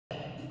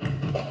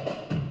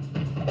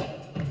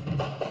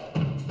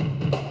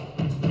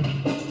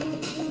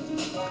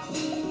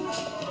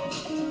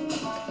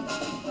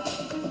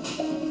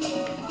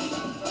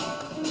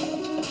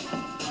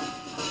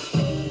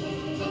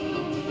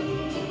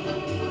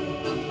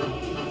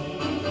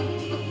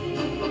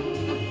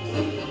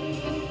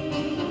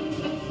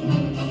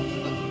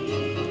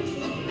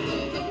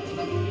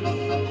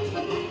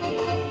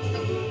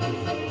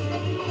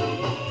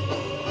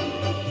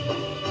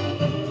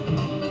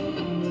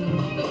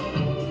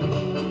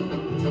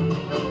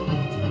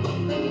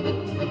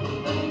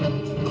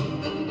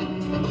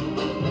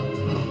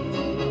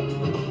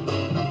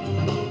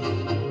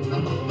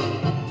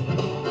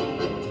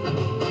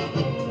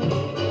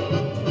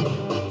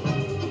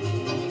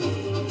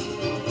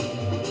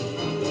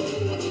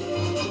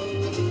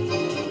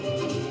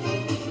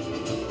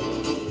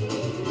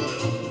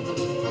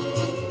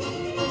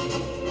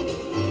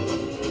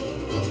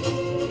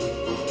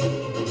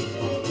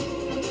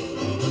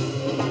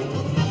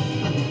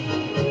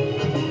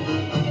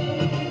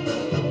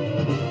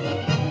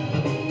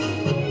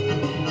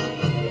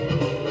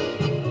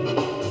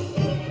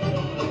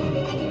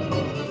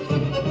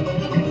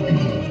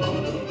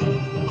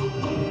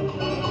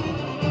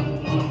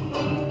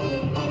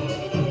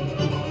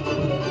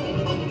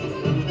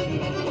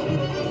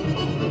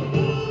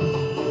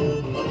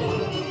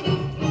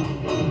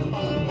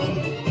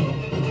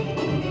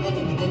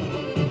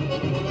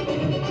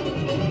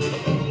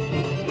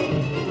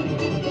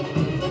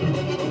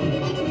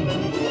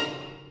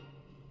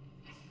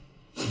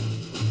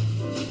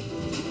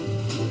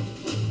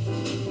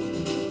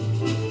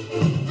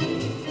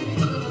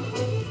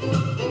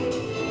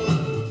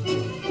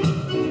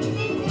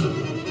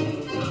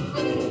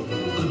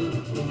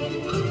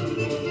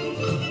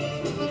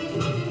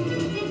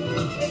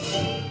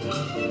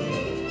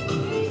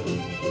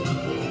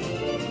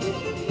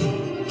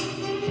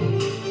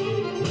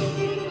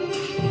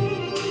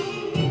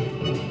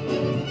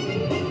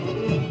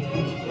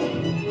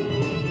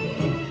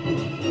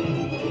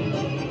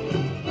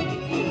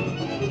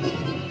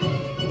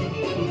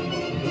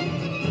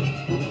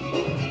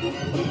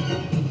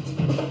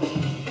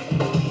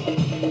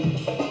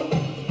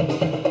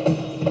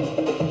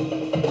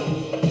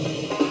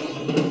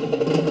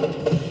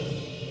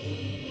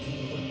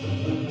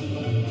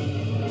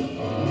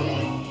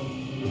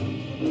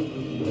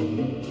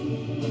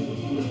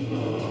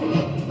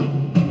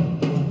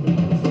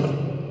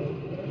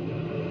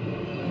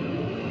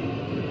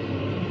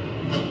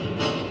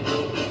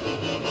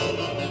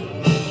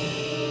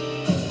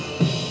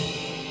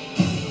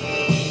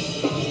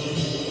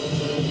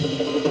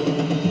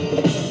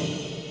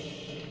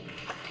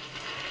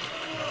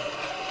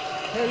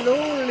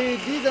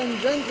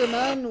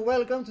gentlemen,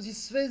 welcome to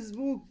this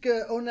Facebook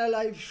Hohner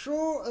live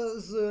show,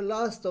 the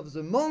last of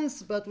the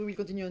month, but we will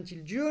continue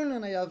until June,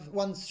 and I have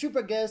one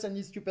super guest and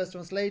his super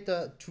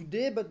translator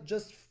today, but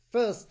just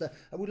first,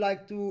 I would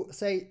like to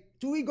say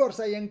to Igor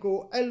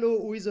Sayenko, hello,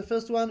 who is the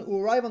first one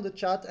who arrived on the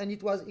chat, and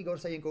it was Igor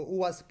Sayenko who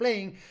was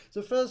playing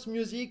the first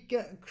music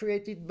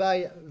created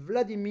by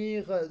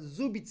Vladimir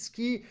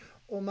Zubitsky,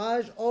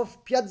 homage of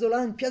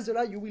Piazzolla. And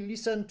Piazzolla you will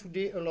listen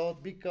today a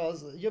lot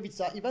because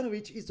Jovica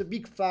Ivanovic is a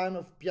big fan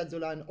of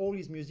Piazzolla and all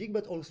his music,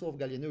 but also of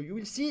Galliano. You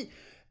will see.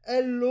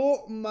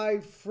 Hello, my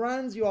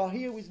friends, you are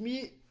here with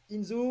me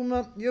in Zoom.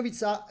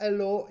 Jovica,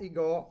 hello,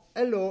 Igor,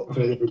 hello.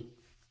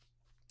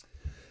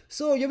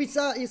 So,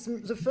 Jovica, is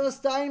the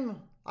first time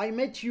I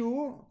met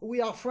you. We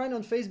are friends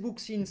on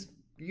Facebook since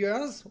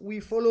years. We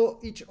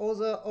follow each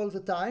other all the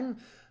time.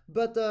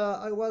 But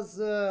I was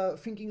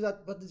thinking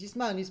that, but this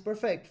man is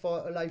perfect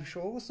for a live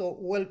show, so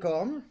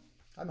welcome.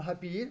 I'm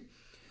happy.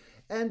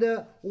 And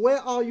where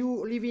are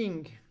you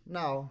living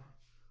now?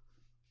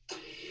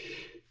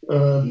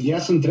 Ja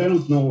sam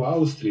trenutno u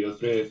Austriji od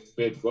pre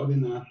 5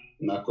 godina,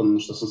 nakon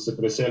što sam se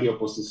preselio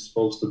posle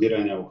svog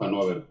studiranja u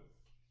Hanoveru.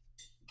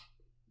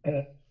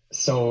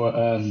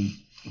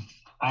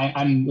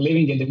 I'm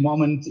living at the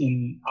moment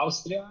in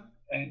Austria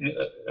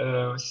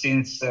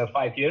since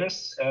 5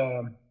 years.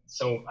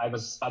 So I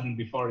was studying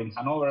before in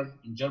Hanover,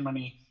 in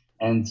Germany,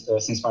 and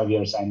since 5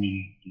 years I'm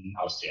in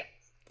Austria.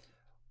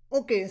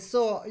 Okay,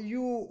 so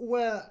you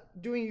were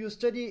doing your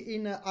study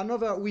in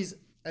Hanover with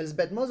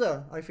Elsbeth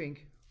Moser, I think.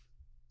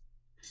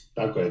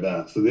 Tako je,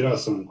 da. Studirao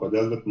sam kod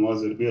Elsbeth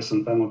Moser, bio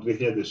sam tamo od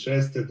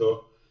 2006.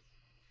 do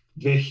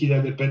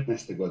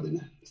 2015.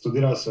 godine.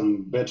 Studirao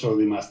sam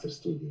bachelor i master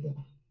studij, da.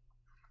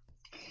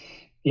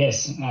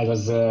 Yes, I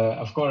was,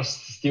 of course,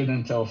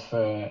 student of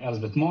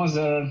Elsbeth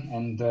Moser,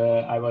 and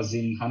I was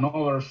in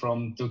Hanover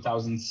from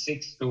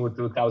 2006 to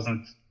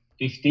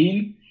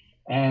 2015,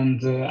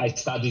 and I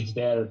studied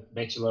there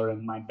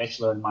my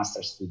bachelor and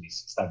master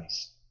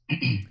studies.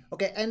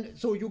 Okay, and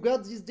so you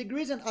got these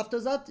degrees, and after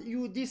that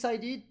you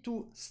decided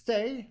to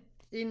stay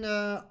in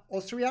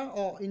Austria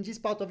or in this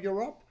part of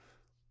Europe?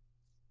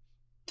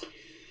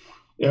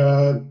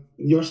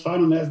 Još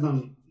stvarno ne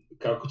znam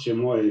kako će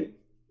moj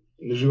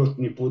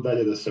životni put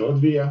dalje da se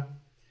odvija.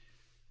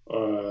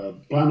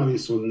 Planovi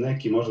su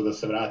neki možda da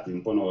se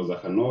vratim ponovo za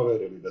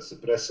Hanover ili da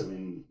se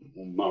preselim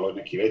u malo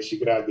neki veći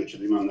grad gdje ću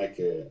da imam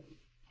neke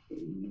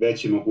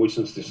veće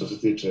mogućnosti što se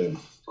tiče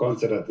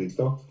koncerata i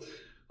to.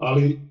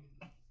 Ali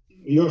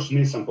još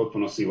nisam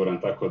potpuno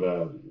siguran, tako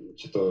da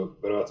će to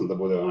vjerojatno da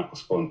bude onako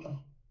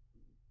spontano.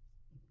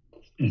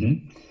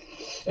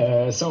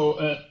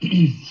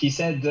 He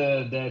said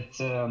that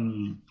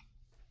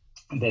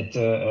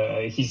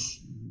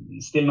he's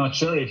still not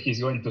sure if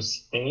he's going to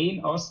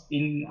stay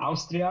in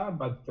Austria,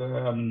 but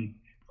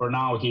for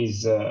now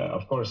he's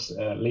of course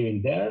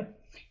living there,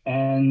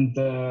 and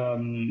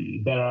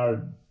there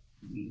are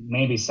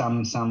maybe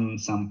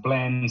some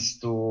plans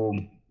to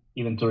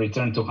even to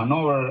return to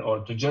Hanover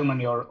or to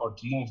Germany or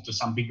to move to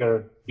some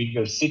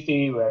bigger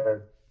city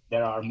where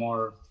there are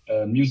more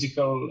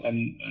musical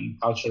and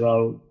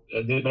cultural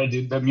where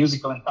the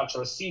musical and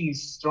cultural scene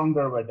is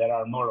stronger, where there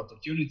are more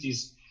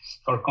opportunities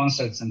for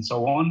concerts and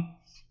so on.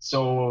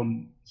 So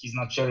he's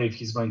not sure if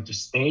he's going to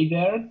stay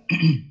there,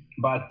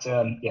 but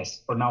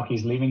yes, for now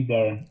he's living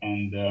there,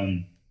 and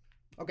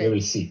okay. We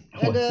will see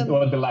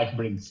what the life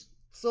brings.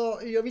 So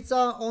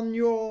Jovica, on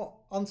your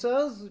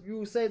answers,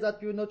 you say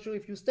that you're not sure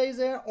if you stay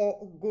there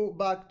or go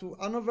back to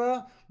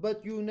Hanover,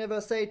 but you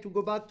never say to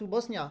go back to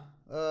Bosnia.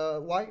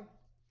 Why?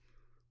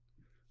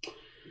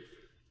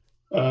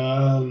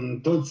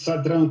 To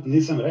sad trenutno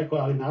nisam rekao,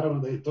 ali naravno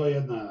da je to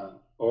jedna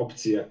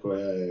opcija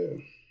koja je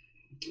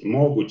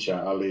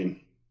moguća, ali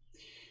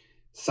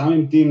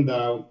samim tim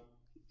da,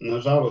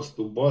 nažalost,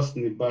 u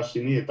Bosni baš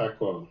i nije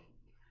tako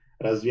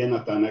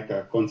razvijena ta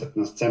neka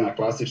koncertna scena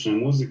klasične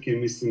muzike,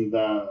 mislim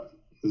da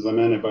za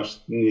mene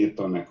baš nije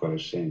to neko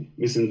rješenje.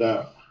 Mislim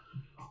da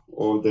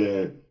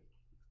ovdje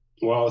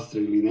u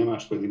Austriji ili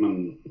Njemačkoj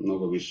imam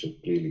mnogo više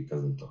prilika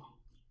za to.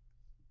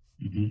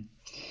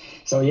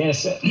 So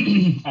yes,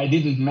 I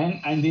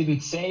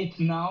didn't say it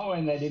now,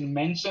 and I didn't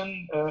mention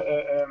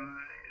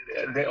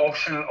the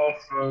option of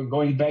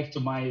going back to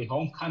my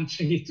home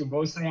country, to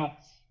Bosnia,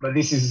 but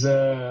this is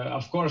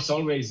of course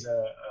always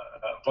a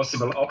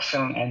possible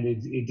option, and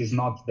it is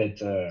not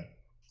that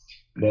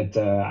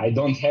I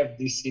don't have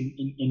this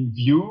in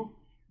view,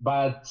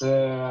 but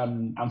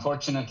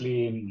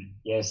unfortunately,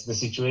 yes, the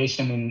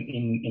situation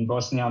in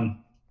Bosnia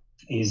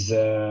is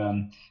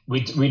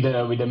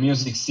with the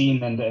music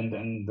scene and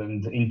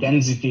the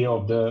intensity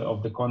of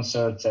the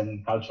concerts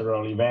and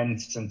cultural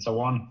events and so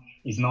on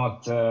is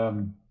not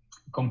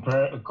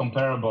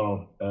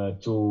comparable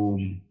to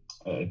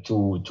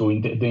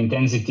the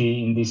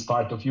intensity in this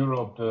part of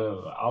Europe,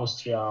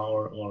 Austria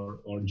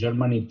or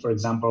Germany, for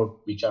example,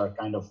 which are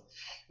kind of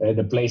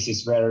the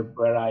places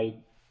where I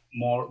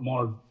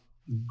more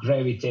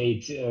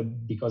gravitate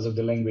because of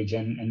the language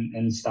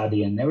and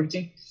study and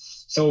everything.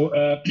 So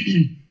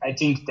I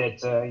think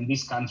that in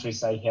these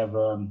countries I have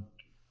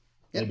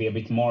maybe a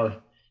bit more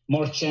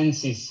more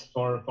chances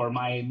for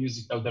my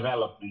musical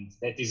development.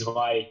 That is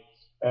why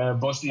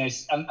Bosnia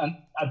is,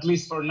 at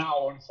least for now,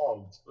 on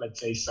hold, let's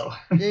say so.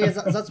 Yeah,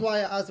 that's why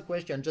I asked the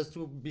question, just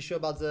to be sure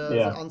about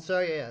the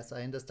answer. Yes,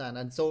 I understand.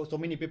 And so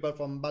many people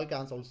from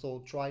Balkans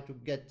also try to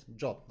get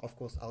job, of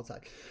course,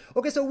 outside.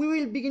 Okay, so we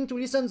will begin to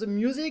listen to the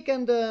music,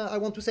 and I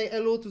want to say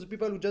hello to the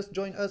people who just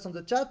joined us on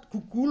the chat.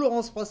 Coucou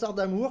Laurence Froissart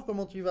d'Amour,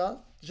 comment tu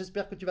vas?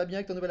 J'espère que tu vas bien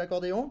avec ton nouvel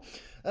accordéon.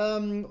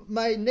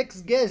 My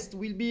next guest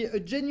will be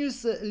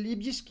Genius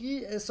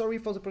Libicki. Sorry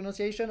for the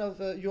pronunciation of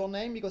your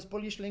name, because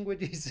Polish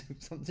language is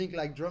something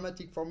like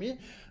dramatic for me.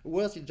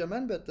 Worse in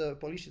German, but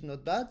Polish is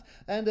not bad.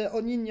 And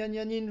Onin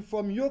Yanyanin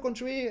from your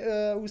country,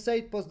 who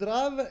said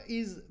pozdrav,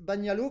 is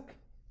Banja Luka.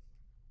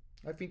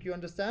 I think you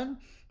understand.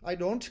 I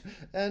don't.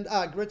 And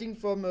greeting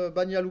from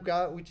Banja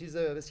Luka, which is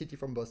a city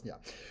from Bosnia.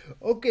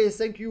 Okay,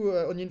 thank you,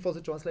 Onin, for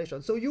the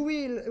translation. So we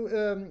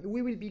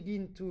will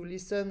begin to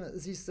listen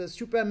this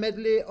super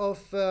medley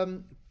of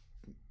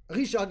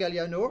Richard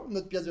Galliano,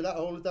 not Piazzolla.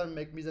 All the time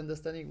make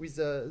misunderstanding with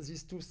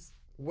these two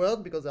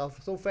words because they are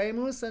so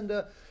famous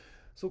and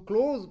so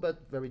close,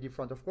 but very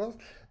different, of course.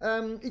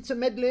 It's a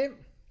medley.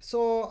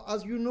 So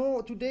as you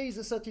know, today is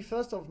the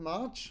 31st of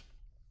March,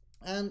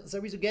 and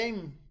there is a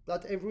game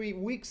that every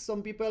week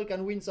some people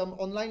can win some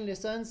online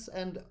lessons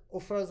and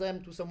offer them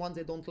to someone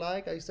they don't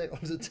like. I say all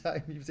the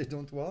time if they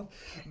don't want.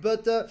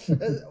 But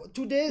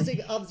today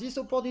they have this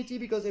opportunity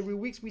because every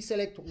week we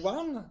select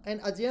one, and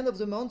at the end of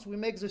the month we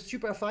make the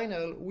super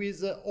final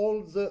with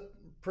all the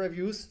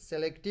previous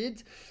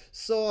selected.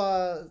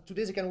 So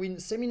today they can win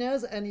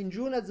seminars, and in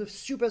June at the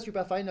super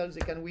final they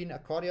can win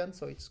accordion,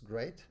 so it's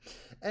great.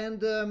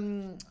 And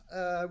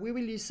we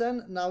will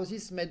listen now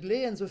this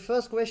medley, and the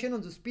first question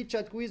on the speed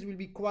chat quiz will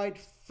be quite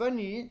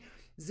funny.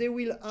 They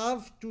will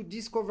have to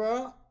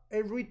discover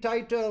every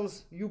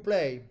titles you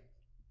play.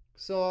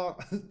 So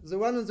the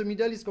one in the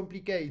middle is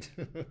complicated.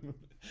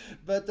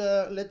 But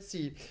let's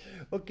see.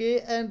 Okay,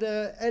 and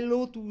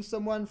hello to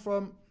someone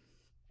from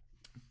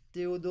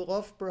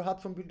Theodorov,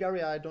 perhaps from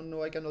Bulgaria. I don't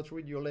know, I cannot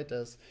read your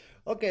letters.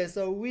 Okay,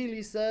 so we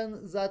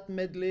listen that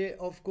medley,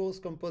 of course,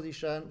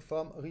 composition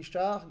from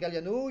Richard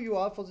Galliano. You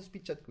are for the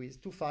speed chat quiz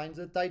to find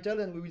the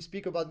title, and we will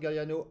speak about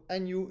Galliano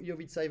and you,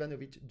 Jovica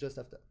Ivanovic, just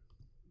after.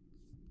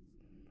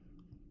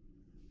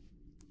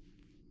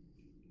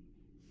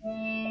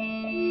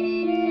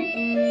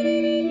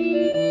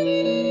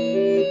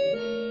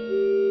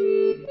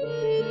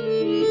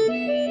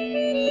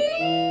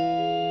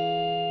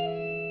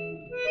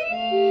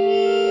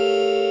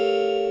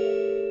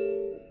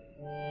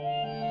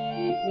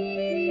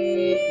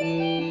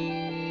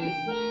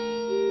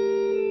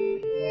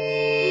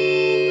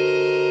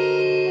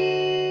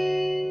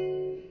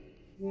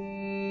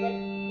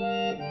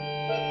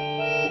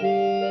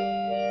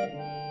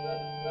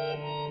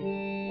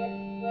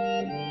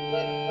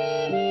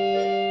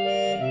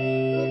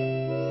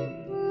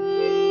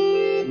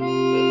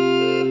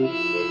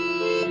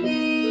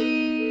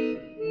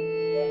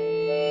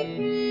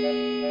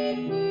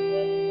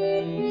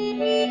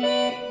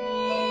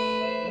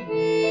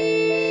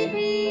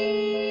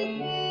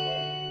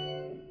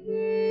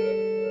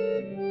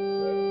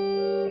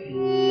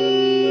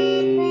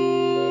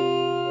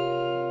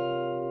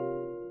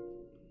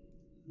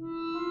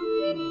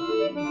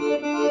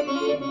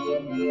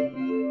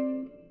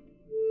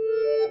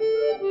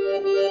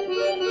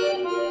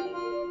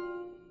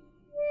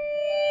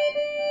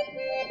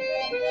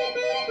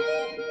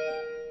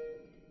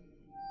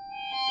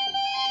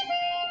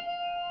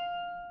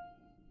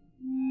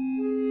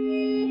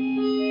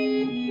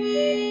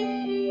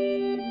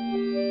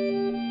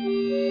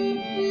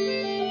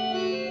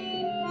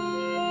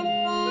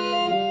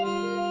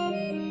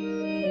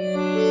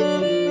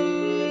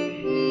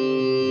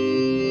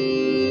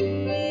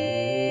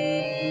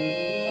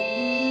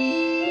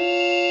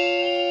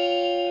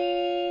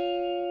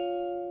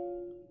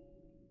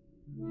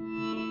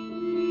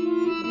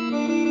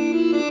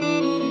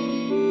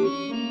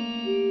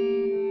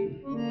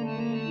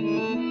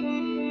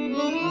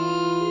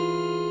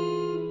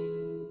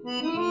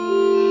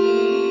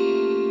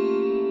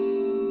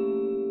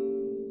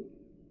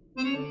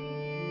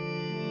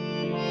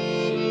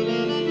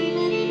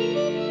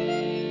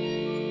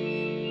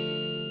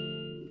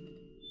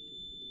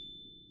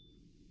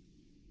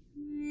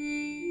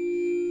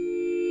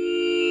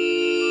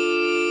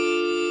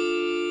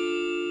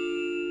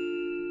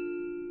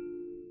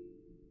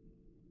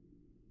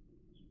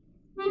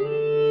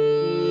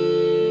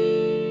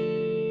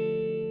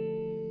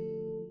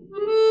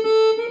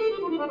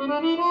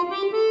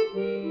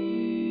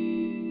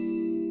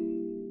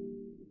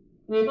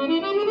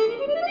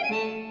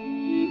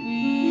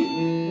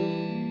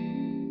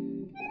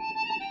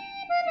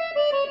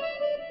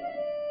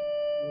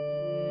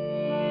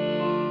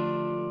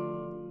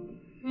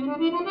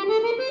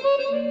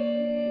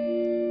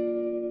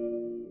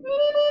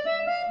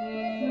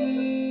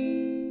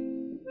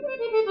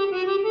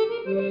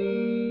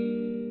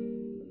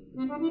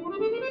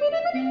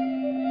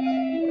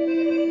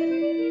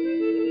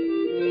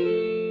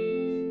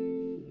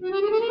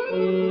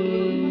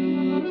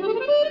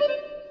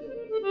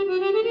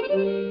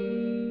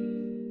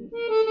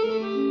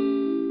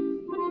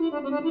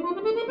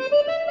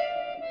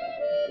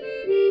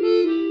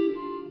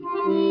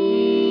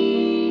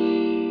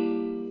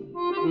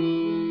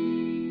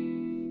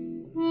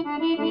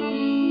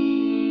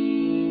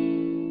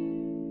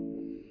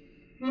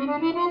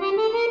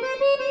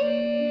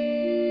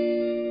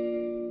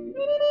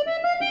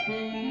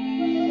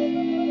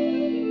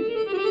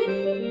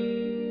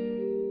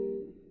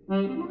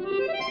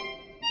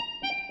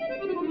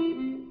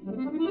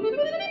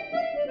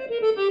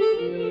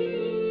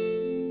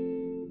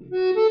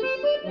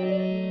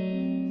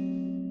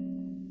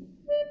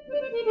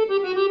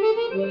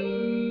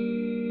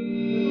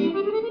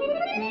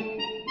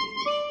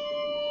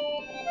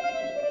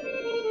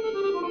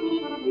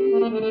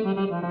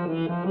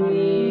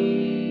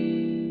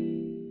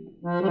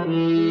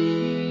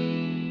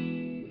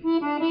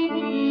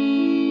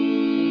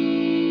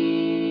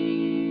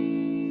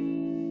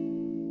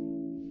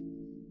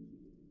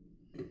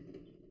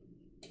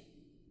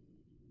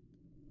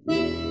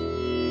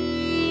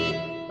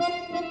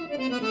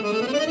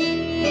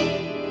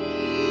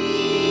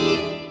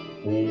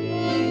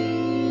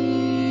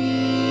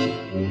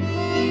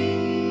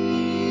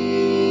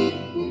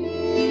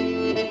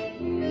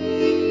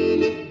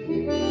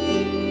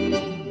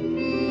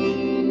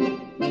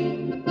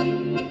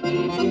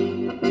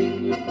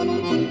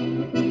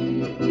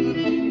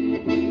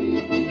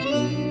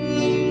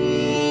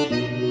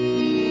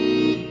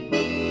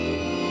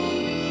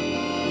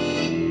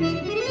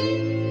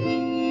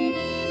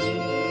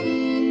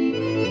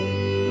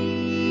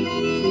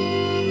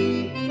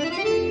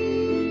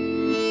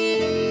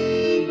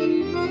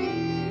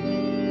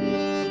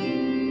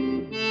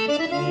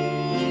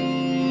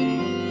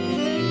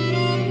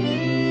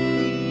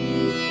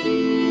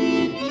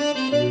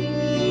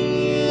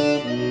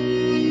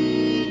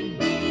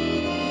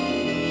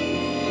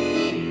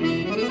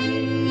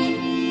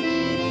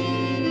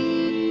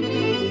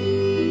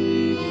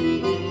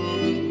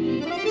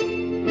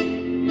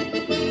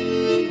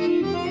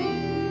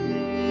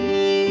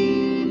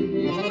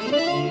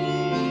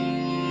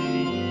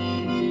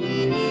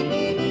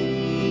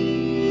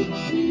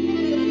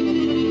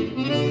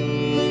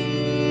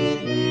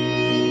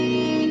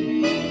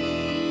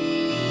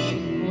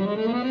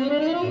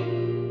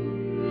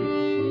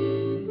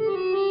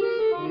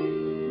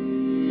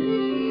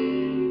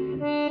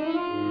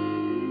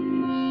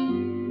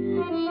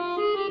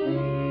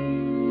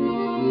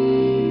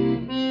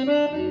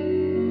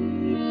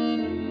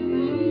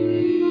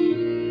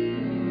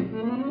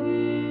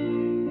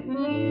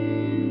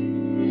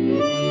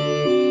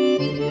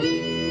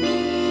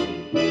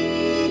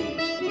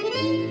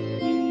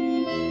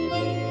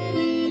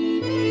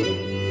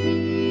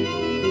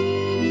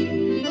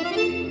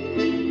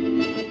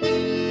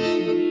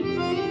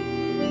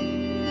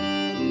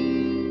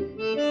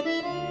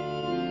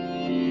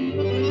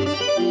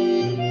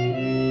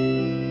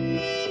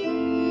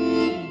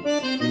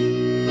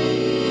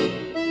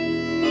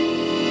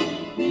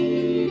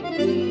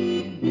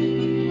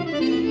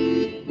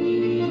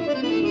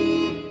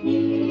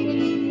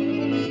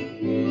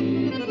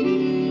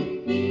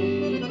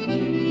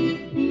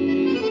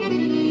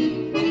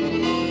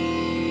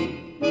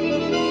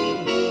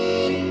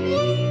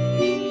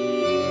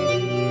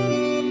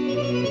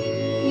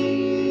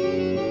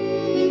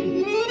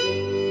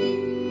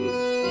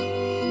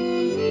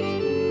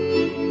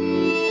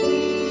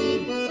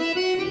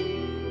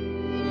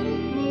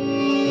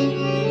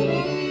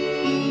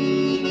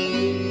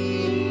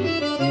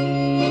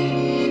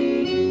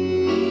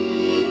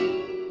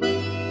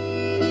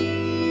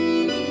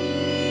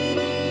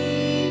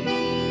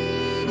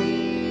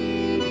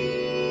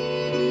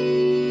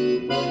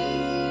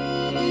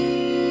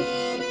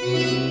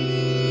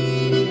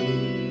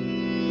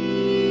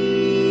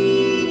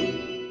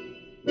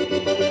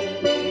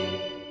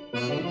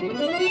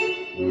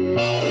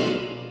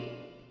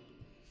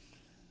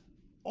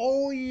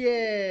 Oh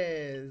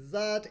yeah,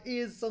 that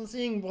is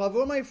something.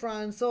 Bravo, my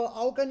friend. So,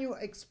 how can you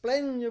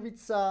explain,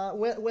 Jovica,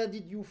 where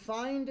did you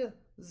find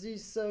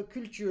this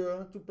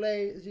culture to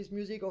play this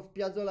music of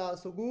Piazzolla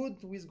so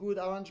good, with good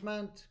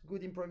arrangement,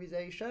 good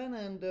improvisation,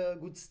 and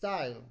good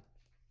style?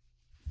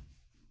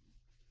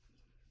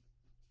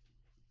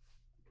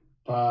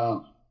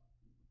 Pa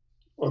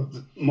od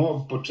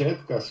mog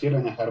početka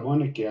sviranja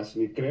harmonike ja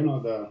sam i krenuo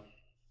da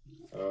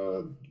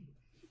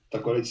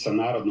tako reći sa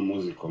narodnom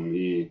muzikom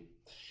i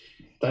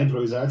ta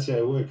improvizacija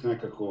je uvijek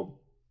nekako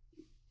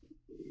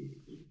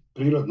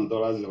prirodno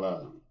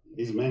dolazila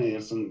iz mene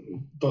jer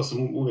to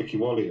sam uvijek i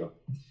volio.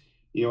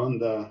 I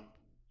onda,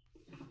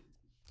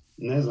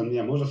 ne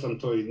znam, možda sam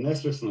to i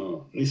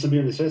nesvjesno, nisam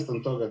bio ni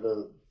svjestan toga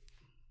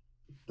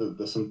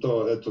da sam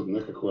to eto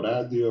nekako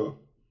radio.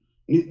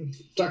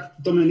 Čak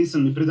tome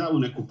nisam ni pridavao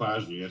neku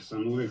pažnju jer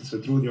sam uvijek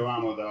se trudio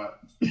vamo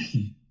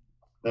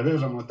da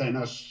vežamo taj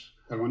naš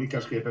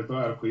harmonikaški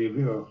repertoar koji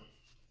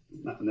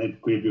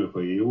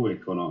je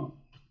uvijek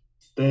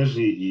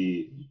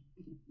teži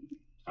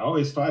a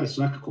ove stvari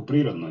su nekako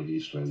prirodno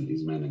išle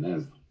iz mene, ne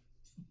znam.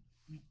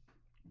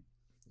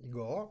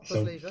 Igor,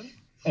 translation?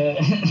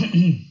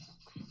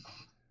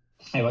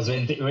 I was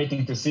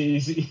waiting to see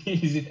is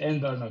it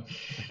end or not.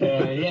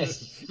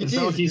 Yes.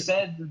 So he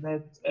said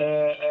that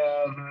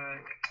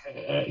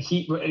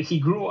he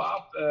grew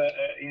up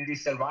in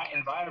this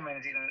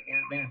environment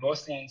in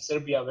Bosnia and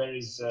Serbia, where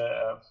is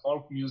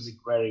folk music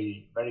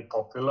very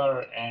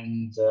popular,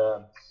 and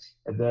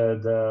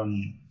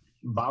the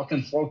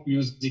Balkan folk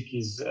music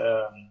is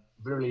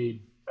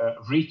really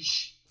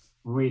rich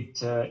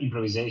with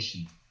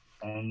improvisation,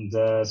 and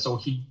so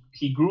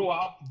he grew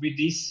up with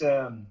this.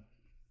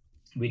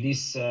 With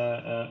this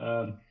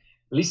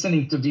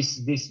listening to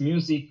this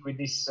music with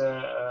this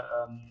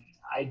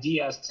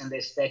ideas and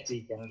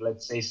aesthetic, and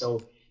let's say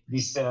so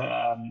these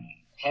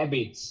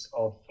habits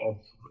of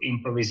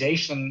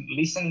improvisation,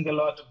 listening a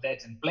lot of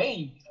that and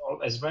playing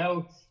as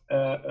well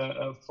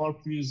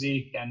folk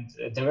music, and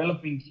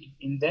developing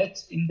in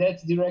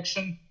that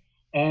direction.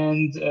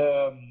 And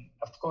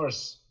of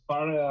course,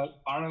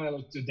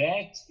 parallel to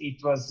that,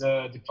 it was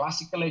the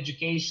classical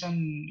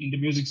education in the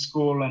music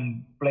school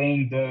and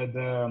playing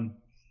the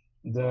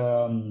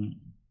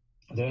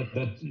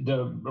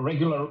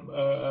regular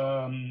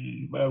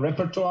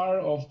repertoire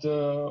of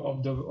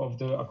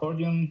the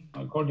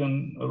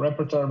accordion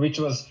repertoire, which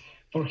was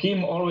for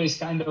him always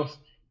kind of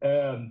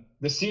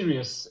the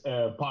serious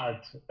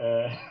part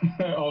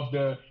of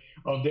the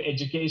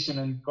education,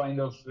 and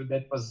kind of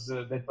that was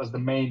the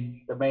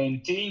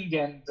main thing,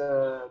 and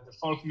the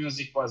folk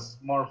music was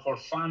more for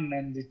fun,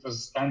 and it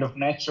was kind of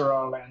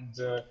natural, and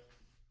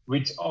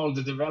with all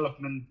the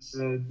development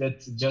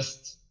that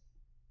just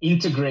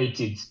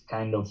integrated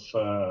kind of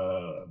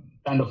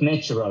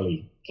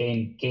naturally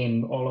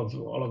came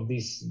all of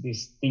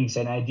these things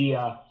and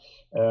idea,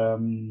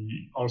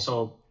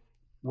 also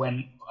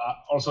when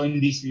also in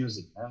this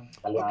music,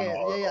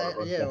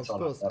 okay, of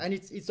course. And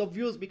it's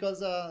obvious because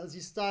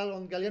this style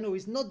on Galliano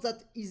is not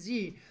that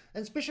easy,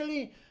 and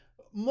especially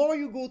more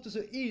you go to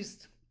the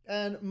east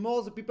and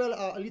more the people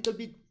are a little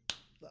bit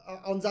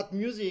on that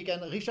music,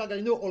 and Richard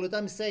Galliano all the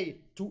time say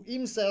to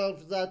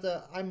himself that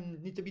I'm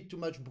a little bit too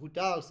much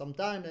brutal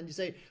sometimes, and you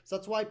say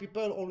that's why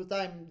people all the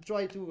time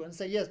try to and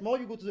say yes, more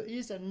you go to the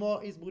east and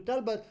more is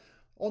brutal, but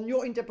on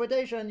your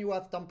interpretation you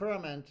have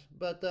temperament,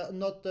 but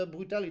not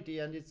brutality,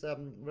 and it's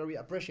very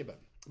appreciable.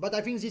 But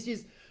I think this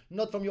is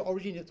not from your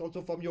origin, it's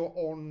also from your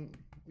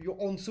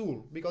own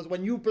soul, because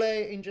when you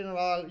play in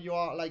general you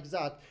are like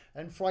that.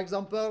 And for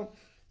example,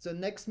 the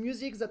next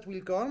music that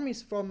will come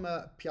is from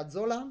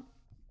Piazzolla,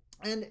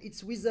 and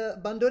it's with a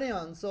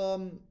bandoneon.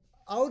 So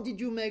how did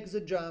you make the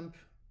jump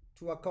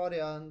to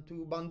accordion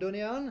to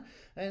bandoneon,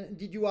 and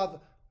did you have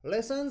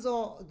lessons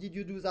or did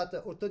you do that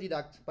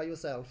autodidact by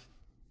yourself?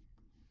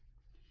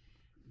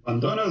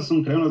 Bandoneon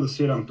sam krenuo da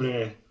sviram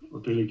pre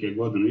otprilike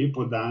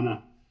 1.5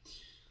 dana,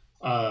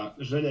 a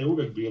želja je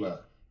uvek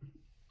bila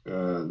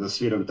da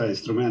sviram taj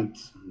instrument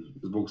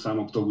zbog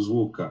samog tog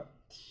zvuka,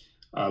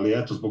 ali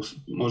eto, zbog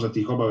možda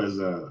tih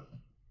obaveza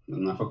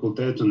na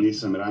fakultetu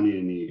nisam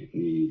ranije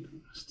ni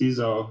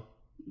stizao,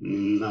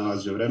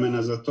 nalazio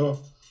vremena za to,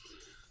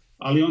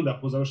 ali onda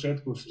po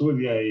završetku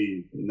studija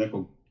i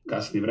nekog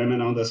kasnije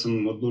vremena, onda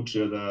sam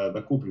odlučio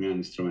da kupim jedan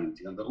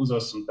instrument, i onda uzeo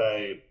sam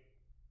taj,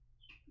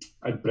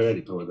 ajde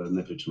prevedi to da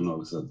ne pričam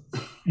mnogo sad.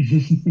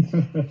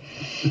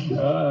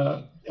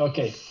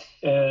 Okay,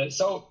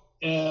 so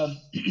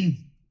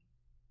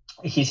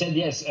he said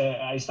yes,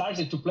 I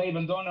started to play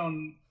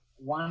bandoneon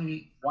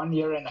 1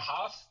 year and a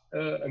half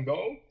ago,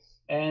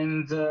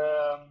 and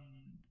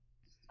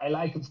I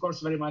like, of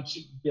course, very much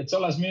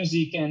Piazzolla's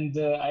music, and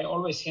I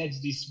always had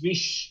this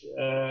wish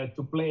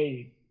to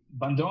play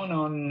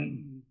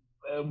bandoneon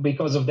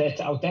because of that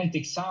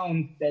authentic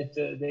sound that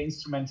the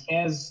instrument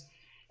has.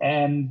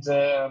 And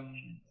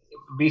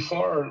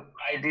before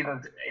I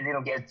didn't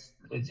get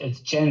a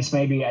chance.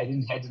 Maybe I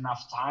didn't had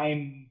enough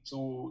time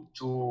to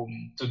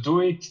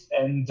do it,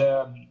 and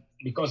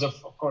because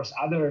of course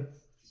other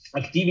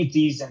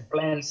activities and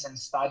plans and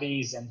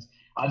studies and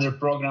other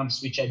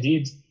programs which I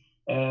did.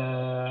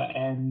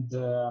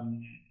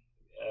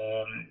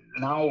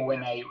 Now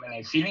when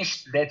I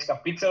finished that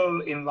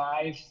capital in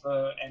life,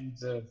 and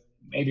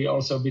maybe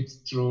also a bit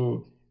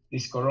through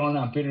this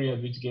Corona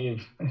period, which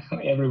gave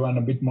everyone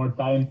a bit more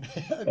time,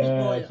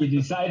 he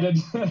decided,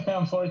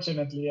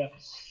 unfortunately,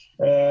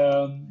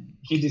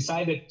 he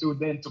decided to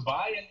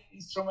buy an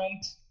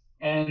instrument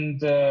and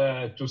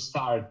to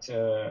start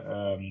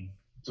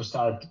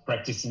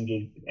practicing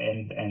it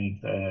and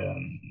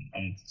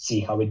see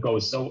how it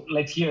goes. So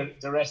let's hear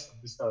the rest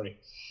of the story.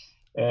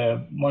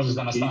 Možeš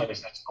da nastaviš.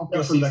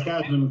 Htio sam da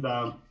kažem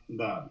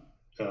da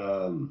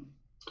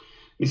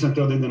nisam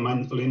htio da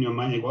idem linijom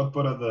manjeg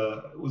otpora,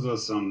 da uzeo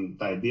sam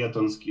taj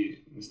dijatonski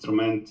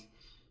instrument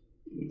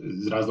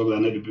iz razloga da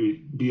ne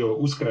bi bio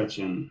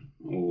uskraćen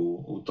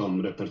u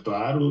tom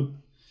repertoaru,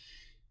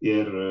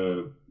 jer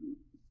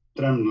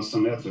trenutno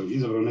sam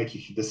izabrao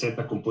nekih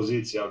 10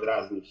 kompozicija od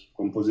raznih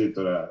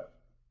kompozitora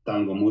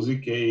tango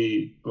muzike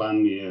i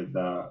plan mi je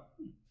da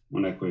u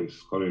nekoj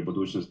skorijoj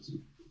budućnosti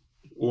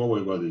u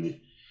ovoj godini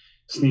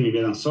snimim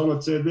jedan solo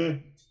CD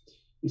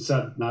i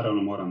sad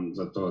naravno moram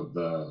za to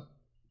da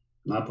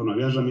naporno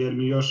vježbam, jer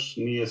mi još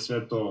nije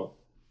sve to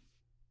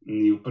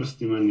ni u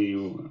prstima, ni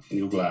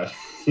u glavi.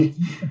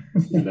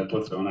 Da je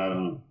potrebno,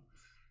 naravno,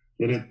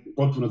 jer je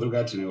potpuno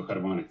drugačije nego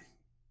harmonika.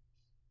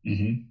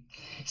 Mm-hmm.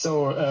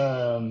 So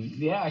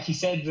yeah, he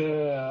said,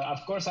 of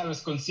course, I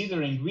was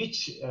considering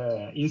which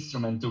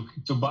instrument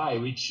to buy,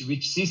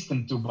 which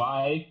system to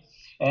buy,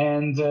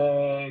 and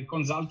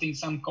consulting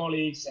some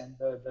colleagues and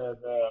the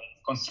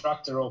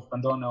constructor of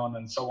bandoneon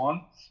and so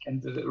on,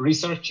 and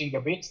researching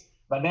a bit.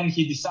 But then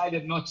he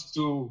decided not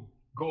to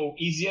go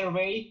easier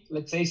way,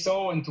 let's say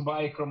so, and to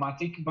buy a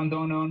chromatic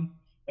bandoneon,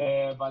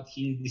 but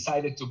he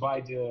decided to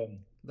buy the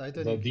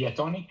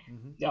diatonic,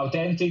 the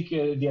authentic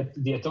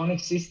diatonic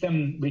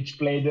system, which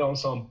played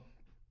also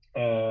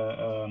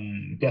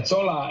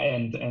Piazzolla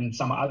and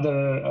some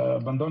other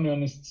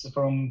bandoneonists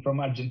from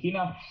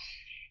Argentina.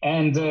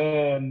 And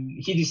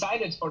he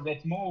decided for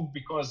that move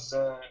because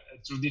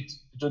through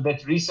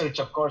that research,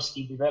 of course,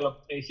 he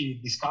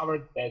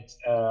discovered that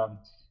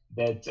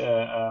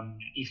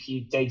if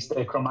he takes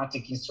the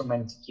chromatic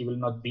instrument, he will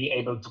not be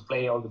able to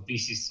play all the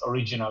pieces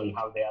originally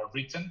how they are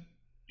written.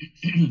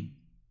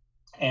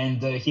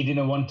 And he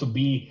didn't want to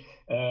be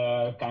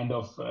to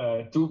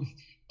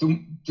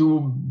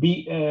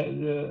be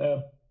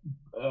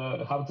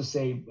how to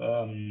say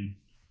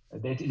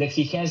that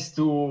he has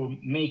to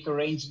make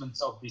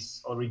arrangements of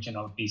these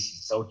original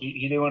pieces. So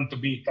he didn't want to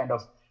be kind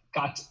of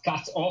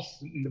cut off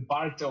in the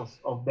part of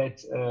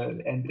that,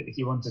 and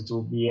he wanted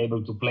to be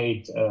able to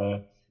play it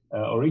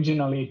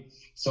originally.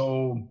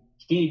 So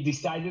he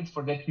decided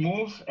for that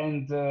move,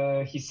 and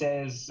he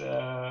says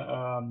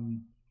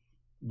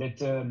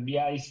that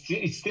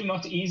it's still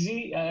not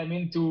easy. I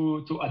mean,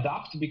 to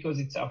adapt, because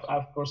it's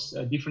of course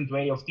a different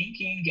way of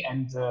thinking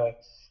and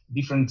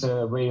different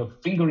way of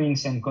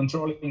fingerings and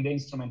controlling the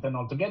instrument and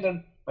all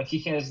together. But he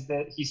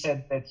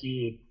said that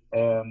he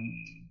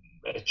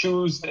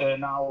choose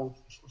now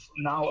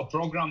a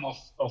program of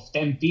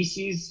 10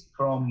 pieces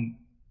from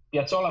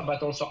Piazzolla,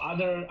 but also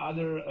other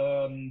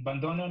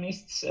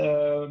bandoneonists,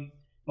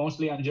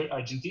 mostly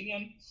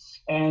Argentinian,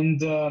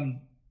 and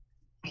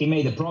he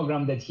made a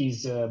program that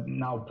he's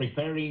now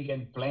preparing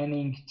and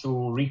planning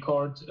to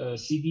record a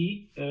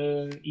CD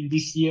in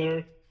this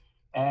year,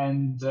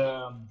 and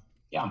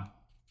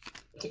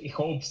he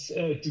hopes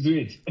to do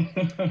it.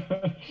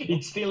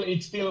 It's still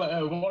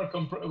a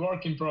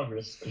work in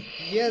progress.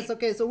 Yes.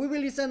 Okay. So we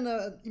will listen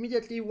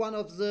immediately one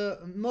of the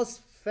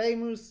most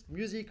famous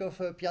music of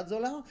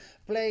Piazzolla,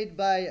 played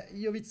by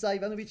Jovica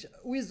Ivanovic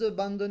with the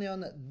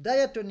bandoneon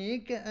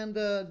diatonic. And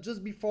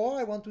just before,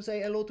 I want to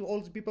say hello to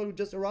all the people who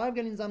just arrived.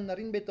 Galinzam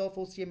Narinbetov,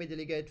 OCMA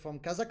delegate from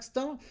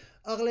Kazakhstan.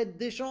 Arlette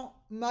Deschamps,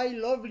 my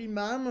lovely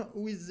mom,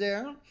 who is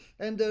there.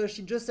 And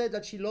she just said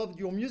that she loved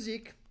your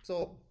music.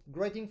 So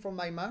greeting from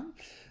my mom,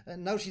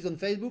 and now she's on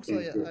Facebook, so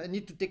I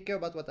need to take care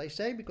about what I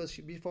say, because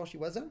before she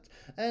wasn't.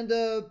 And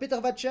Peter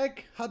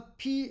Vacek,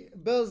 happy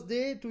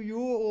birthday to you,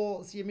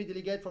 or CME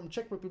delegate from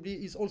Czech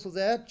Republic is also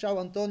there. Ciao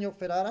Antonio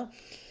Ferrara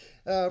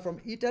from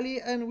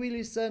Italy. And we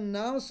listen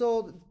now.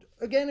 So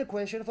again, a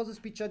question for the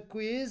speech chat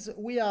quiz.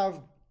 We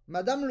have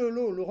Madame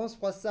Lolo, Laurence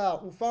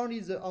Froissart, who found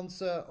the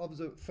answer of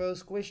the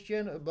first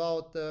question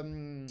about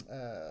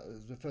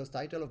the first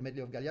title of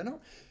Medley of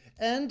Galliano.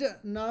 And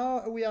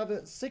now we have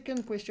a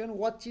second question.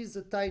 What is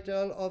the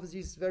title of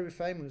this very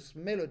famous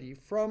melody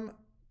from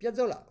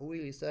Piazzolla?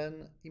 We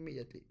listen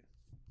immediately.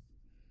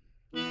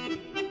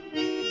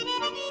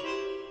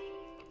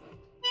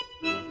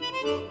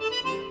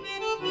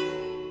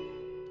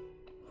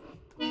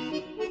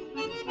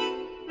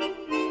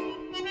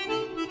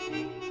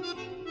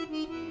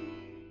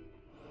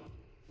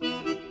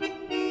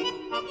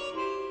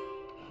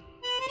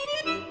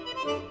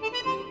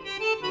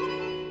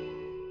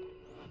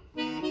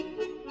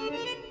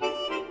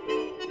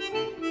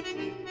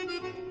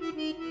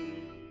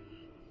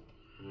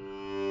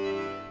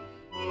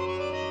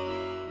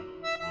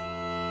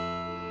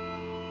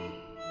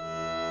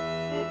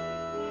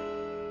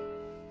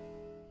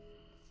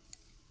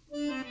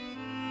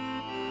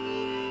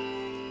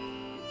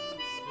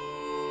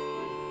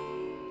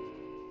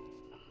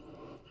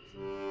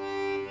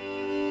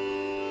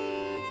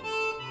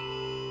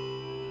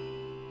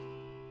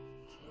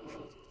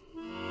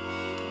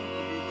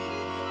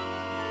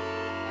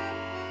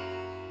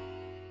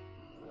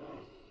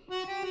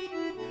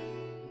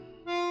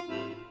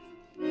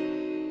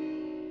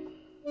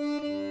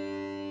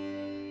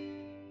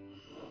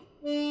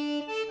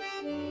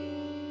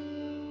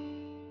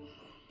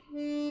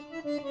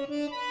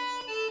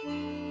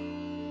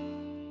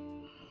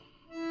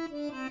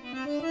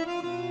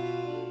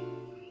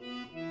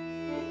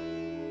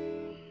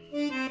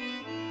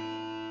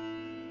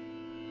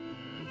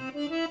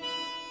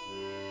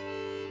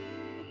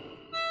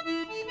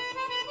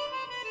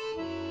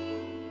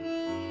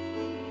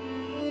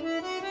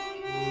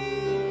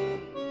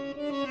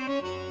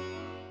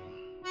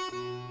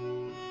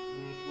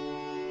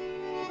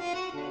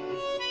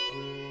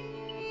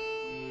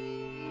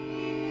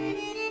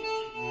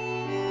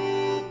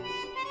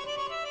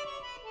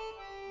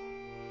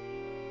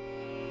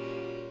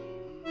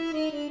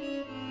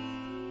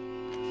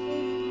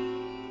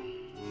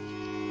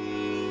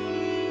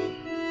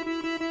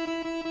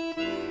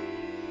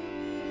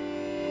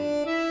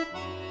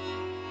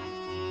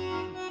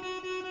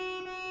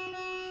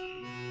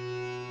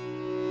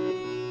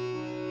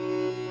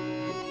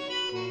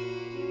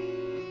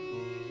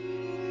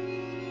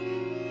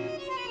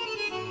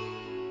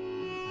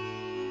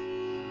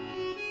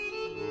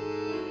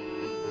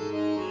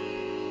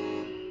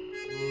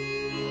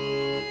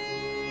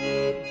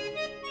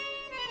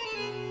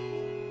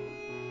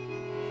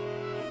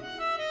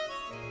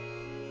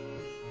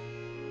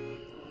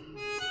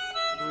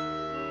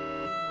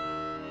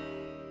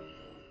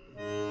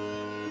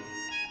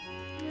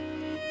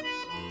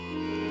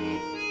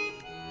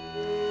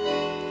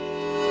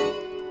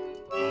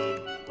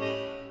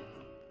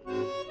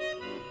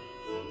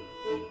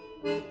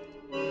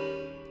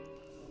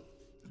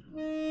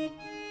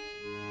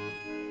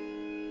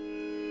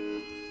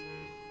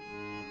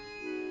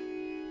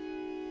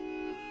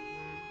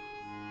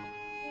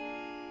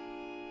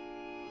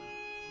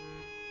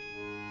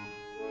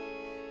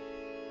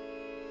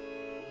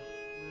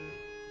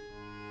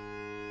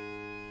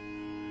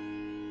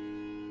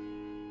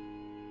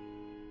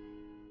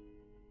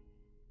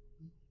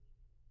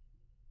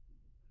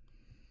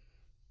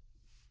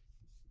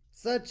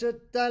 Such a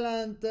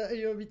talent,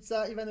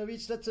 Jovica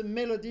Ivanovic. That's a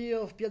melody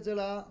of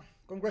Piazzolla.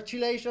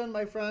 Congratulations,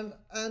 my friend.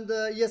 And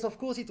yes, of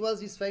course, it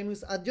was this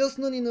famous Adios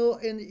Nonino,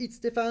 and it's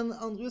Stefan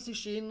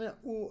Andrusichin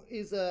who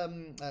is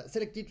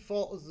selected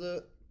for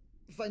the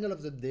final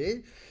of the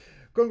day.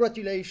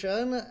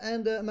 Congratulations.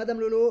 And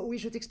Madame Lolo, oui,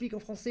 je t'explique en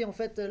français. En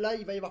fait, là,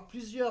 il va y avoir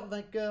plusieurs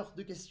vainqueurs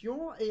de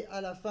questions. Et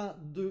à la fin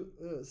de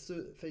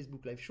ce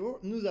Facebook Live Show,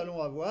 nous allons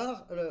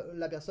avoir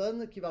la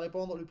personne qui va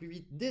répondre le plus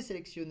vite des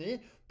sélectionnés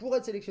pour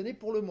être sélectionné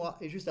pour le mois.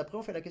 Et juste après,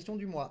 on fait la question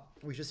du mois.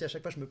 Oui, je sais, à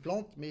chaque fois, je me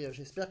plante, mais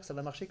j'espère que ça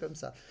va marcher comme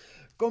ça.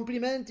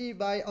 Complimented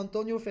by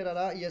Antonio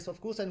Ferrara, yes, of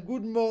course, and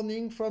good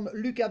morning from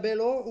Luca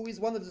Bello, who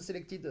is one of the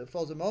selected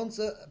for the month,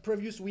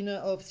 previous winner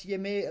of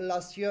CMA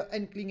last year,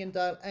 and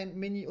Klingenthal, and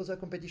many other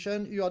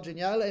competitions. You are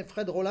genial. And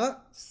Fred Rollin,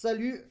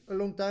 salut, a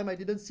long time, I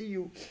didn't see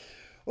you.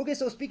 Okay,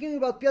 so speaking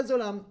about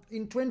Piazzolla,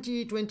 in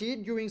 2020,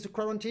 during the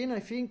quarantine,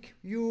 I think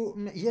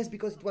yes,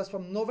 because it was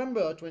from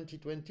November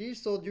 2020,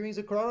 so during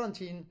the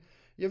quarantine,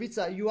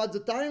 Jovica, you had the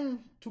time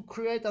to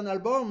create an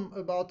album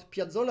about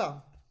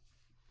Piazzolla.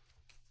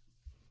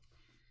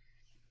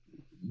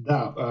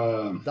 Da,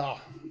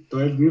 to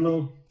je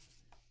bilo,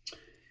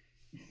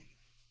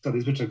 sad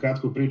ispričam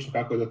kratku priču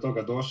kako je do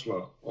toga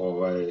došlo.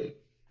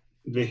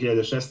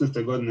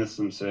 2016. godine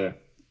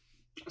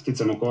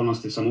sticam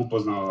okolnosti sam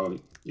upoznao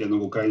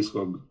jednog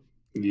ukrajinskog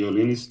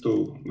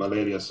violinistu,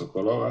 Valerija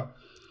Sokolova,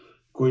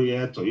 koji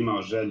je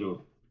imao želju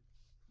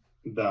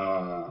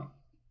da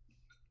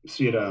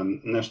svira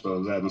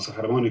nešto zajedno sa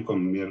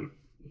harmonikom, jer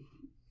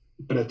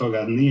pre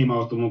toga nije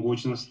imao tu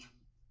mogućnost.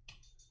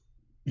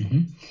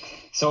 Mm-hmm.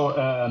 So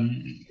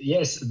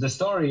yes, the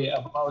story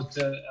about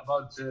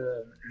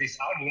this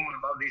album,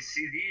 about this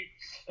CD,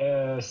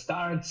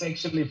 starts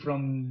actually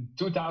from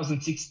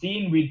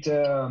 2016 with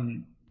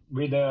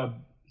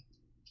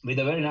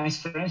a very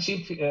nice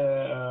friendship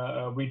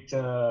with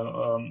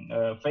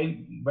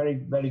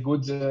very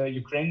good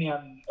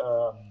Ukrainian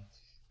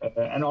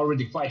and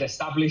already quite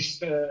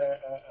established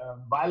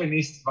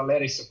violinist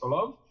Valery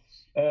Sokolov.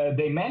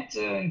 They met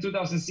in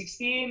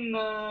 2016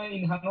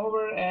 in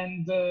Hanover,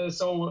 and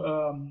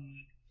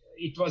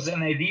it was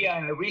an idea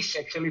and a wish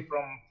actually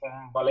from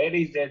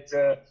Valery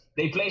that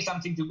they play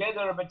something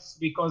together, but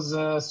because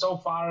so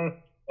far,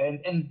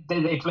 and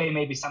they play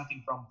maybe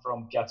something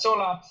from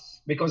Piazzolla,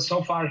 because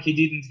so far he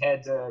didn't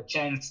had a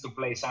chance to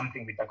play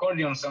something with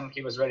accordion, so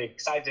he was very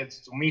excited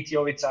to meet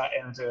Jovica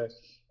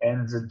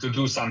and to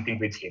do something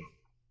with him.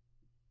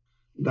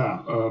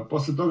 Da,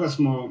 posle toga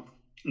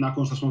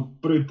nakon što smo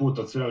prvi put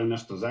odsvirali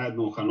nešto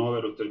zajedno u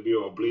Hanoveru, to je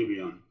bio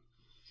Oblivion,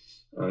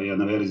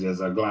 jedna verzija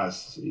za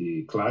glas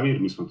i klavir,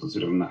 mi smo to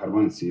odsvirali na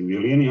harmonici i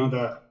violini,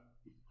 onda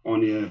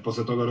on je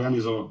posle toga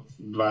organizovao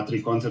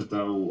 2-3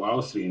 koncerta u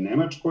Austriji i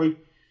Nemačkoj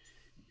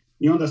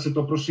i onda se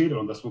to proširilo,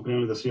 onda smo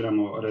krenuli da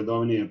sviramo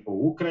redovnije po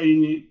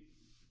Ukrajini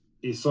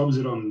i s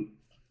obzirom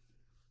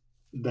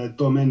da je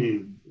to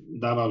meni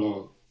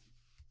davalo,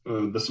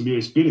 da sam bio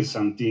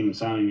inspirisan tim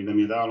samim i da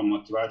mi je dalo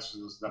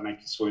motivaciju za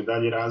neki svoj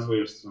dalji razvoj,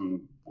 jer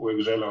sam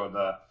uvijek želeo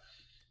da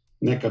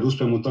nekad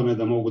uspem u tome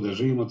da mogu da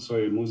živim od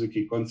svoje muzike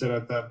i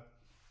koncerata.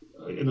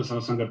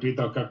 Jednostavno sam ga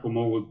pitao kako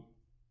mogu,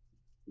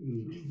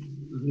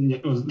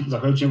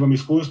 zahvaljujući njegovom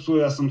iskustvu,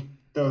 ja sam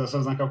hteo da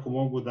saznam kako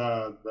mogu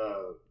da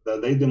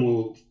idem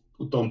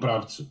u tom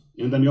pravcu.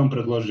 I onda mi on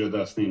predložio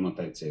da snimimo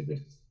taj CD.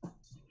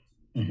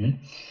 Mm-hmm.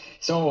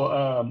 So,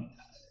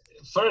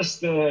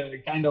 first,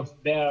 kind of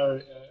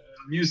their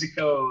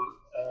musical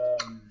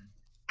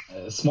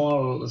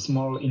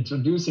small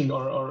introducing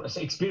or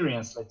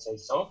experience, let's say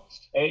so.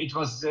 It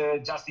was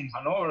just in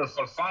Hanover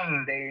for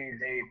fun.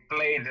 They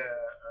played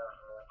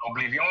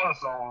Oblivion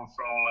from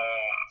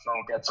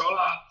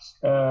Piazzolla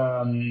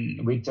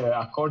with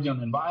accordion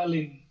and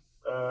violin,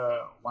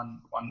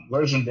 one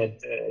version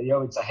that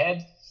Jovica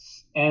had,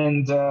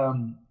 and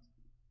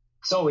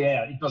so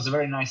yeah, it was a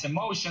very nice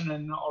emotion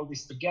and all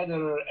this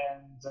together,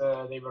 and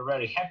they were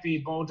very happy,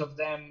 both of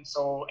them.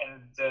 So,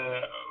 and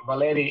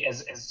Valery,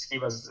 as he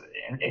was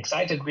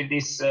excited with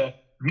this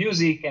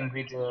music and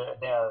with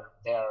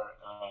their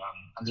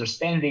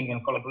understanding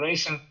and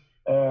collaboration,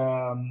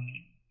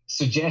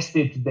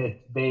 suggested that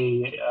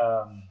they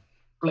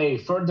play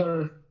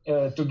further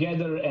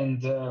together,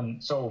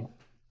 and so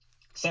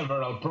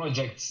several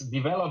projects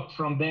developed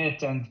from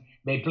that, and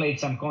they played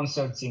some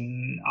concerts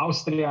in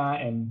Austria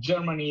and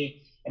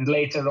Germany, and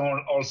later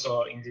on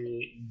also in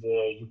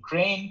the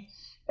Ukraine.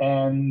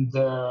 And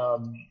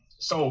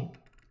so,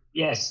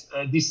 yes,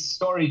 this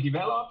story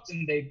developed,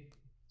 and they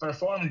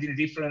performed in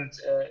different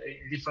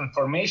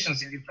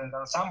formations, in different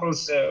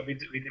ensembles with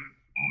the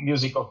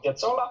music of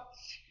Piazzolla.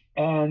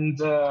 And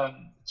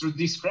through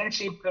this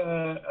friendship,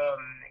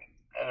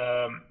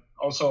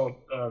 also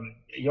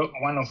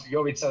one of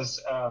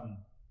Jovica's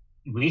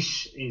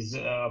wish is,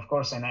 of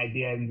course, an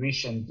idea and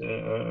wish, and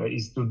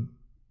is to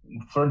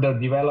further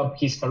develop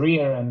his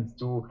career and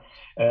to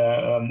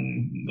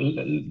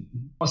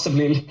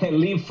possibly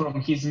live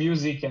from his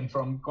music and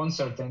from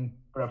concert and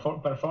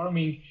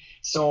performing.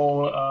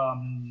 So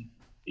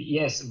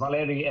yes,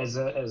 Valery as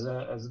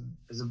a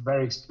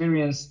very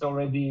experienced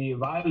already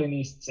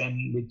violinist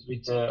and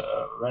with a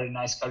very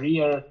nice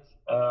career.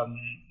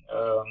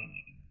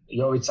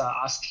 Jovica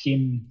asked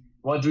him,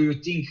 "What do you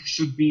think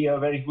should be a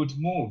very good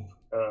move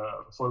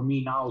for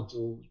me now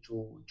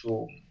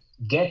to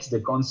get the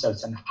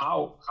concerts, and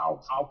how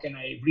can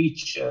I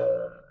reach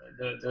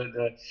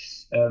the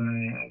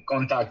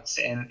contacts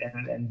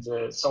and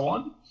so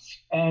on?"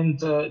 And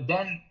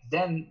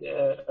then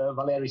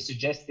Valery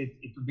suggested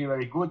it would be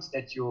very good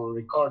that you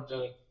record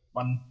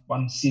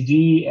one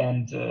CD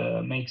and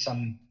make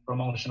some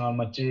promotional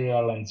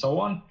material and so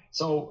on.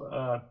 So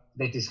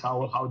that is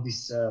how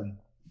this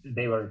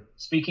they were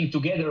speaking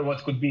together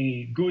what could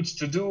be good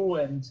to do,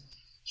 and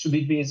should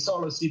it be a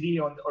solo CD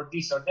or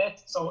this or that.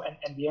 So and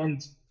in the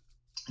end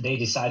they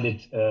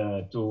decided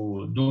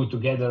to do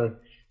together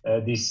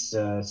this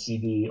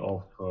CD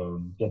of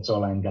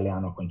Piazzolla and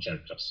Galliano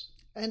concertos.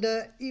 And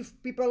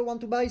if people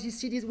want to buy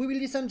these CDs, we will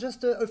listen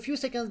just a few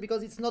seconds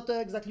because it's not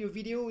exactly a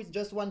video, it's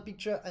just one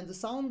picture and the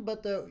sound,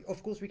 but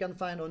of course we can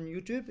find on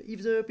YouTube.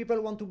 If the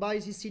people want to buy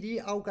this CD,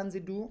 how can they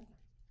do?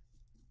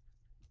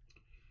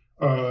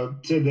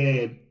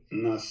 CD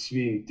na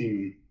svim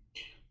tim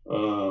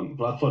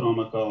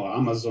platformama kao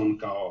Amazon,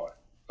 kao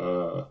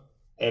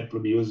Apple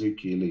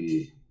Music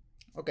ili...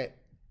 Okay.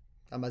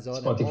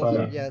 Amazon.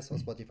 Spotify. Yes, or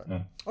Spotify.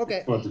 Yeah.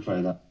 Okay.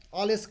 Spotify, da.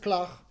 Alles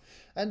klar.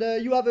 And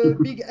you have a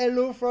big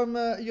hello from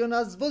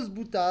Jonas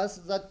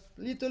Vosbutas, that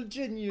little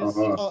genius,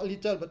 or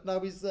little, but now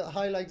he's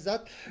high like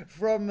that,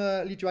 from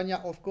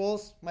Lithuania, of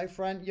course. My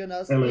friend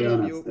Jonas, Hello, we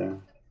love Jonas, you. yeah.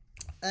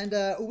 And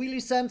we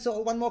listen, so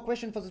one more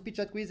question for the speech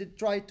chat quiz.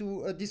 Try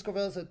to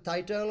discover the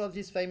title of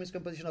this famous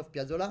composition of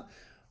Piazzolla.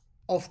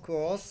 Of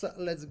course,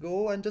 let's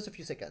go, and just a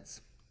few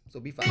seconds. So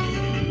be fast.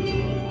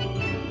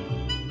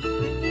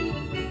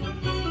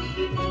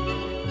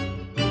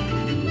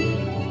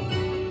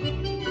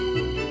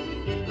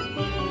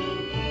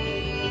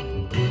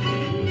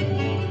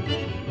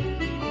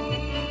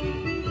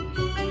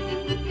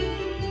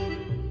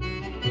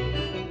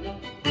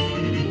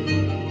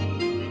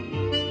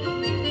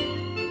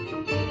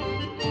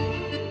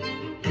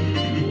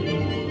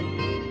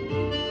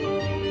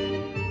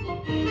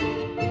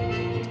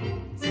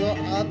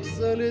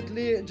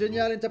 Absolutely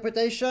genial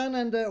interpretation,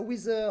 and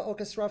with the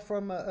orchestra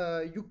from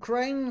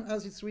Ukraine,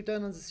 as it's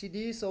written on the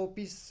CD. So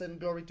peace and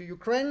glory to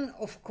Ukraine.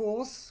 Of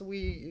course,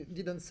 we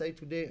didn't say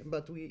today,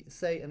 but we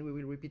say and we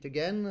will repeat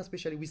again,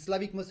 especially with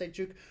Slavik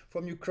Mosaichuk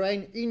from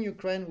Ukraine. In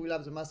Ukraine, we'll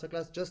have the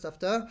masterclass just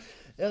after.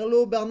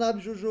 Hello Bernard,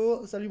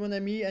 Jojo, salut mon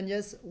ami, and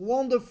yes,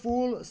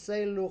 wonderful,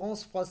 say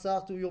Laurence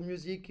Froissart to your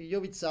music,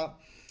 Jovica.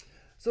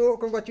 So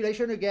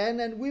congratulations again,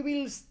 and we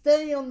will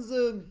stay on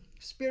the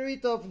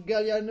spirit of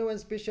Galliano and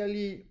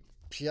especially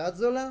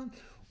Piazzolla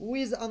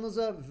with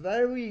another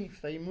very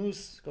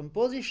famous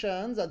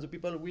composition that the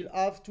people will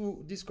have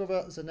to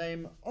discover the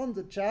name on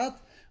the chat,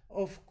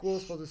 of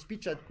course, for the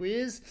speech chat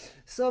quiz.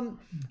 So,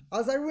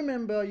 as I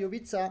remember,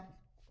 Jovica,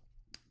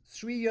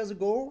 3 years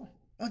ago,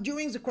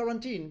 during the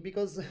quarantine,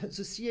 because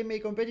the CMA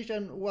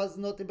competition was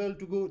not able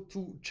to go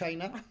to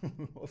China,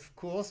 of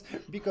course,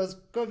 because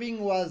COVID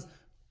was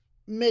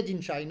made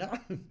in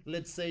China,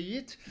 let's say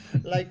it,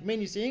 like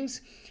many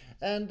things.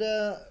 And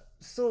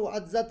so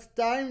at that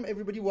time,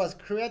 everybody was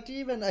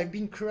creative, and I've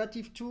been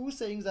creative too,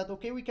 saying that,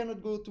 okay, we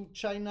cannot go to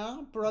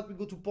China, perhaps we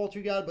go to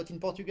Portugal, but in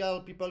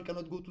Portugal, people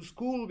cannot go to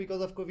school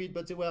because of COVID,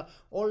 but they were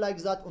all like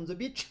that on the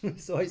beach.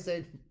 So I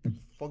said,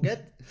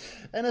 forget.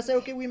 And I said,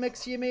 okay, we make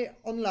CMA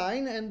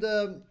online, and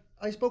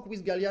I spoke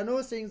with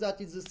Galliano, saying that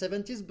it's the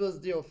 70th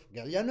birthday of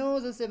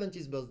Galliano, the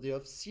 70th birthday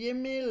of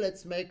CMA,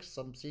 let's make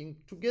something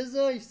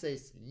together. He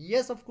says,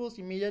 yes, of course,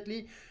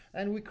 immediately.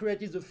 And we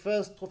created the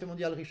first Trophée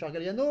Mondial Richard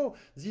Galliano.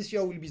 This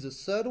year will be the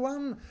third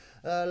one.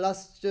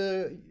 Last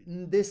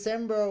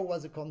December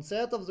was a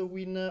concert of the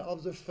winner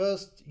of the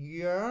first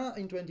year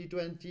in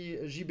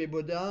 2020, J.B.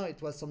 Baudin.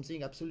 It was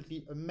something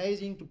absolutely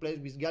amazing to play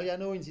with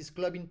Galliano in this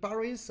club in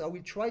Paris. I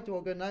will try to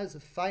organize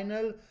a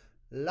final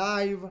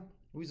live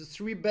with the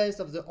 3 best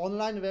of the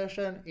online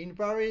version in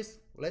Paris.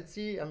 Let's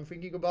see, I'm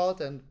thinking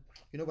about, and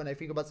you know, when I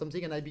think about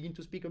something and I begin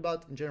to speak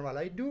about, in general,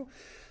 I do.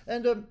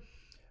 And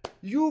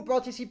you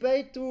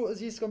participate to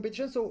this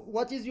competition, so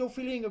what is your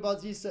feeling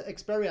about this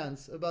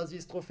experience, about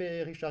this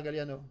Trophée Richard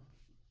Galliano?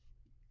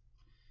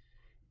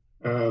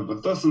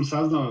 Pa to sam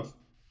saznao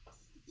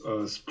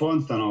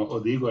spontano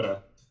od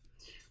Igora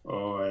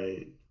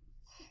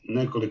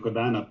nekoliko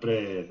dana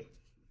pre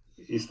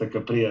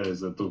isteka prijave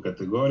za tu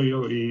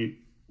kategoriju i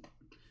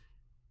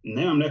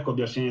nemam neko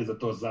objašnjenje za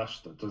to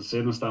zašto. To se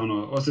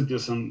jednostavno, osjetio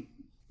sam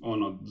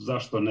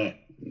zašto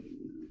ne,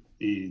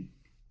 i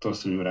to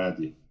sam i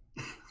uradio.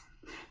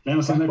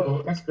 Nema sam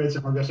neko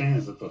specijalno objašnjenje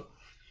za to.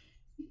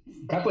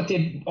 Kako ti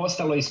je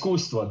ostalo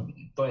iskustvo?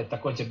 To je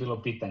također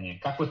bilo pitanje.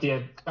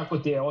 Kako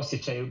ti je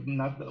osjećaj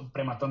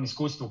prema tom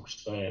iskustvu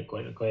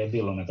koje je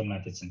bilo na tom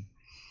natjecanju?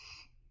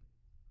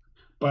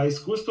 Pa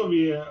iskustvo mi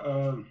je,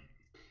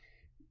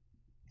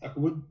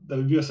 da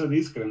bi bio sad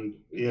iskren,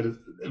 jer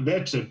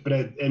večer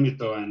pred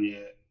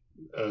emitovanje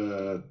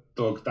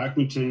tog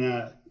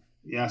takmičenja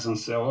ja sam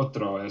se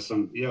otrao,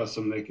 jeo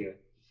sam neke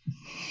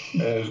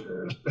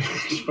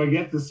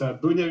špagete sa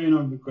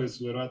tunjevinom koje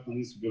su vjerojatno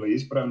nisu bile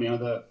ispravni,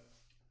 onda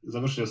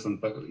završio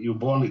sam i u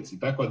bolnici,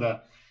 tako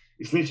da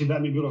i sljedeći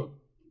dan mi je bilo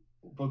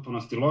u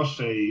potpunosti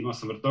loše i imao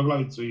sam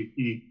vrtoglavicu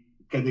i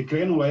kad je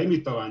krenulo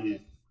emitovanje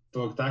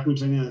tog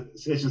takmičenja,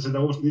 sjećam se da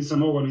uopšte nisam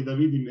mogao ni da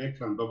vidim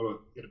ekran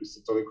dobro, jer bi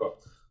se toliko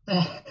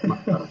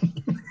makaro.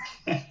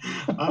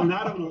 Ali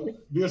naravno,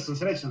 bio sam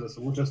srećan da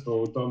sam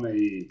učestvovao u tome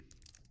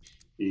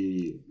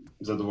i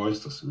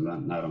zadovoljstvo sam, da,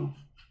 naravno.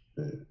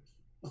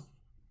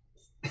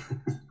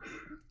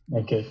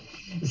 Okay,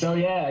 so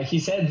yeah, he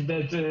said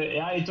that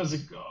yeah, it was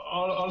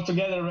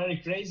altogether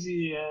very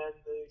crazy, and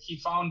he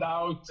found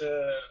out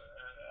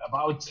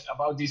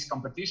about this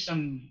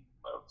competition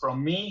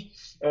from me,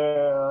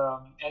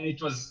 and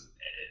it was,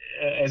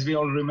 as we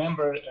all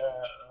remember,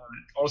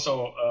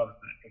 also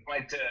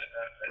quite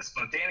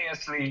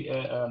spontaneously,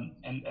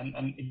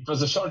 and it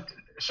was a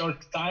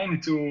short time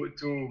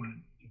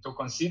to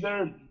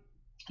consider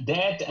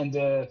that, and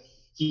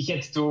he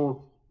had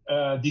to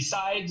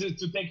decide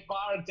to take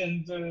part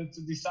and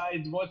to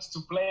decide what to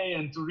play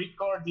and to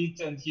record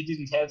it, and he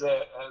didn't have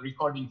a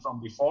recording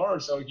from before,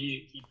 so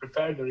he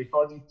prepared the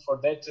recording for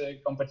that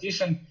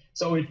competition.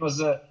 So it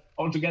was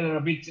altogether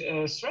a bit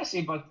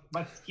stressy,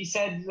 but he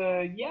said,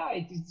 yeah,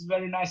 it is a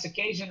very nice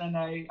occasion, and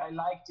I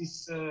like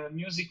this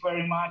music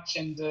very much,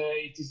 and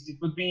it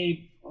would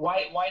be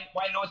why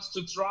not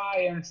to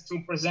try and to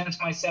present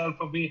myself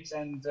a bit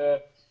and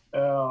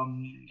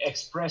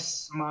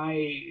express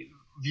my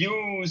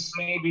views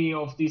maybe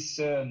of this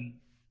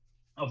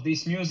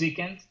music,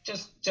 and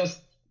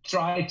just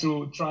try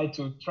to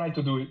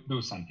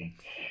do something.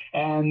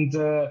 And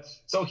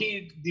so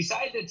he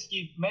decided,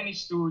 he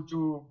managed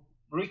to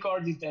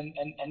record it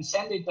and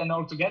send it and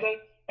all together.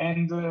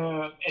 And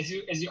as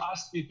you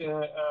asked it,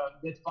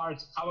 that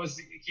part, how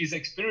was his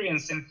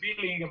experience and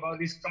feeling about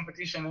this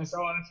competition and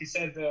so on, he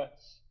said,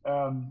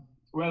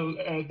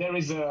 there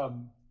is a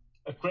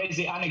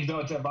crazy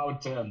anecdote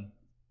about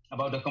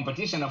the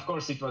competition. Of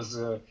course, it was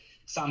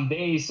some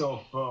days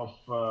of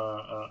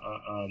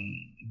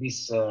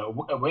this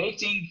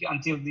waiting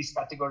until this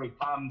category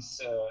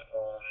comes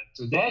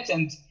to that.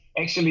 And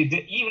actually,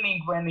 the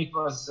evening when it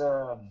was,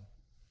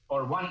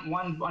 or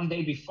one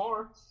day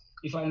before,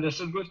 if I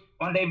understood good,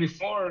 one day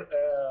before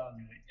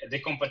the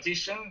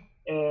competition,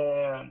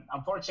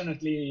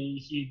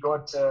 unfortunately, he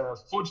got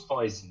food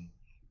poisoning,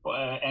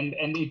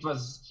 and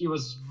he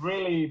was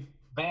really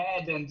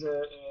bad, and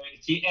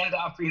he ended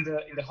up in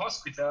the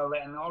hospital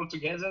and all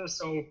together.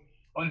 So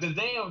on the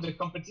day of the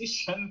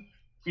competition,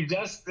 he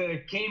just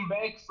came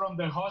back from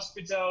the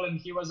hospital and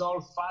he was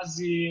all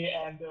fuzzy,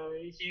 and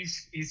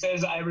he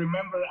says, I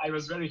remember I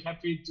was very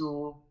happy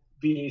to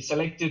be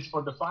selected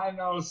for the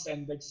finals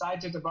and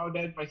excited about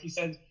that, but he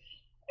said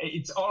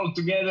it's all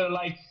together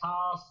like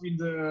half in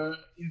the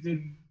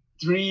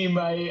dream.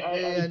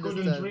 I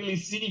couldn't really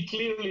see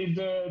clearly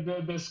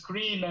the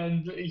screen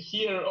and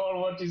hear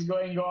all what is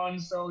going on.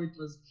 So it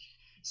was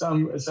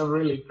some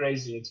really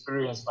crazy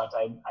experience, but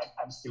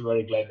I'm still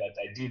very glad that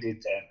I did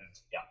it, and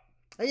yeah.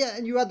 Yeah,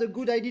 and you had a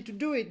good idea to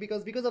do it,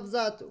 because of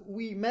that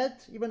we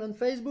met even on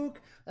Facebook,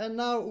 and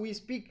now we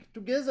speak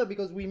together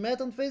because we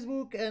met on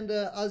Facebook, and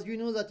as you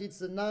know that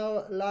it's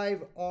now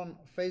live on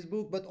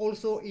Facebook but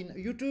also in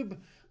YouTube,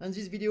 and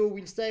this video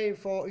will stay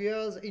for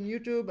years in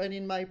YouTube and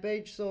in my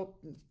page, so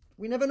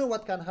we never know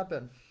what can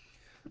happen.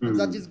 And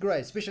that is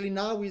great, especially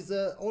now with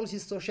all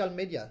this social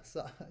media.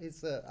 So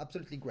it's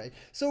absolutely great.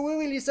 So we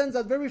will listen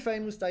that very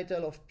famous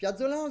title of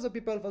Piazzolla. The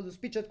people for the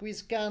speech at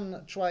quiz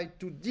can try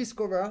to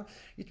discover.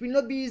 It will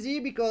not be easy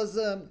because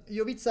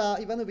Jovica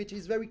Ivanovic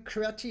is very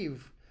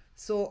creative.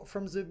 So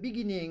from the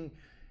beginning,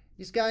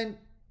 this kind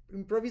of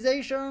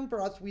improvisation,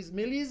 perhaps with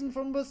melism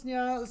from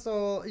Bosnia.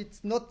 So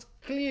it's not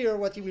clear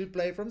what he will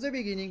play from the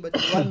beginning, but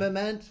in one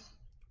moment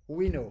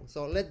we know.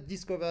 So let's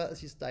discover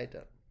this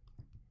title.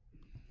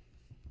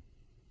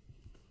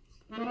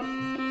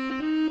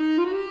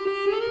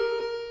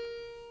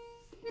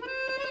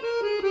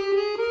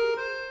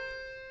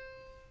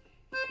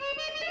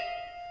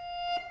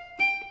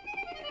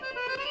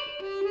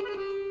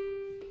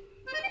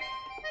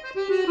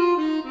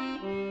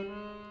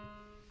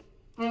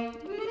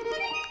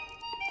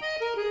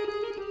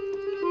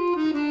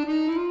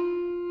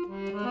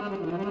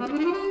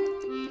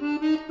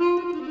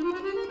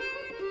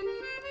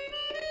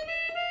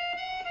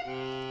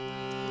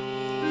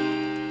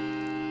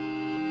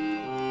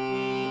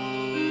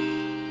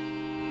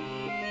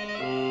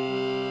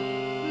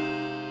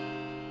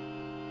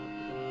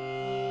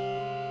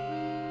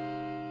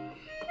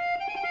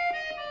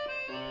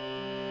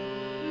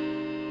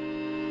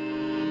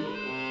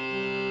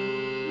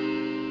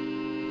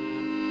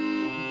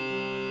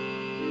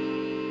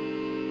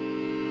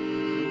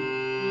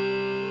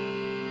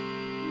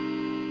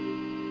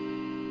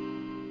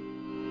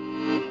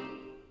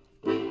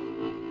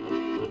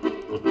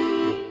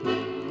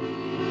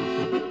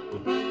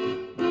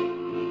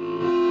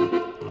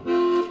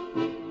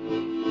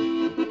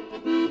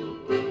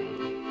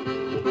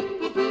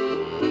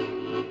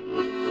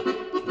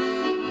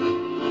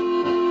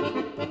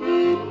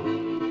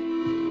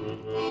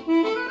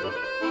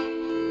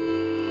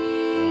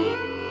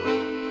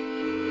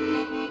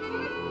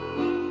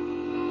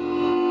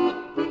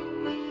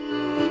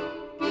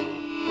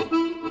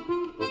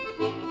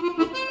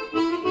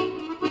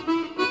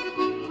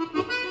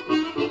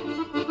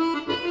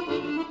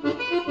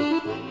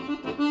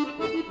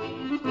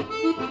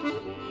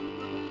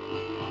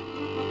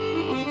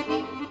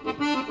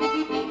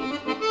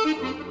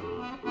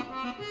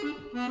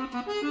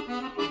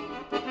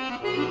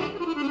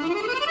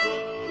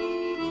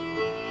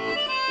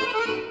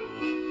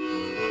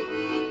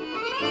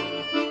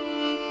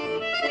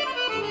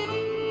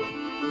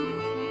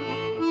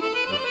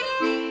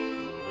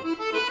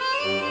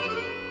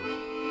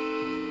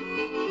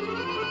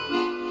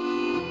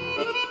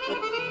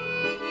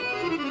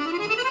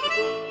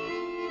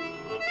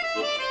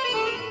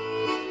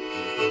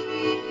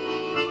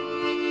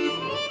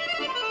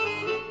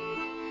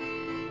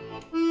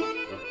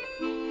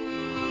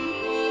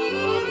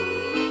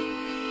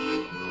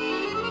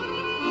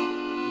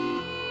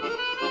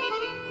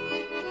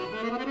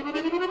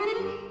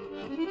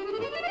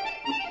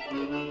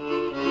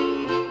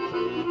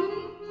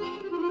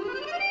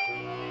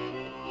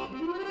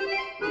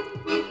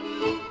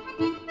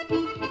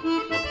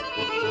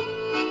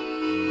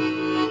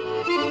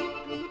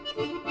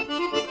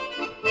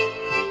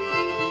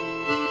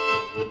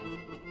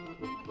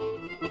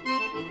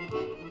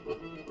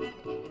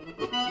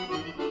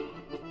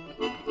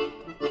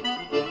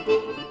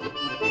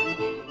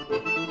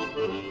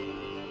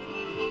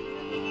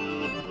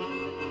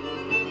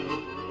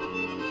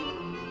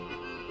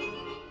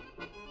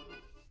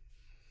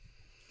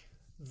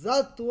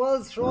 That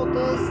was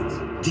shortest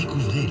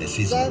Découvrez la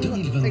saison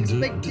than 2022 de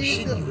expected.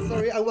 Chenium.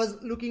 Sorry, I was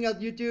looking at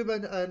YouTube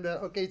and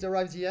okay, it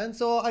arrives the end.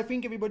 So I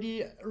think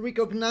everybody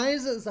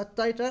recognizes that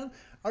title.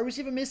 I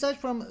received a message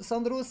from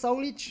Sandro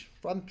Saulic,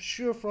 I'm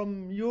sure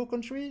from your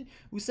country,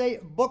 who say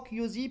Bok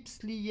Josip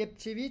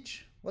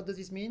Slijepcevic. What does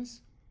this mean?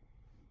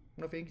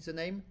 I think it's a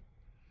name.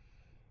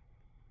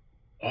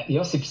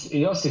 Josip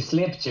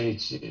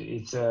Slijepcevic,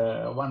 it's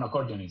one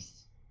accordionist.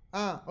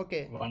 Ah,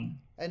 okay. One.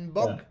 And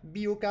Bok,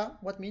 B-O-K,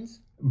 what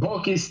means?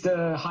 Bok is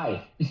the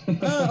high.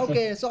 Ah,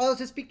 okay. So I'll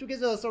just speak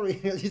together. Sorry,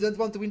 I didn't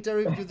want to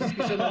interrupt your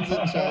discussion on the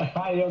chat.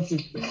 Hi,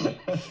 Josip.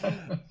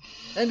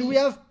 And we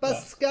have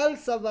Pascal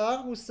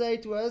Savard who say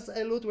to us,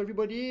 hello to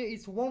everybody.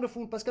 It's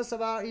wonderful. Pascal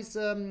Savard is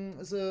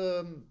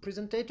the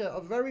presenter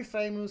of a very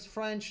famous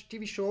French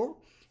TV show.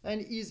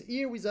 And he's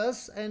here with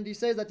us. And he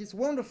says that it's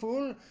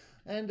wonderful.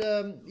 And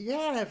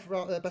yeah,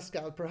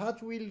 Pascal,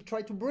 perhaps we'll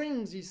try to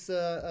bring this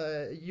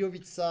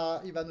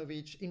Jovica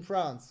Ivanovic in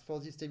France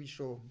for this TV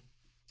show.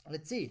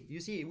 Let's see.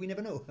 You see, we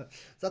never know.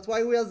 That's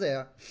why we are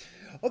there.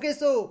 Okay,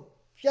 so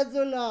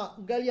Piazzolla,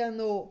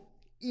 Galliano,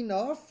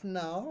 enough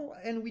now,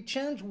 and we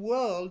change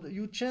world.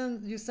 You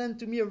sent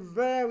to me a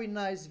very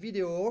nice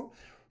video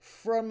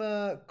from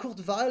Kurt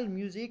Weill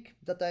music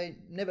that I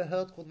never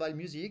heard Kurt Weill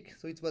music,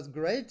 so it was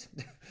great.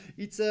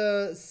 It's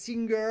a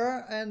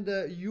singer and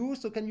you.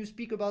 So can you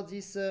speak about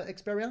this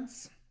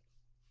experience?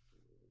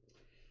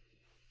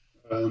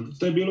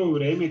 To je bilo u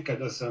vreme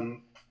kada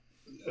sam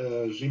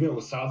živeo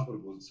u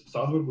Salzburgu. U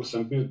Salzburgu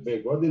sam bio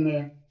 2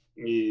 godine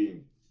i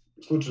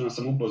slučajno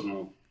sam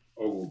upoznao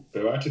ovu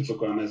pevačicu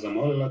koja me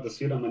zamolila da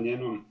sviram na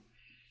njenom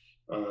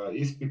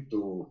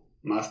ispitu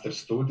master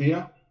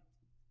studija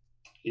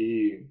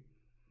i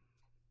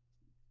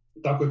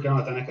tako je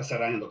krenula ta neka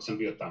saradnja dok sam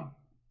bio tamo.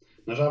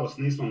 Nažalost,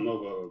 nismo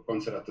mnogo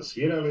koncerata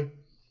svirali,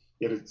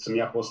 jer sam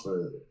ja posle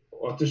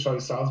otišao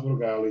iz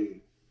Salzburga,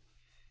 ali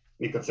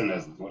nikad se ne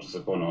zna, možda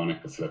se ponovo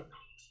nekad sretno.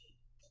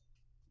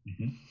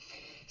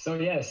 So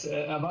yes,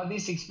 about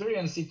this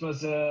experience, it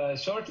was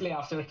shortly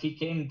after he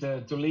came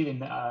to live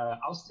in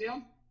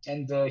Austria,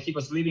 and he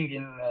was living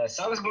in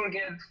Salzburg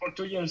for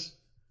 2 years.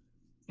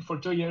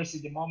 For 2 years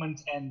at the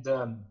moment, and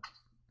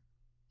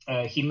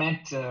he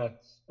met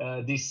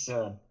this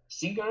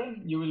singer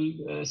you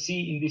will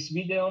see in this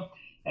video,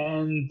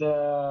 and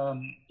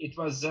it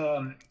was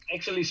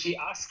actually she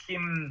asked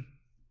him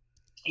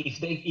if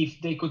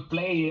they could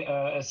play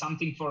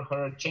something for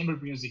her chamber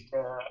music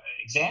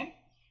exam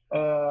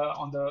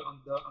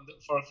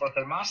for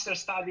her master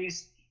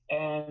studies,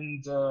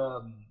 and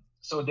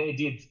so they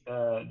did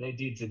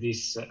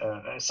this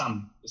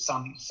some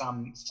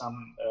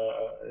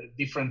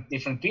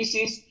different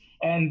pieces,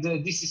 and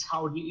this is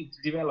how it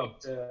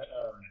developed.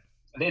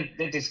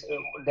 That is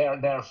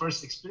their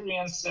first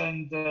experience,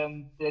 and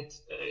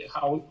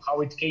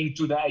how it came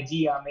to the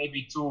idea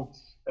maybe to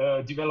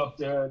develop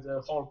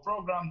the whole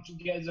program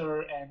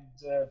together and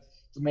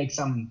to make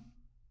some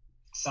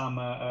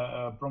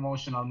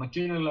promotional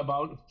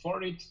material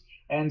for it.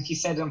 And he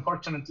said,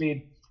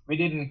 unfortunately, we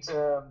didn't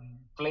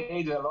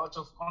play a lot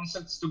of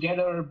concerts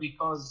together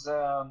because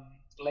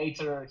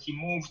later he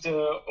moved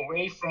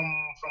away from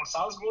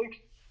Salzburg,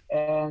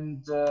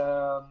 and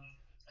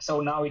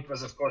so now it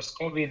was, of course,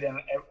 COVID and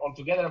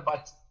altogether,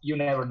 but you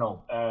never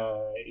know.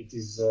 It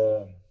is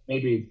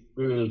maybe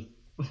we will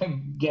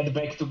get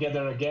back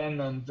together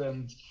again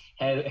and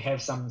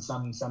have some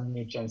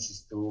new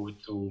chances to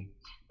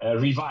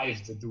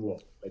revive the duo,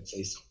 let's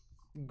say so.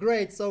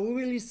 Great. So we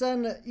will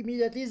listen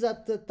immediately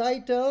that the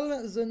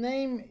title, the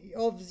name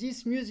of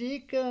this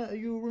music.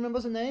 You remember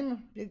the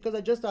name? Because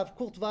I just have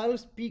Kurt Weill,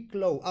 Speak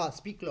Low.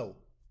 Speak Low.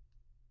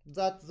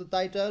 That's the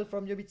title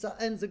from Jovica,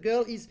 and the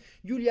girl is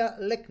Julia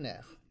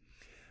Lechner.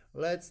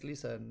 Let's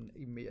listen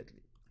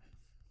immediately.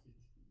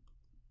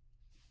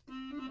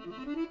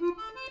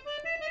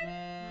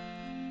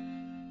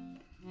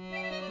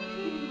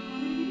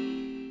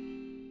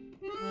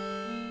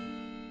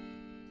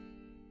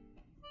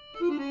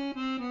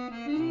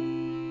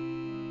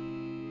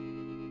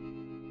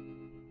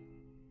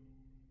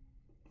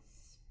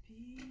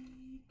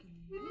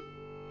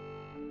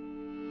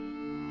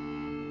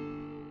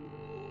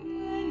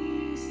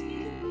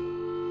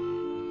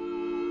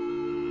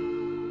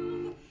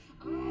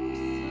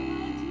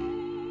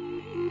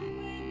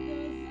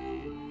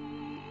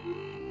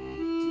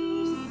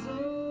 So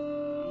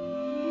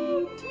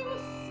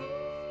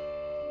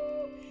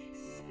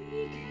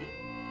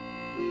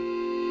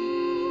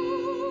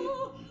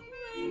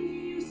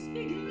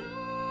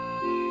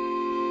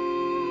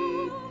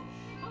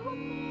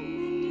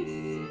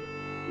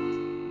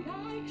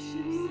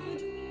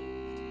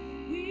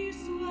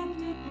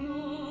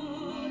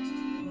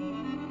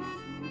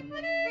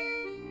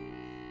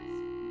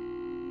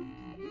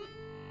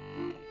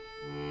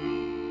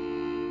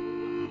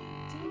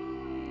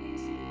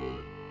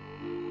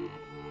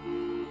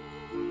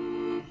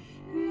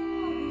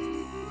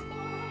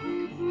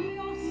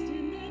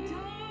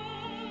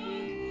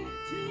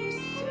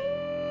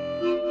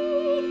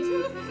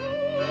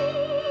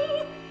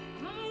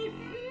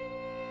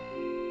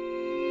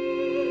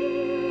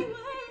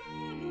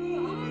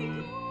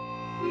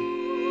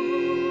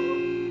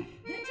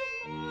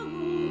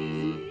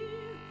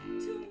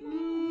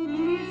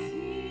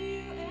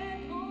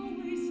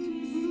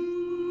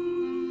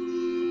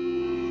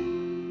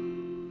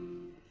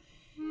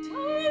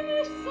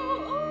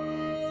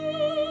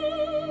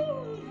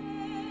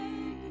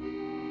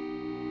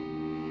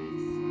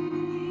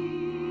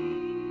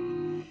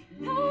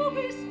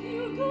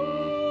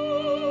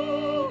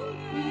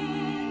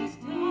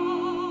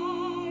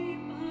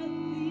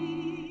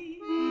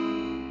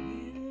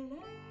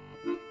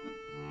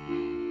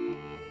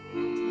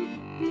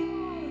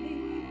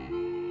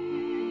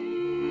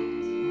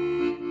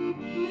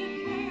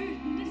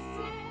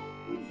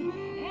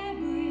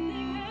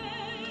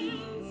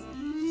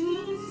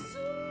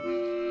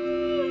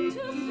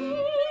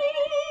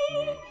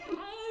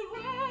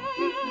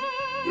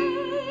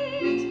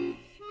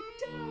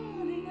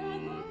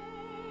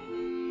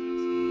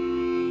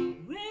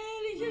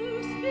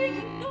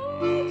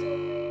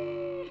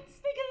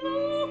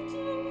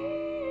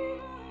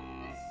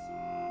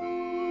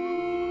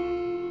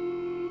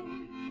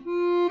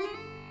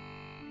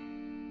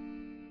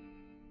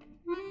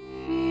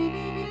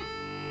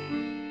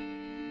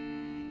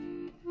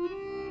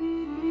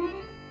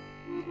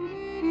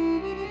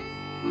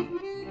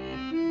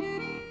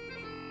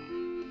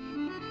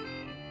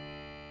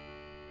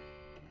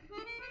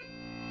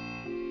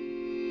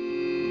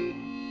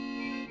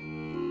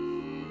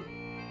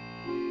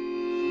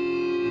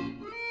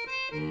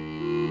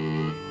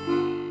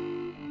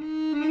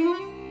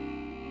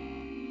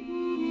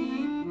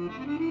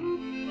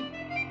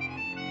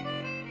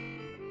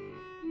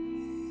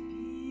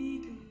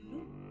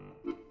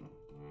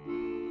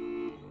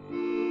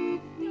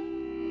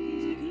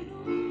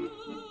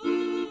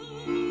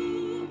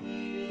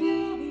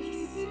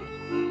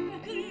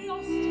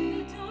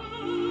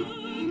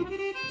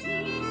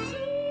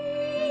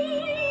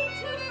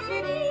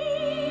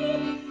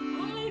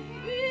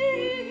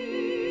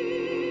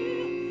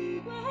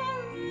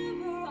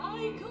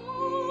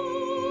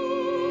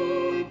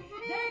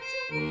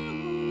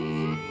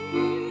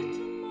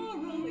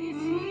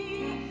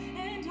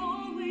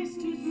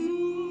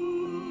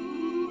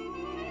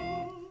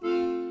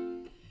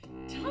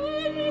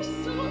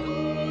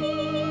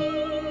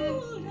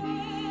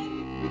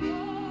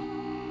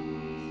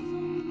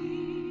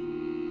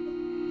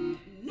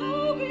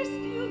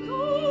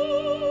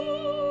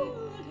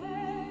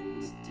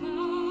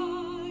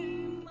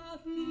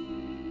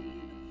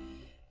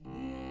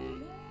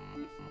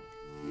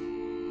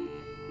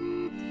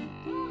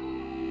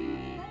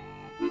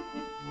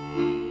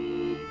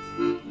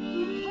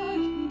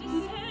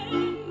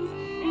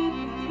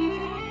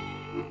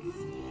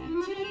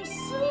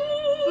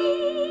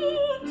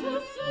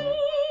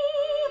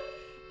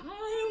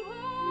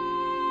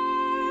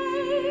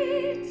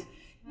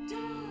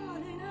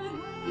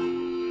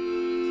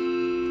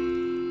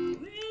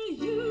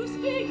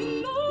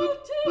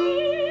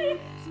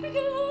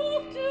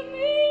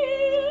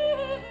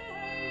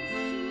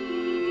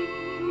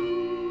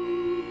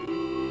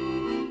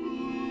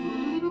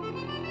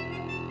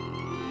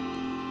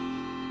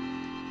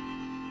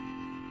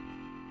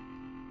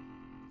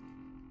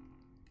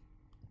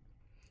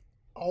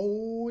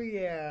Oh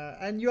yeah,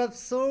 and you have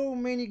so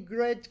many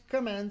great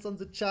comments on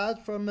the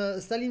chat from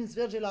Saline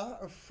Svergela,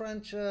 a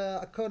French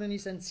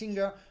accordionist and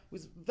singer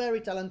who's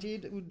very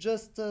talented, who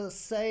just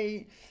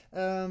say,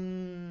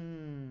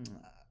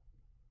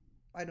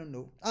 I don't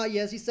know. Ah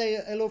yes, he say,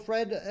 hello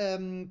Fred,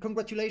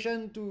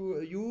 congratulations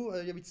to you,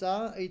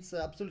 Jovica, it's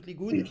absolutely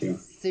good. Thank you.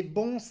 C'est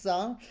bon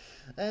ça.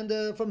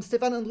 And from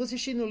Stefan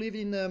Androsichin, who live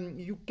in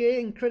UK,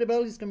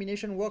 incredible, this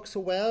combination works so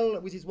well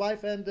with his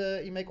wife, and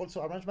he make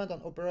also arrangement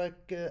on opera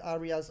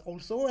areas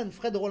also. And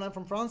Fred Rollin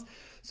from France,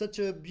 such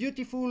a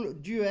beautiful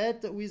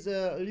duet with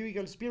a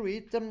lyrical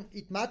spirit,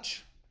 it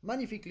match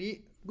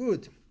magnificently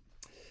good.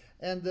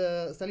 And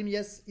Salim,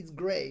 yes, it's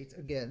great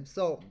again.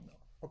 So,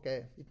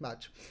 okay, it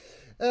match.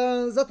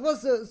 That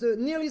was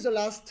nearly the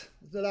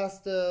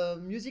last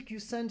music you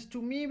sent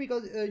to me,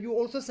 because you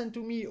also sent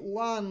to me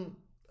one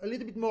a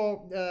little bit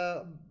more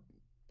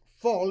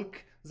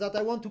folk that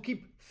I want to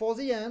keep for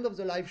the end of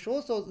the live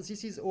show. So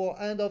this is our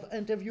end of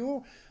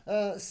interview.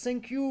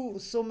 Thank you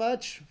so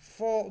much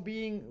for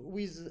being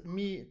with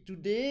me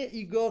today,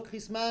 Igor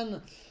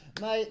Chrisman,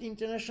 my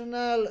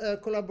international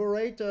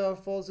collaborator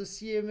for the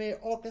CMA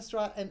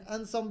Orchestra and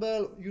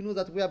Ensemble. You know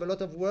that we have a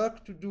lot of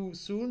work to do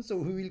soon, so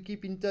we will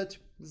keep in touch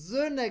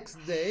the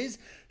next days.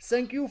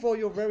 Thank you for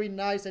your very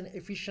nice and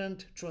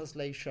efficient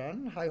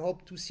translation. I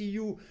hope to see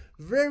you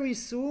very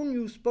soon.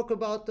 You spoke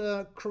about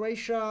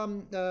Croatia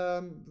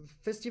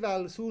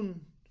festival soon.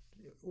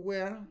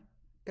 Where?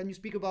 Can you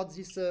speak about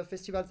this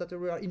festival that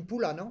we are in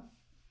Pula, no?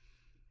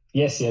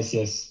 Yes.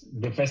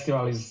 The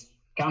festival is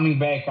coming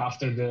back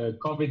after the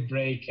COVID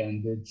break,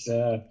 and it's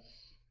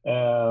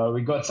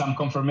we got some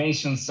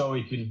confirmation, so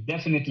it will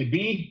definitely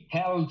be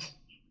held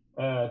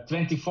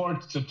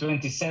 24th to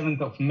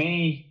 27th of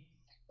May.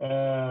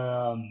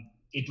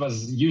 It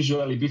was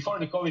usually before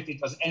the COVID, it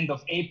was end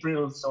of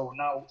April, so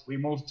now we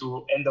moved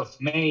to end of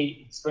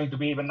May. It's going to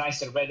be even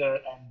nicer weather,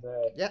 and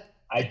yeah,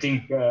 I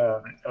think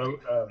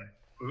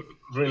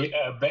really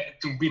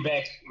to be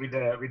back with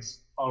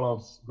all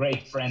of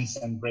great friends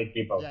and great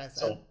people. Yes,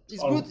 so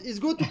it's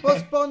good to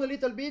postpone a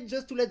little bit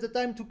just to let the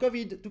time to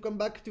COVID to come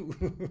back too,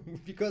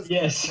 because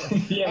yes,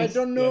 I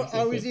don't know yes,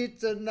 how is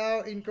it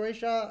now in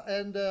Croatia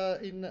and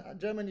in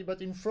Germany,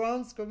 but in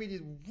France COVID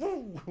is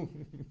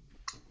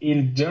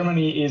in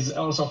Germany is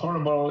also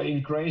horrible.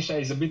 In Croatia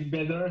is a bit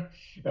better,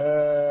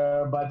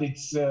 but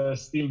it's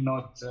still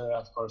not,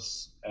 of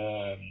course,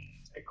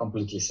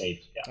 completely safe.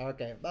 Yeah.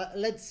 Okay, but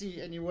let's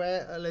see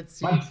anyway. Let's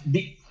see. But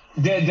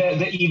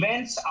the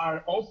events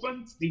are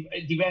opened. The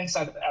events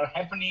are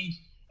happening,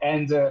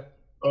 and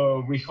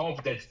we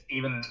hope that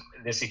even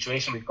the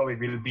situation with COVID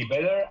will be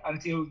better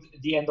until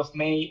the end of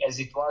May, as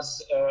it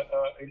was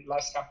in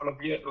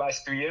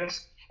last 2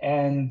 years.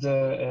 And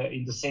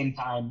in the same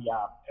time,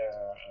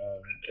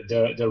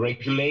 the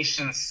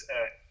regulations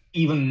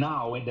even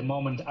now at the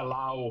moment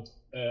allow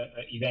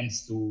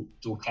events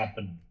to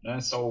happen.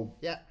 So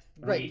yeah,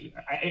 great.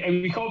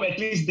 We hope at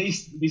least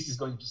this is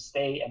going to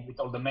stay, and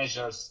with all the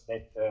measures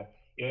that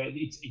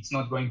it's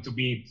not going to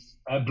be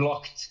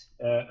blocked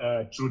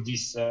through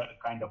this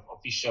kind of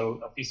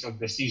official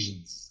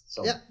decisions.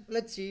 So yeah,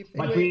 let's see.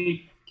 But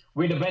anyway,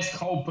 with the best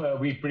hope,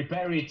 we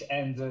prepare it,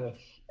 and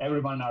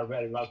everyone are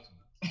very welcome.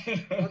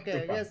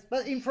 Okay, yes,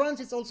 but in France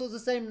it's also the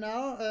same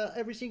now.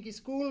 Everything is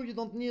cool. You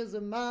don't need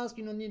the mask.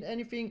 You don't need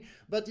anything.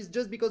 But it's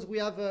just because we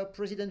have a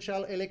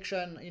presidential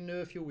election in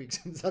a few weeks.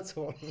 That's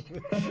all.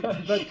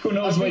 But who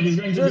knows what is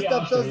going to be just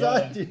after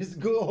that yeah. is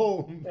go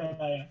home.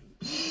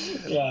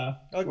 Yeah.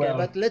 Okay, well.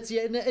 but let's see.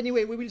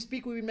 Anyway, we will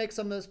speak. We will make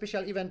some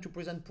special event to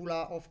present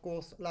Pula, of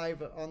course,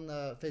 live on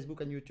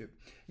Facebook and YouTube.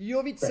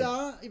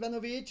 Jovica,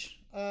 Ivanovic,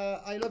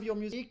 I love your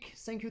music.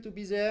 Thank you to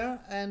be there,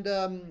 and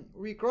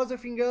we cross the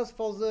fingers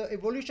for the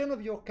evolution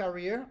of your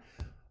career.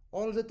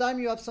 All the time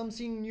you have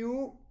something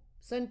new,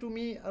 send to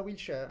me. I will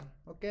share.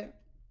 Okay.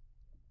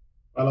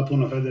 Hvala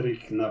puno,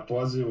 Federik, na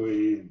pozivu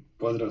i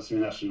pozdrav svim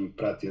našim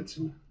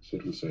pratiocima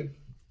širom sveta.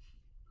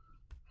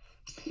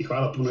 I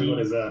hvala puno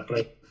Igore za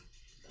projekt.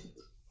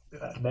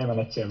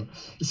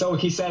 So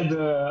he said,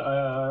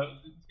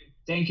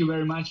 thank you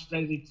very much,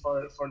 Frederick,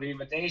 for the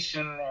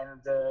invitation,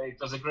 and it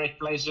was a great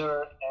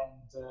pleasure,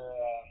 and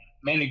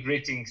many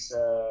greetings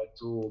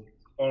to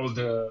all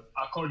the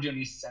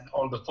accordionists and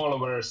all the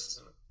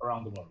followers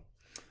around the world.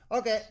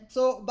 Okay,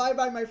 so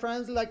bye-bye, my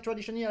friends. Like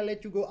traditionally, I'll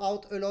let you go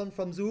out alone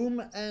from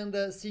Zoom,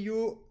 and see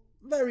you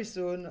very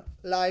soon,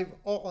 live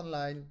or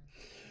online.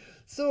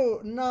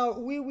 So now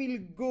we will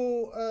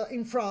go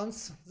in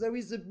France. There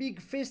is a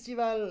big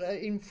festival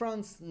in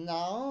France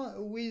now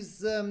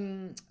with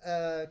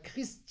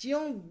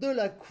Christian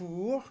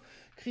Delacour.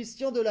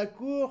 Christian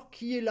Delacour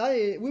qui est là,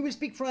 et we will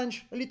speak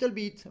French a little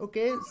bit, ok?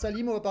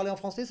 Salim, on va parler en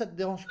français, ça te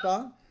dérange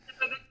pas?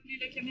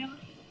 La caméra.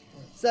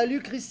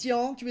 Salut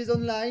Christian, tu es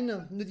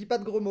online, ne dis pas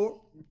de gros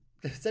mots.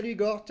 Salut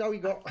Igor, ciao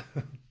Igor.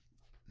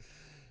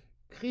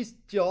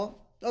 Christian,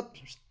 hop,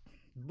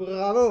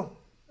 bravo.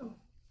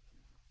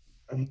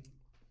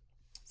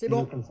 C'est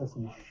bon. Comme ça, c'est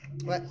bon.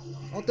 Ouais,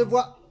 on te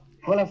voit.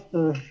 Voilà,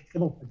 c'est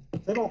bon.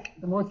 C'est bon.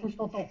 Moi aussi, je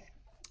t'entends.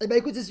 Eh ben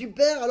écoute, c'est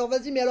super. Alors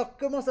vas-y, mais alors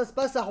comment ça se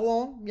passe à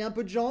Rouen? Il y a un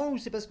peu de gens ou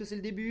c'est parce que c'est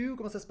le début ou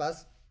comment ça se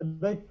passe?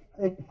 Ben,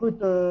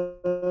 écoute,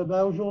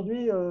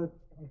 aujourd'hui,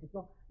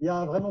 il y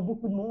a vraiment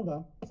beaucoup de monde,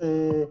 hein.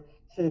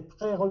 C'est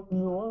très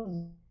remuant,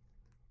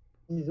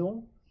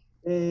 disons.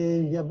 Et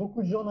il y a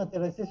beaucoup de gens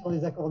intéressés sur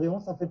les accordéons.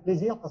 Ça fait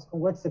plaisir parce qu'on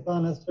voit que ce n'est pas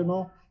un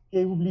instrument qui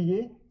est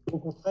oublié. Au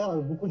contraire,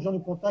 beaucoup de gens nous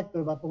contactent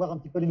pour voir un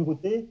petit peu les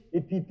nouveautés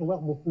et puis pour voir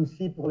beaucoup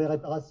aussi pour les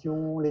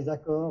réparations, les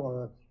accords.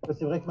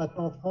 C'est vrai que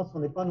maintenant en France, on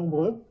n'est pas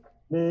nombreux.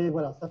 Mais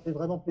voilà, ça fait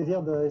vraiment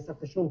plaisir et ça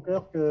fait chaud au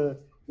cœur que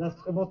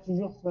l'instrument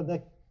toujours soit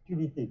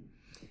d'actualité.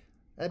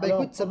 Eh ben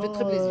écoute, ça me fait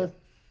très plaisir.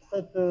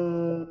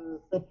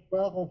 Cette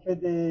foire, on fait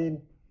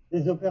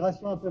des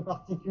opérations un peu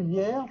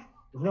particulières.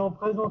 Je vais en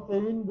présenter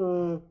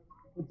une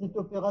petite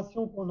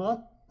opération qu'on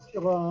a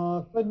sur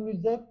un fun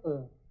musette.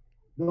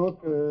 Donc,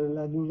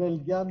 la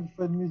nouvelle gamme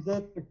fun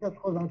musette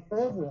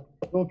 96.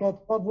 Donc, un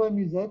 3 voix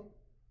musette.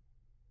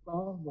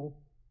 Hein, donc,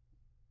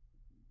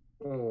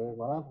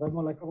 voilà,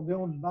 vraiment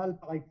l'accordéon de balle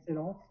par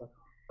excellence.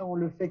 On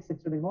le fait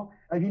exceptionnellement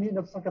à 8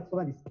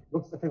 990.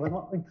 Donc, ça fait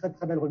vraiment une très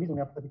très belle remise. On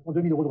est à pratiquement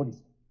 2 000 € de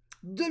remise.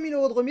 2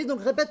 000 € de remise, donc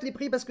répète les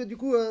prix parce que du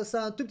coup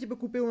ça a un tout petit peu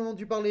coupé au moment où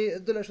tu parlais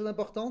de la chose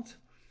importante.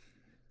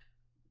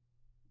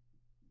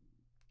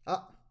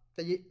 Ah,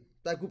 ça y est,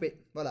 ça a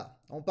coupé. Voilà,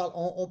 on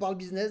parle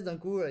business, d'un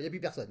coup, il n'y a plus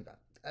personne, quoi.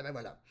 Ah ben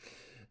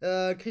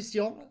voilà.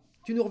 Christian,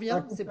 tu nous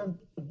reviens? C'est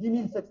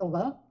 10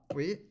 720.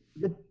 Oui.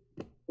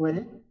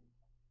 Oui.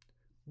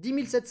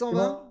 10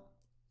 720.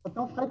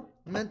 Maintenant, Fred?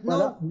 Maintenant?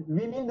 Voilà,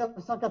 8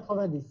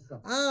 990.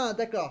 Ah,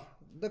 d'accord.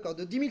 D'accord,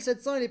 de 10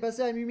 700, il est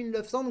passé à 8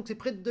 900, donc c'est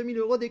près de 2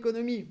 000 €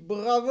 d'économie.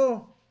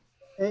 Bravo!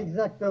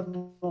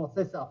 Exactement,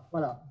 c'est ça,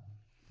 voilà,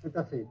 tout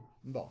à fait.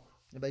 Bon,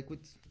 eh ben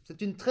écoute,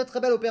 c'est une très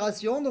très belle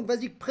opération. Donc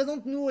vas-y,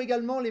 présente-nous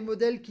également les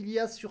modèles qu'il y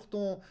a sur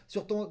ton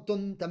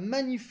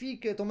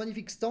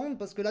magnifique stand,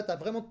 parce que là, tu as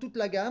vraiment toute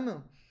la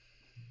gamme.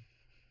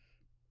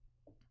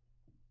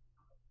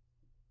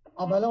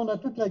 Ah bah là, on a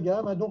toute la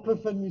gamme, hein, donc le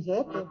fun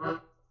musette.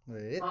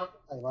 Oui.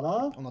 Et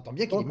voilà. On entend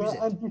bien qu'il est musette.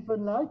 Un petit fun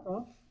light,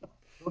 hein.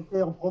 Donc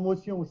en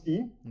promotion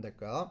aussi.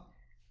 D'accord.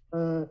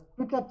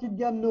 Toute la petite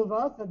gamme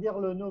Nova, c'est-à-dire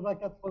le Nova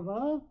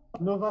 80,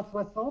 Nova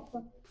 60,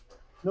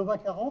 Nova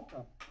 40.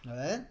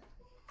 Ouais.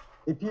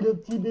 Et puis le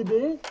petit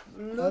bébé,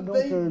 le donc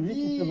lui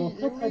qui se vend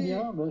très très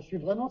bien. Ben, je suis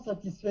vraiment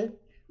satisfait.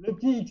 Le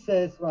petit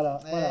XS, voilà.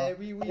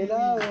 Oui, et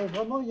là,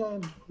 vraiment, il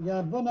y a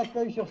un bon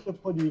accueil sur ce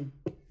produit.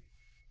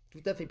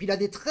 Tout à fait. Puis il a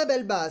des très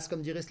belles basses, comme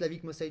dirait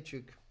Slavik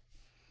Mosaichuk.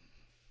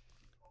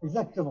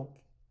 Exactement.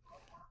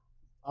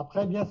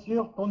 Après, bien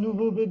sûr, ton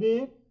nouveau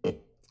bébé.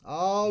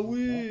 Ah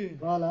oui.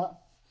 Voilà.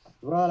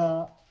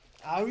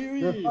 Ah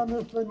oui. Le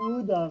fameux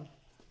Funwood.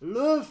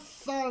 Le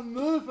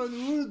fameux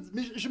Funwood.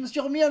 Mais je me suis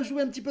remis à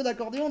jouer un petit peu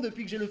d'accordéon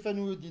depuis que j'ai le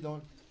Funwood, dis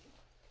donc.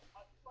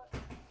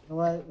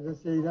 Ouais, je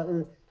sais.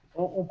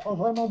 On prend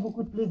vraiment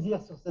beaucoup de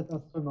plaisir sur cet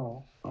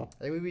instrument.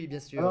 Eh oui,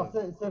 bien sûr. Alors,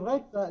 c'est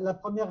vrai que la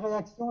première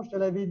réaction, je te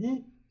l'avais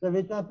dit,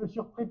 j'avais été un peu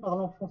surpris par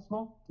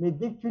l'enfoncement, mais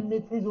dès que tu le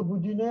maîtrises au bout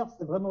d'une heure,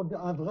 c'est vraiment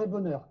un vrai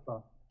bonheur,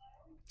 quoi.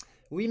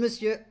 Oui,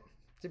 monsieur.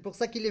 C'est pour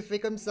ça qu'il est fait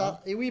comme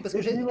ça. Et oui, parce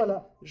que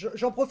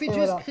j'en profite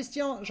juste, voilà.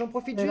 Christian,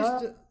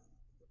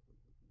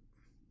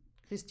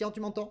 Christian, tu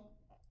m'entends?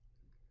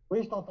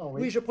 Oui, je t'entends,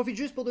 oui. Oui, je profite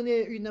juste pour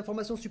donner une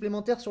information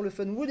supplémentaire sur le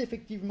Funwood,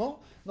 effectivement.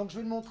 Donc, je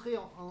vais le montrer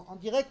en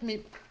direct,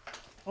 mais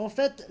en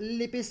fait,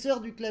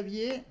 l'épaisseur du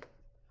clavier,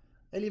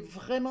 elle est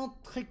vraiment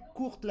très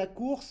courte, la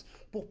course,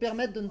 pour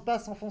permettre de ne pas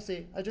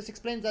s'enfoncer. I just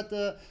explained that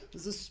the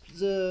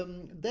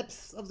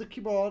depth of the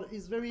keyboard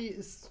is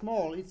very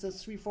small. It's a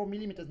 3-4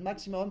 millimeters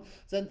maximum.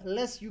 Then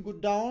less you go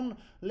down,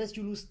 less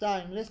you lose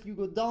time. Less you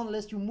go down,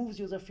 less you move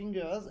the other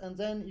fingers. And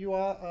then you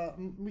are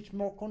much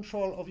more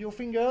control of your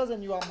fingers,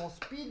 and you have more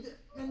speed,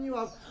 and you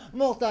have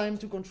more time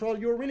to control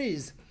your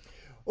release.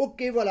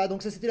 Ok, voilà,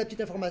 donc ça c'était la petite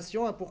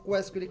information. Hein, pourquoi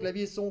est-ce que les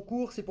claviers sont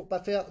courts? C'est pour pas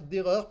faire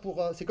d'erreur.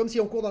 C'est comme si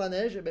on court dans la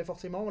neige, et ben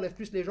forcément on lève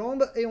plus les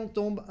jambes et on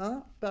tombe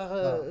par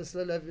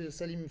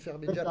Salim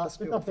Ferbedja parce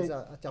qu'on fait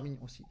ça à termine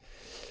aussi.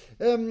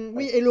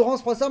 Oui, et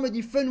Laurence Froissart me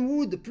dit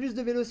Funwood, plus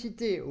de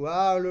vélocité.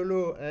 Waouh,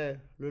 Lolo,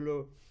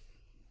 Lolo.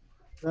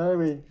 Ah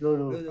oui,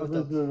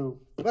 Lolo.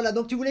 Voilà,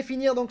 donc tu voulais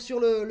finir donc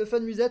sur le Fun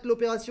Musette,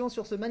 l'opération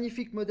sur ce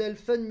magnifique modèle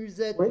Fun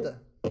Musette. Oui.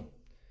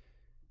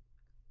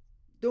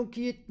 Donc,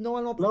 qui est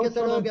normalement pour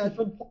catalogue. Le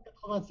Fun Pro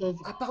 96.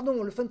 Ah,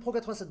 pardon, le Fun Pro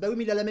 87. Bah oui,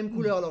 mais il a la même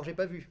couleur, alors j'ai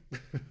pas vu.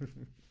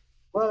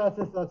 Voilà,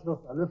 c'est ça, c'est pour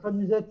ça. Le Fun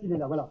Musette, il est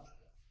là, voilà.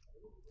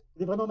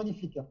 Il est vraiment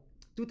magnifique. Hein.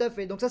 Tout à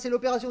fait. Donc, ça, c'est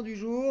l'opération du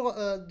jour.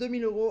 2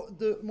 000 €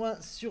 de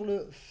moins sur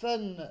le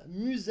Fun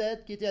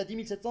Musette qui était à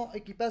 10 700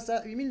 et qui passe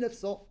à 8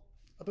 900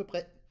 à peu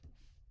près.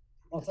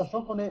 En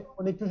sachant qu'on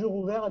est toujours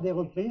ouvert à des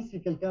reprises.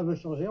 Si quelqu'un veut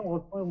changer, on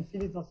reprend aussi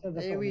les anciens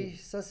accords. Et oui,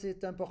 ça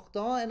c'est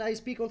important. And I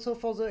speak also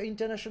for the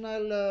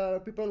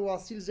international people who are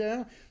still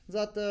there,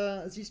 that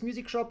this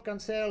music shop can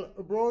sell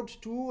abroad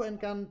too and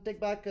can take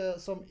back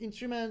some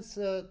instruments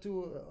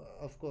to,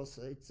 of course,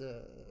 it's,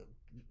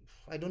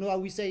 I don't know how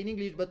we say in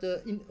English, but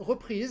in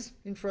reprise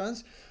in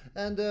France.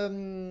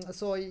 And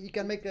so he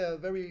can make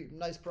very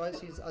nice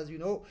prices, as you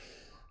know.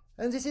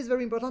 And this is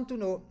very important to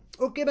know.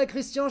 Ok, bah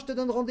Christian, je te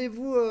donne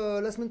rendez-vous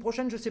la semaine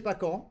prochaine, je sais pas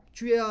quand.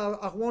 Tu es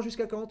à Rouen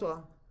jusqu'à quand,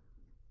 toi?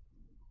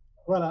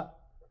 Voilà.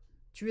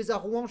 Tu es à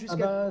Rouen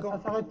jusqu'à quand? Ça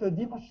s'arrête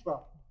dimanche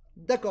soir.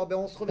 D'accord, ben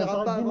on se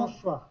reverra pas dimanche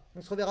soir.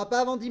 On se reverra pas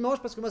avant dimanche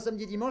parce que moi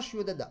samedi et dimanche je suis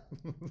au Dada.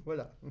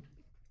 Voilà.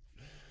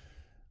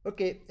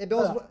 Ok, et ben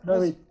on se voit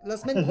la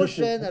semaine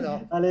prochaine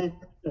alors. Allez.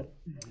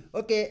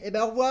 Ok, et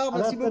ben au revoir,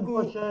 merci beaucoup.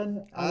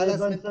 À la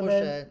semaine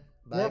prochaine.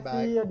 Bye.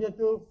 Merci, à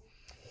bientôt.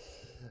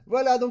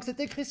 Voilà, donc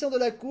c'était Christian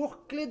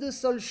Delacour,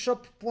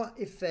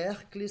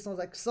 clédesolshop.fr, clé sans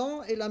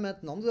accent. Et là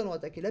maintenant, nous allons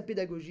attaquer la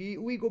pédagogie.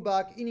 We go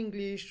back in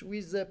English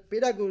with the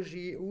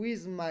pedagogy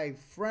with my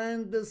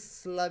friend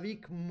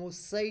Slavik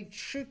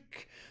Mosaichuk.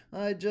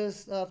 I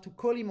just have to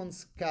call him on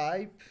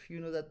Skype. You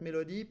know that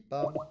melody?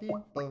 Pam,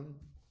 pim, pam.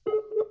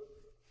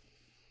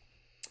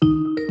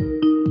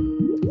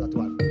 That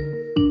one.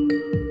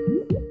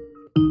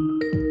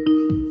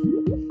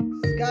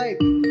 Skype.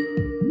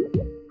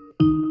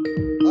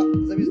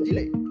 There is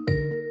delay.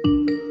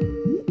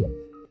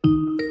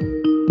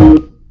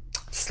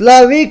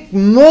 Slavik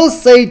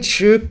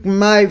Mosaichuk,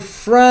 my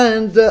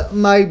friend,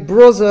 my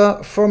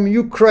brother from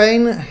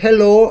Ukraine.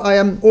 Hello, I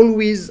am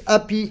always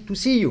happy to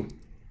see you.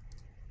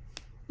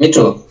 Me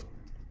too.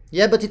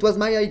 Yeah, but it was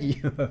my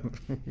idea.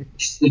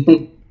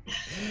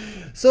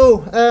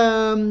 So,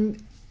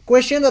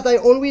 question that I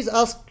always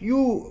ask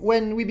you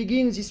when we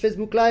begin this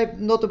Facebook Live,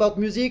 not about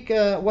music.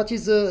 What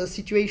is the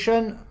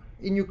situation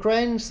in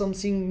Ukraine?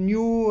 Something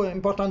new,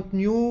 important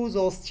news,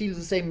 or still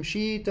the same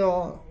shit,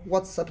 or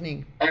what's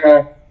happening?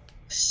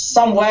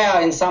 Somewhere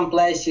in some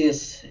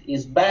places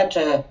is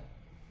better,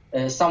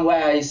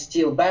 somewhere is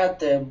still bad,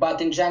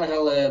 but in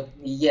general,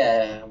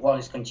 yeah, war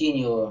is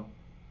continue,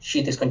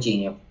 shit is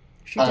continue,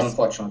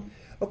 unfortunately.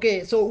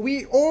 Okay, so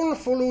we all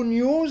follow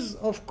news,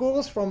 of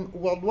course, from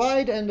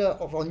worldwide and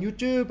on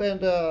YouTube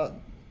and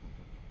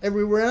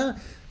everywhere.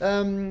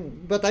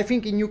 But I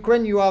think in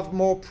Ukraine you have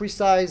more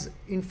precise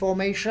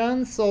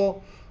information.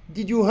 So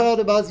did you heard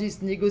about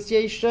this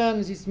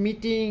negotiation, this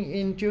meeting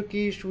in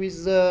Turkish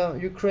with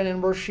Ukraine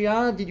and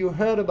Russia? Did you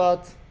heard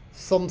about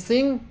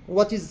something?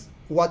 What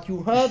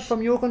you heard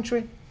from your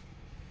country?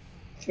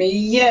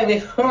 Yeah, we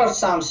heard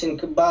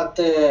something, but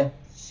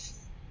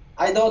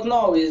I don't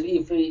know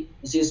if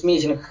this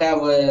meeting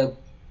have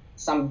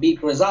some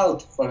big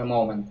result for a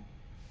moment.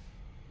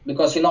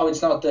 Because, you know,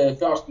 it's not the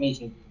first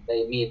meeting.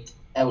 They meet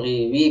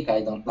every week,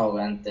 I don't know,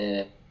 and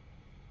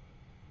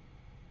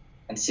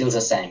still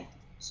the same.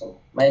 So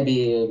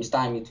maybe this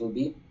time it will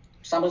be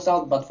some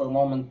result, but for the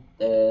moment,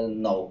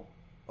 no.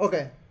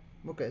 Okay.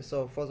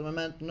 So for the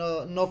moment,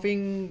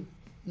 nothing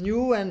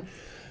new and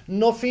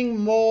nothing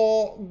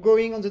more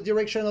going on the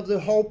direction of the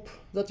hope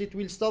that it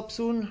will stop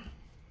soon.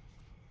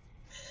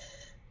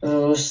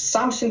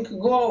 Something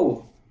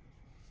go,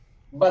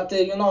 but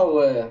you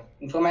know,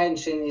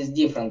 information is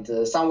different.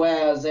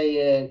 Somewhere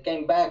they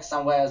came back,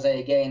 somewhere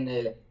they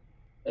again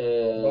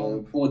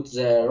put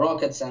the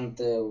rockets and.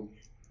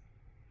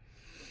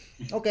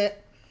 Okay,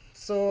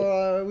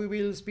 so we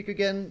will speak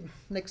again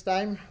next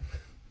time,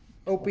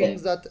 hoping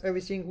that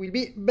everything will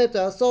be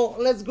better. So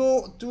let's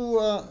go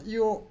to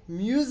your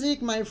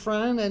music, my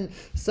friend, and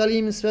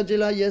Salim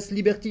Svadjela, yes,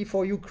 liberty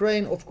for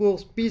Ukraine, of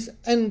course, peace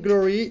and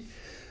glory.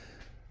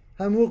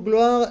 Amour,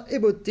 gloire et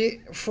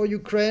beauté for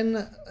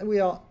Ukraine. We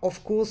are,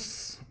 of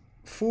course,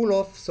 full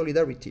of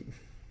solidarity.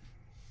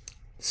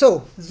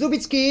 So,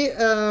 Zubitsky,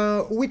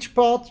 which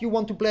part you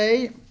want to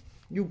play?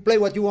 You play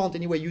what you want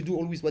anyway, you do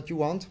always what you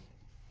want.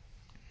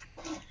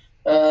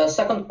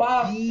 Second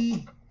part,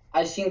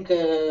 I think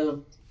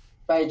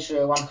page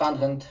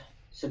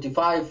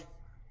 135,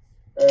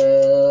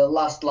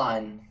 last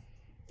line,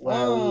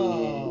 where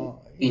we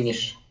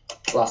finish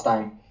last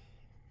time.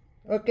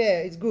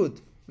 Okay, it's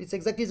good. It's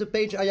exactly the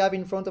page I have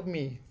in front of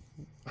me.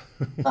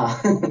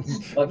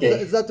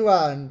 Okay. That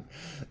one.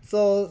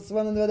 So it's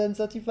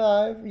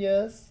 135,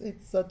 yes,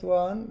 it's that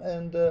one,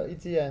 and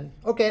it's the end.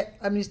 Okay,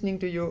 I'm listening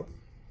to you.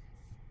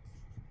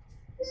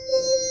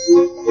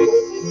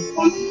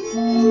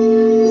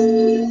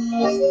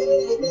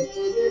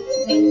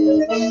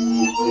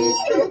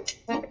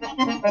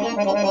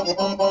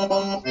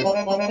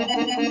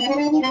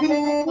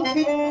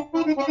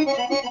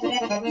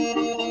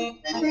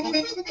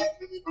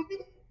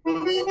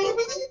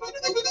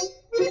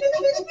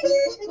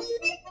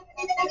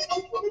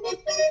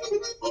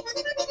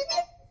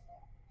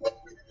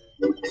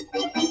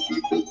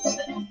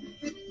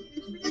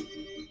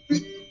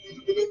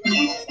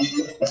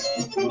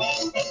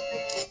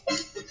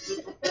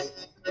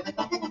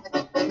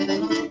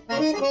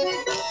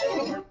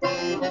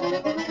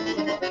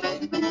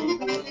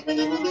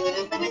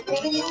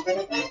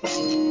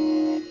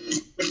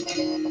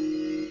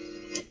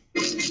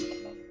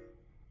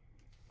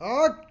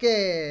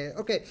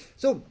 Okay,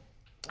 so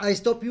I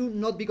stop you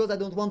not because I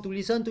don't want to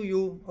listen to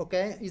you,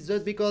 okay? It's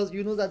just because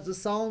you know that the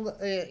sound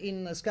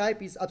in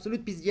Skype is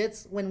absolute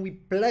pizziets when we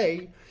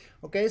play,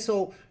 okay?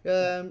 So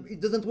it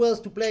doesn't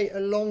work to play a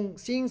long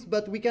things,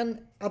 but we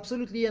can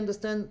absolutely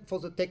understand for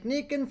the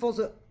technique and for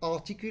the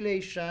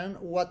articulation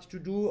what to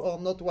do or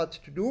not what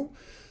to do.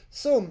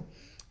 So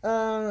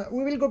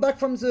we will go back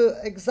from the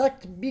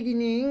exact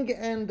beginning,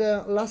 and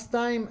last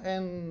time,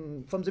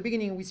 and from the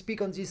beginning we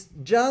speak on this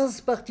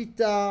jazz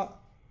partita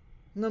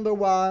number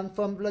 1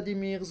 from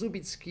Vladimir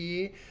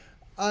Zubitsky.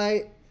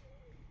 I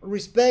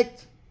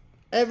respect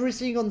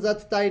everything on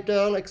that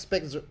title,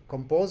 except the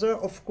composer,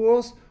 of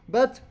course,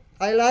 but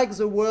I like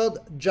the word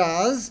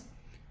jazz,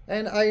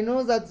 and I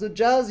know that the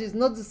jazz is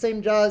not the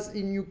same jazz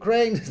in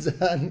Ukraine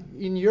than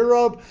in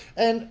Europe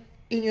and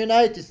in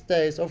United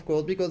States, of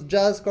course, because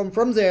jazz comes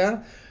from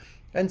there,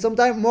 and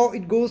sometimes more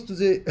it goes to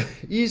the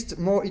east,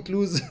 more it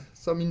loses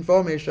some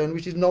information,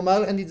 which is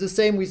normal, and it's the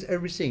same with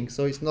everything,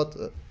 so it's not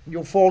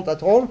your fault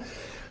at all.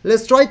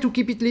 Let's try to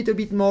keep it a little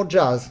bit more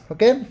jazz,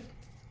 okay?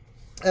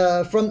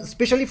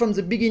 Especially from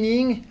the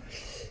beginning.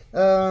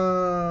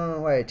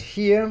 Right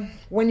here,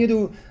 when you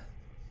do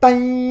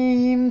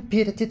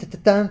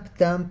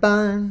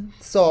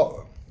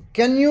so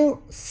can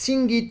you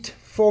sing it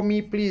for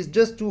me, please,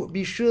 just to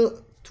be sure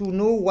to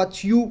know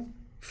what you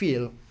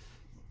feel?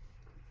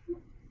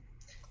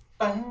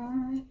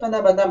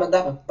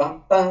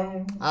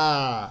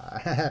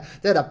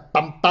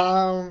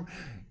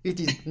 It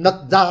is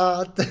not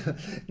that.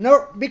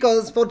 No,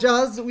 because for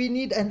jazz we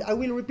need, and I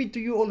will repeat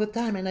to you all the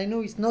time, and I know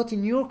it's not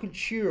in your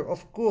culture,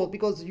 of course,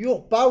 because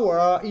your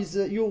power is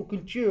your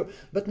culture,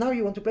 but now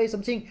you want to play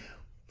something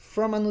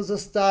from another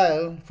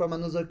style, from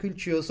another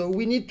culture, so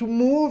we need to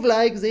move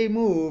like they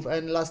move.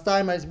 And last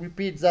time I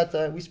repeat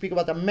that we speak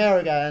about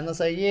America, and I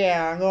say,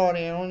 yeah, I'm going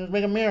to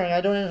make America,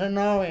 I don't understand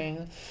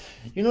nothing.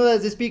 You know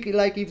that they speak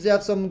like if they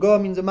have some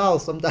gum in the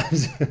mouth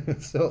sometimes.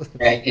 So,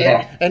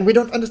 yeah. and we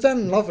don't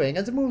understand nothing,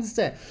 and the move is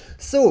there.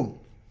 So,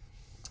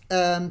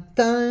 the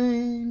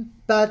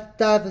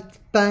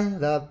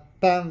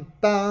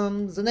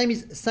name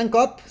is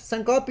syncope.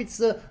 Syncope,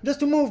 it's just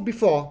to move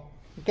before,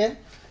 okay?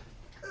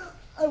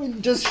 I will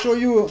just show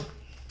you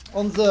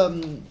on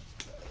the,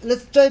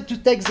 let's try to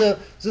take the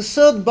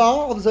third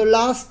bar of the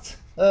last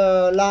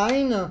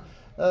line,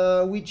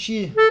 which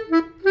is,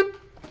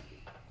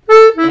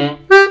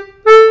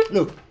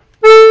 look.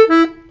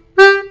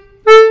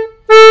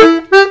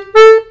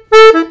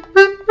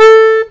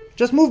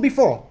 Just move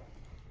before.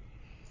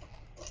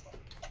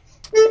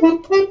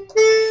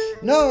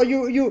 No,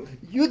 you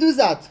do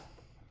that.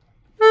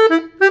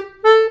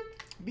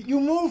 You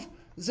move,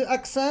 the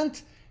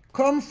accent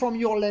come from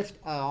your left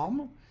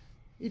arm.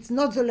 It's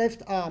not the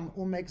left arm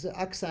who makes the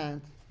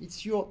accent.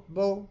 It's your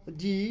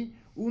body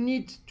who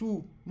need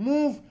to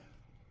move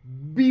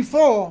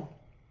before.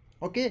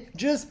 Okay,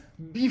 just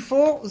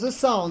before the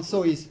sound.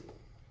 So it's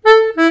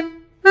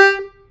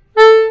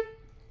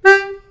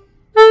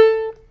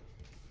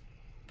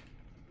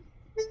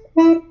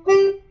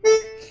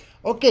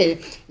okay.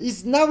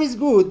 Now it's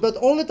good, but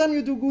all the time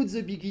you do good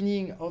the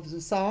beginning of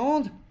the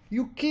sound.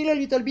 You kill a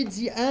little bit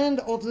the end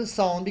of the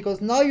sound, because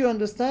now you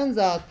understand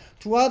that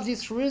to have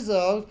this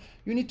result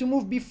you need to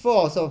move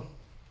before. So,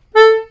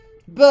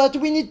 but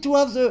we need to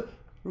have the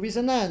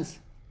resonance.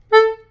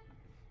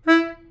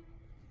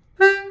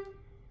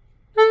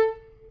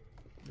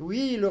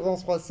 Oui,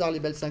 Laurence Froissart, les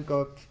belles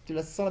syncopes. Tu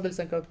la sens, la belle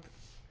syncope?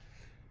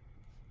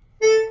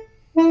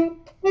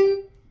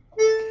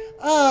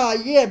 Ah,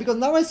 yeah, because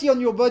now I see on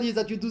your body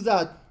that you do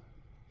that.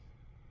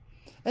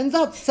 And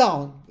that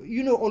sound,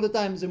 you know, all the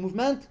time the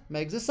movement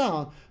makes the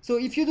sound. So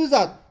if you do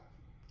that,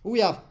 we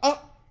have ah,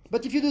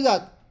 but if you do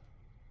that,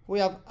 we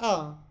have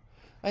ah.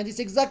 And it's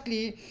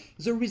exactly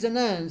the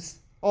resonance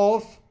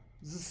of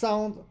the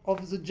sound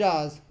of the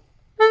jazz.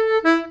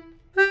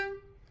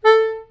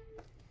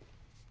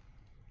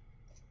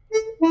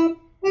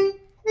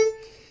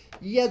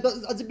 Yeah, but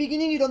at the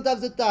beginning you don't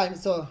have the time,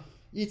 so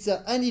it's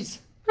and it's.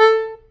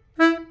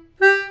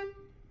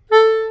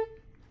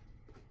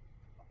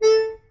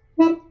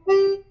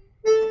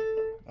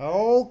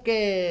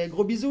 Ok,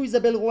 gros bisous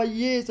Isabelle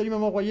Royer. Salut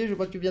maman Royer, je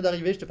vois que tu viens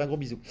d'arriver, je te fais un gros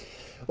bisou.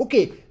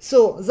 Okay,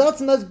 so that's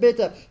much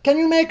better. Can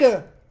you make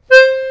a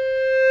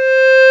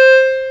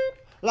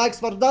like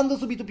sfardando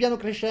subito piano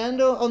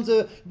crescendo on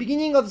the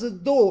beginning of the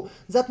do?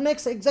 That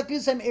makes exactly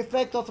the same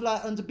effect of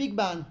like on the big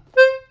band.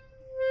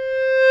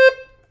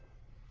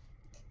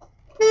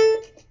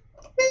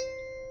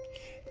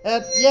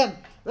 Yeah,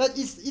 but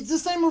it's the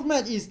same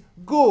movement. Is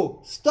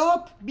go,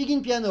 stop,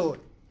 begin piano.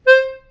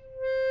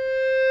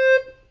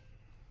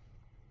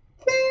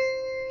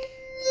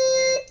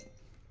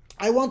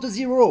 I want a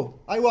 0.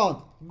 I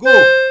want go,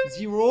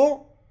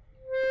 0,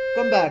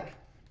 come back.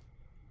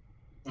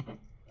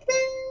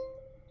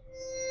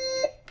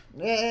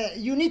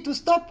 You need to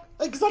stop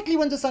exactly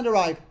when the sound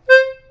arrives.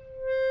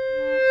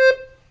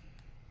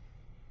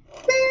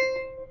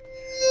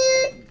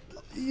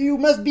 You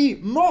must be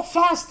more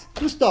fast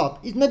to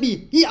stop. It may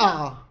be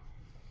ER.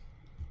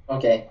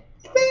 Okay.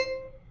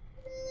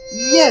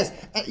 Yes.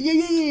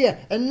 Yeah.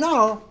 And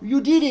now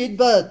you did it,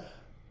 but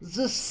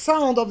the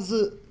sound of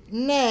the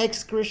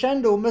next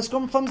crescendo must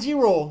come from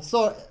 0.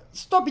 So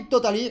stop it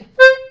totally.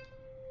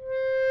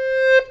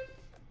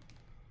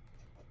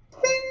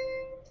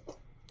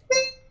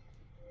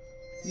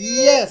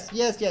 Yes.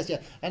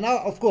 And now,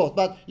 of course,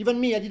 but even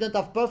me, I didn't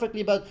have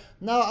perfectly, but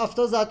now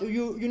after that,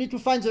 you need to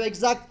find the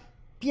exact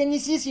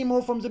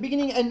pianissimo from the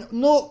beginning, and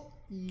no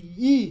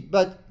E,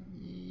 but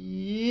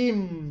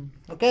im.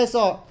 Okay,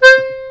 so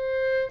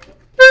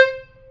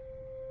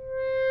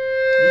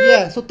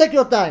yeah, so take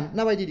your time.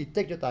 Now I did it.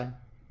 Take your time.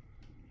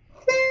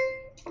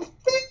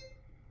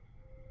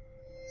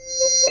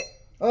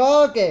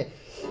 Okay,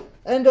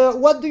 and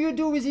what do you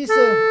do with this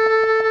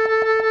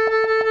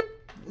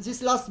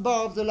last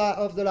bar of the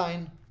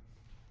line?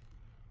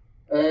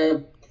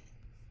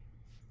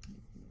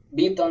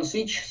 Beat on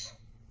switches.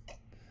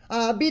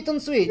 Beat on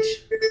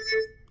switch.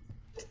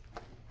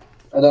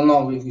 I don't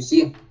know if you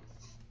see.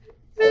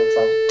 I'll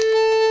try.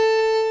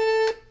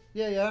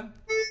 Yeah.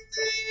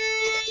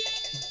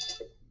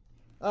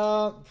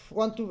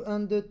 1, 2,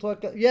 and 3, 4.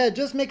 Yeah,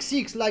 just make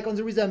 6 like on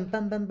the rhythm.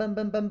 Bam, bam, bam,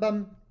 bam, bam,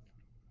 bam.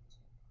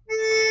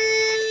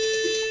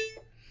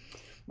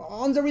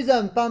 On the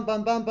rhythm. Pam,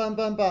 pam, pam, pam,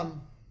 pam,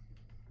 pam.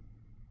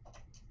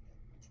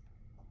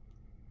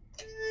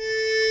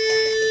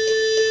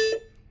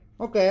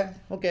 Okay.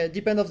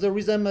 Depend of the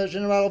rhythm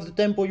general of the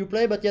tempo you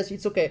play, but yes,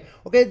 it's okay.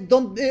 Okay,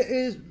 don't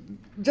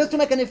just to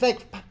make an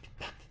effect.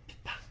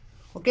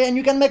 Okay, and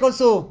you can make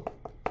also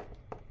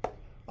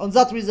on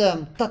that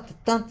rhythm. Ta ta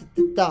ta ta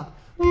ta.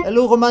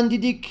 Hello, Roman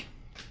Didik.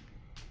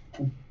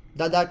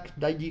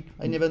 Didik.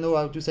 I never know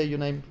how to say your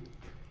name.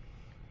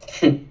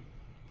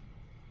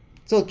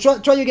 So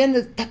try again.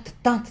 Ta ta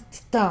ta ta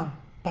ta.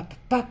 Pa, pa,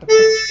 pa, pa.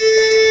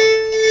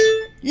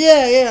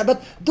 Yeah,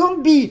 but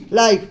don't be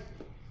like.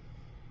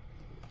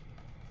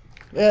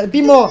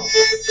 Be more.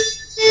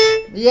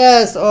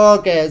 Yes,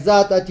 okay,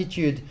 that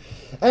attitude.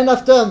 And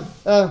after,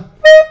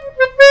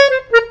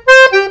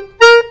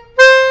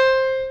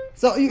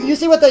 so you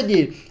see what I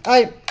did?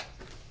 I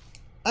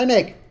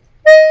make.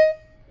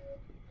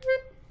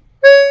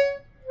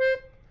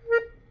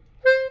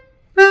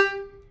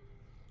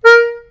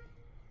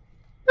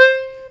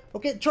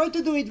 Okay, try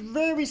to do it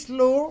very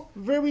slow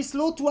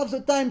to have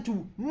the time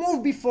to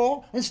move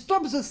before and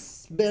stop the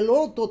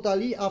bellow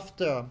totally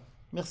after.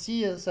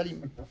 Merci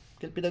Salim.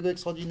 Quel pédagogue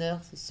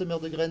extraordinaire, ce semeur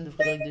de graines de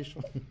Frédéric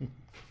Deschamps.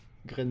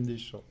 Graines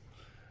Deschamps.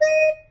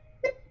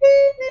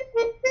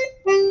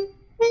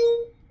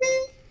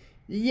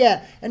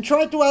 Yeah, and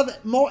try to have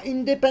more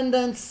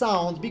independent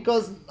sounds,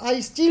 because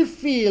I still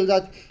feel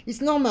that it's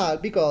normal,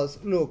 because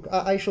look,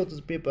 I show to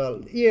the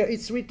people, here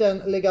it's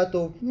written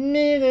legato.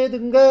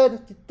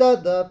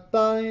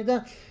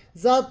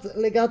 That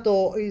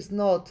legato is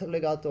not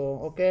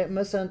legato, okay?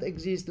 Mustn't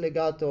exist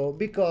legato,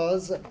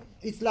 because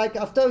it's like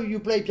after you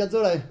play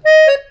piazzolla.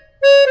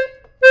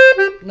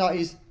 No,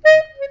 it's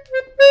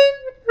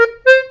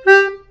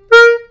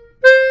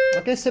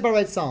okay.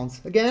 Separate sounds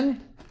again.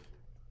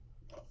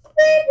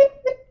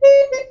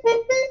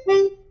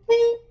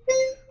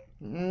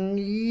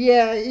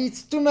 Yeah,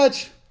 it's too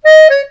much.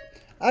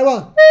 I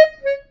want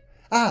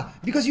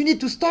because you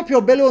need to stop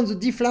your bellow on the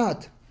D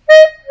flat.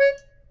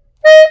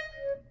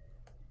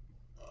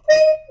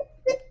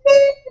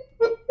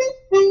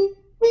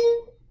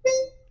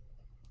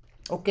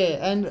 Okay,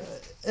 and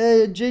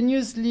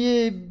Genius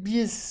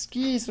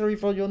Liebieski, sorry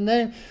for your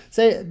name,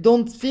 say,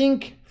 don't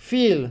think,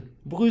 feel.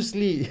 Bruce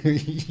Lee.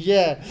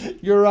 Yeah,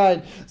 you're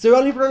right. The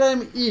only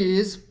problem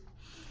is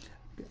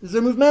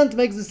the movement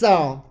makes the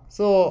sound.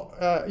 So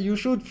you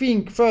should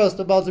think first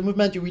about the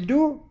movement you will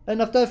do,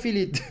 and after feel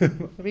it.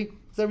 I think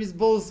there is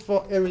both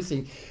for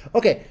everything.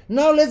 Okay,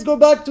 now let's go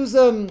back to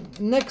the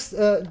next,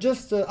 the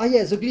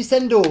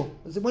glissando.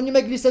 When you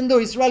make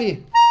glissando, it's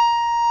really...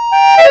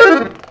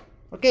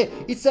 Okay,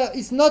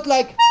 it's not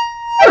like,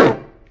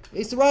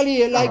 it's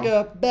really like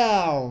a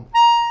bow.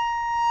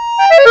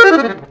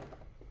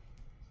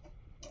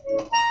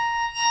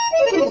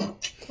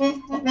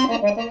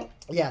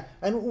 Yeah,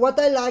 and what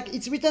I like,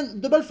 it's written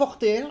double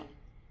forte,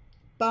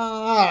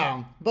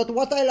 but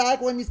what I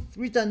like when it's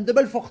written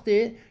double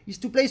forte is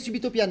to play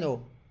subito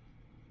piano.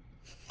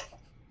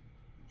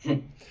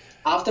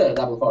 After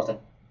double forte.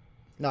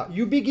 Now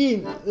you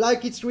begin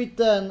like it's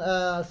written,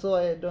 so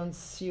I don't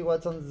see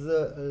what's on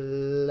the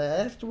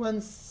left. 1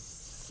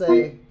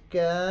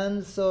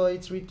 second. So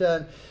it's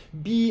written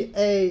B,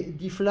 A,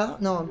 D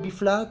flat. No, B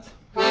flat.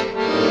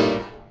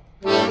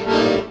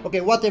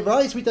 Okay,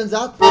 whatever. It's written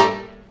that.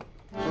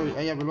 Sorry,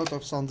 I have a lot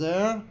of sound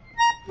there.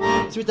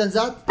 It's written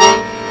that.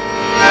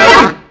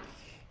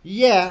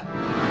 Yeah,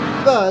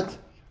 but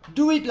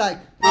do it like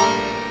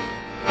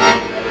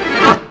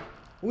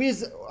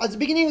with at the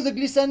beginning of the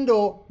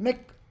glissando.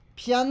 Make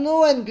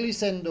piano and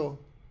glissando.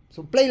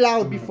 So play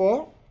loud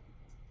before.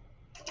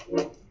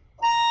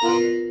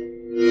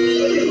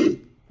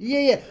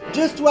 Yeah.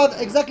 Just to have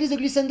exactly the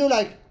glissando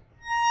like.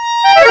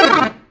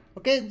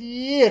 Okay,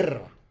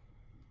 here.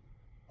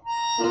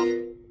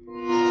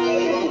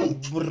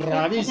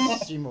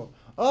 Bravissimo.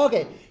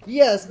 Okay,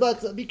 yes,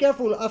 but be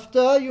careful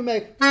after you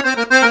make.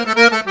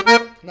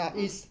 Now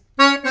is.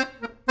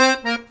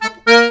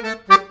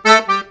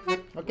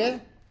 Okay.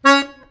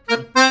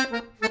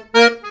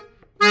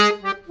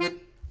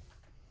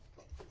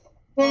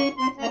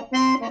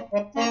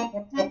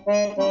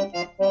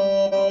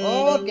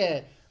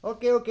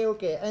 Okay.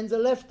 Okay. And the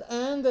left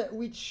hand,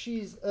 which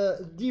is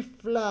D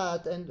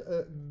flat and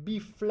B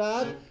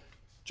flat,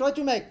 try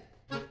to make.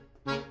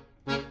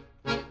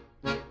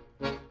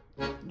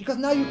 Because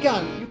now you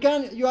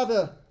have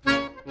a.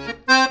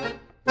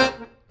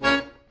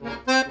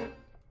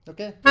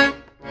 Okay.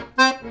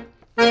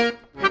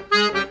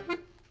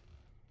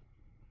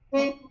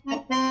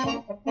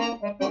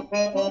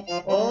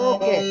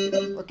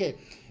 Okay.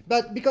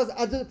 But because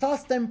at the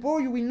fast tempo,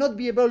 you will not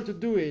be able to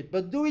do it.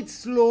 But do it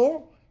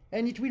slow,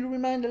 and it will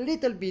remind a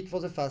little bit for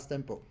the fast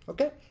tempo.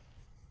 Okay.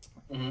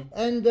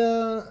 And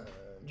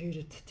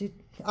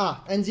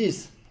and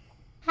this.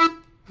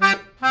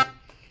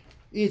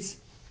 It's.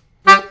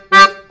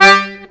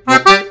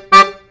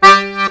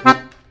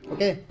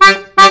 Okay.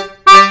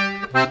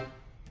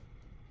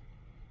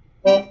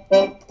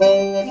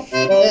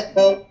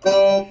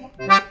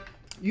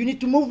 You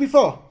need to move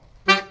before.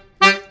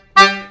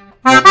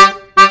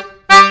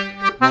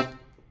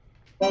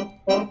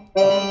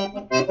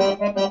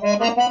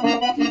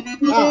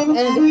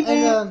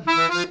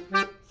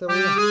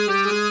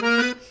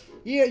 Sorry.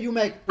 Here you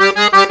make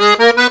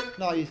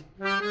noise.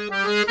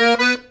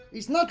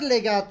 It's not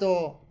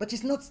legato, but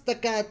it's not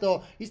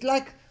staccato. It's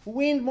like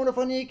wind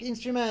monophonic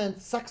instrument,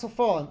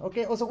 saxophone.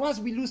 Okay, otherwise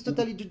we lose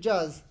totally the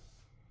jazz.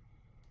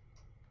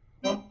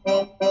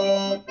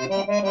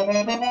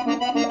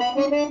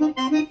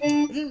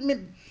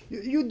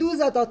 You do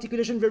that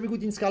articulation very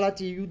good in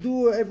Scarlatti. You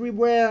do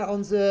everywhere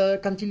on the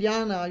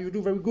Cantillana. You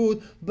do very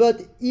good.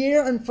 But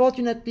here,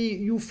 unfortunately,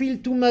 you feel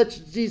too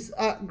much this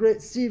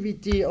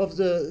aggressivity of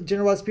the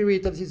general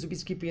spirit of this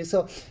Zubisky piece.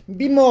 So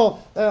be more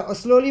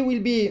slowly.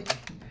 Will be.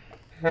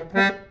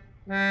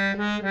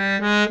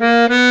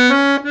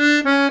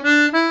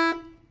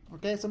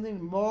 Okay,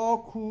 something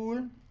more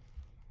cool.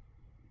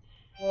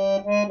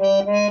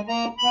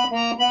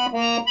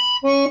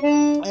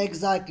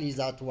 Exactly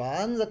that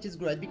one. That is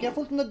great. Be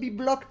careful to not be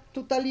blocked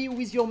totally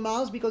with your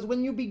mouse, because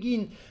when you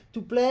begin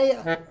to play,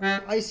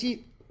 I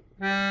see.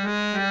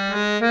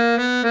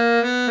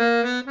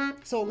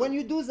 So when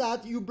you do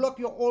that, you block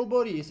your whole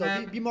body. So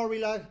be more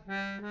relaxed.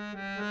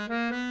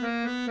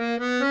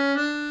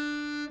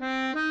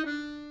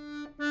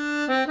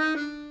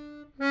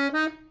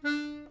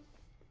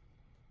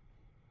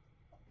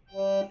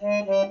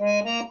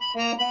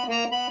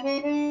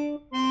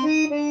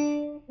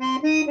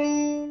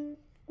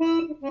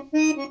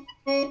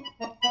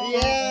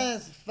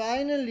 Yes,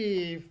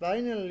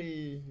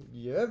 finally.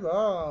 Yeah,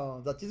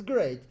 wow, that is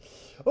great.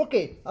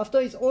 Okay, after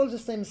it's all the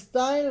same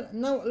style,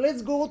 now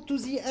let's go to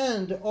the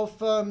end of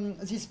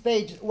this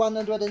page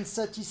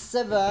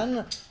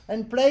 137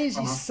 and play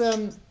this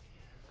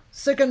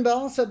second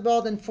bar, third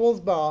bar, and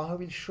fourth bar. I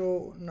will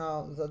show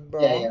now that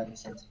bar. Yeah.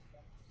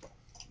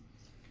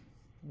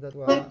 That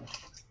one.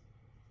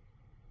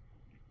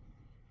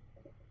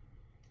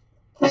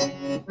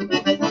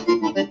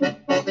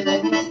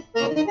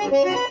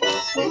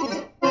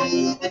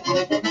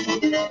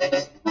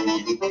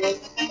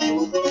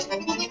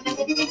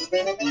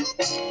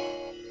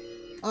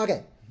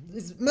 Okay,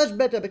 it's much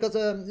better because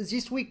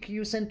this week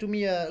you sent to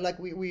me, like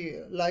we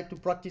like to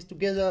practice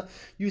together,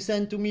 you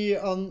sent to me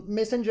on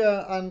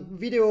Messenger and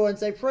video and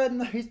say, Fred,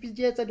 my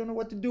PGS, I don't know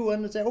what to do.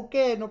 And I say,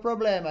 okay, no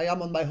problem. I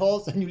am on my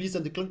horse, and you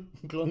listen to clunk,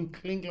 clunk,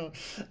 clink, clunk.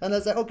 And I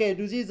say, okay,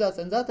 do this, that,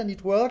 and that, and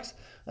it works.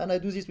 And I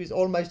do this with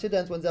all my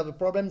students when they have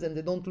problems and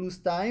they don't lose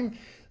time.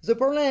 The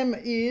problem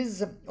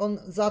is on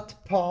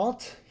that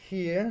part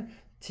here.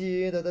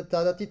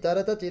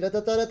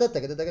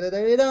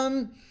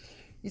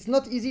 It's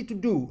not easy to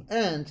do,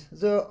 and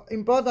the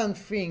important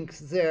things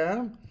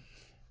there,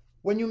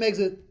 when you make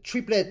the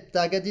triplet,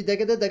 the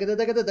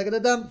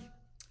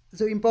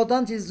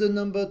important is the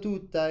number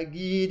 2.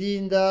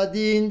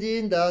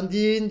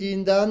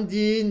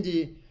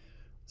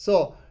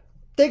 So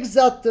take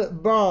that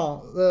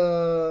bar,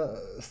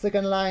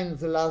 second line,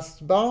 the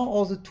last bar,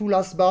 or the 2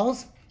 last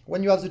bars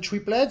when you have the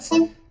triplets.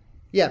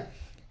 Yeah,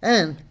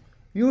 and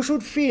you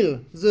should feel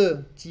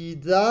the ti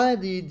da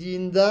di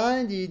din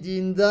da di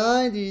din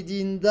da di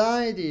din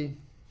da di.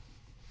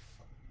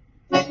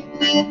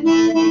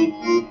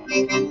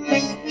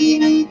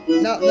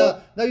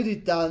 Now you do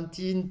tan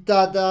tin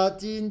ta da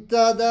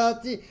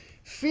ti.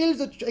 Feel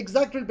the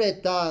exact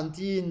repeat tan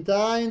tin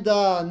dan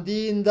dan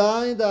din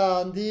dan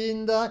dan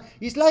din dan.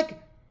 It's like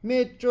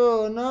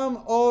metronome.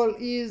 All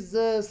is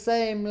the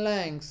same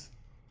length.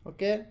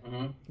 Okay,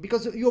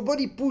 because your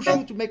body pushes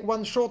you to make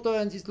one shorter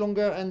and this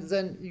longer, and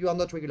then you are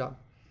not regular.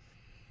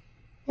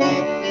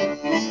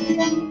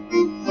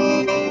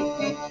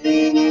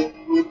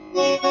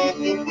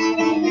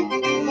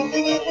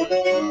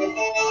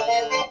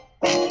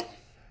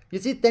 You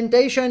see,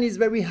 temptation is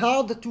very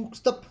hard to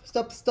stop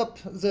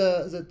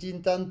the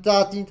tin tan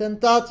ta ti,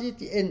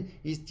 and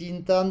is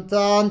tin tan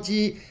tan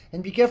ti,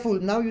 and be careful,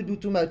 now you do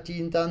too much.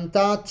 Tin tan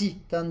ta ti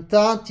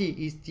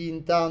is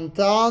tin tan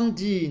tan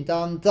ti,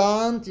 tan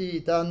tan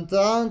ti, tan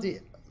tan ti.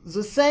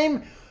 The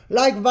same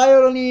like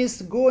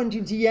violinists go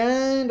until the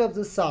end of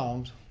the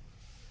sound.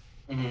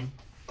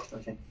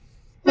 Okay.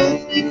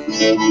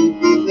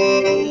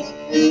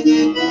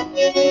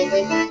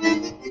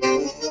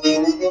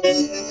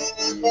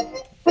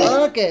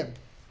 Okay,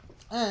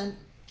 and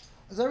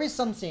there is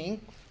something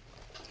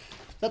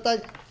that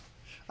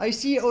I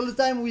see all the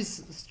time with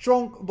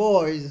strong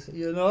boys,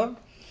 you know.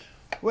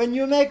 When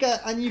you make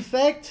an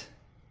effect,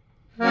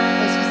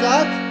 I see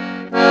that.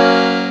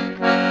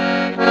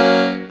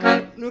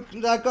 Look,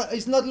 like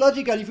it's not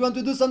logical. If you want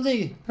to do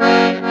something,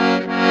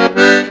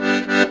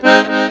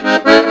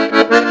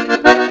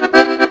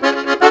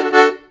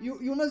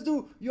 you must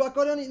do your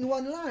accordion in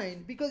one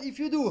line, because if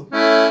you do,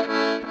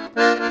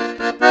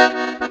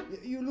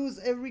 you lose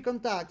every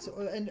contact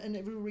and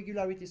every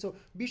regularity. So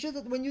be sure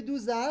that when you do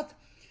that,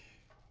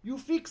 you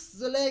fix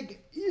the leg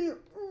here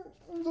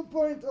on the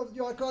point of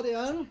your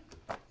accordion,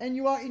 and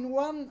you are in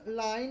one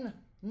line,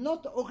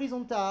 not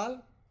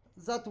horizontal,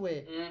 that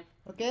way.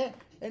 Okay?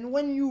 And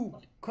when you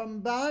come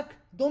back,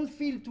 don't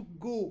feel to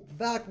go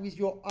back with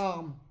your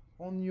arm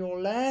on your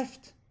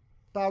left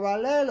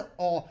parallel,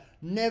 or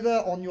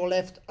never on your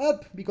left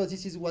up, because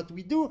this is what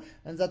we do,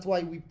 and that's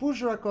why we push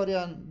your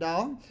accordion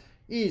down,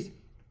 is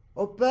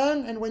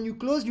open, and when you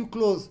close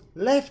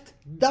left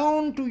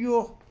down to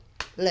your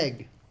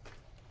leg.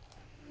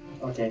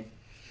 Okay.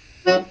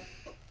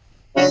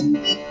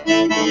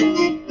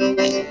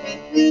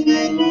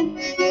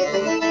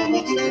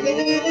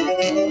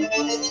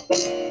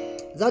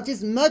 That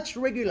is much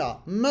regular,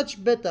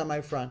 much better,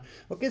 my friend.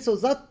 Okay, so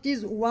that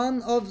is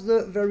one of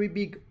the very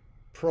big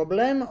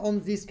problem on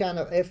this kind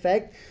of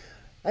effect.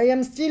 I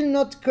am still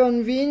not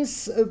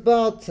convinced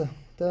about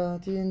the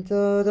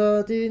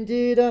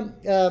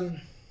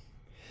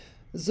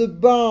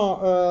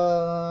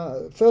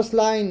bar, first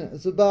line,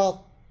 the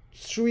bar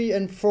 3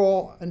 and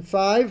 4 and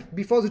 5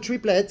 before the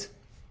triplet.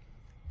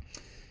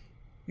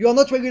 You are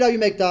not regular. You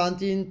make ta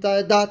tin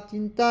ta da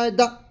tin ta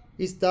da.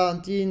 It's ta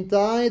tin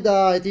ta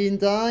da tin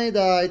ta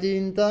da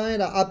tin ta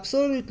da.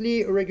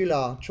 Absolutely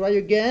regular. Try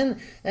again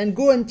and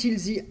go until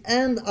the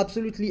end,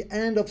 absolutely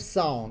end of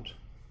sound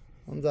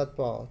on that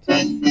part.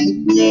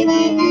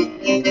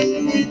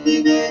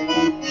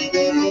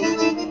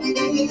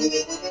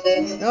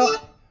 Now,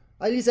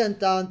 I listen.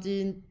 Tan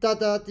tin ta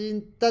da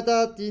tin ta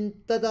da tin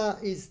ta da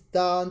is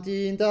tan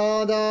tin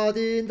ta da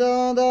tin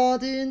ta da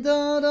tin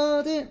ta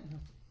da tin.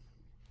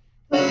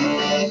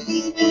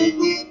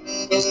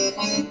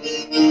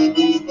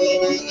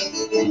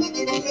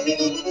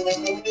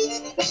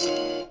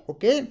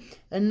 Okay,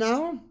 and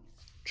now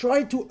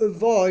try to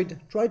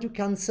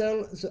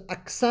cancel the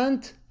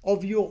accent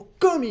of your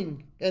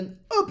coming and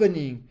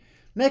opening.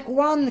 Make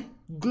one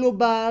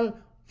global,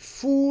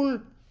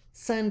 full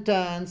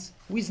sentence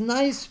with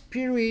nice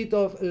spirit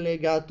of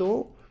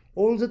legato.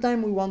 All the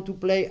time we want to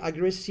play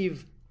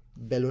aggressive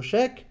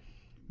beloshek,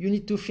 you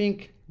need to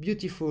think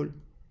beautiful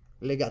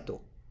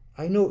legato.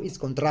 I know it's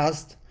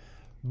contrast,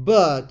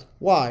 but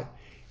why?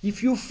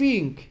 If you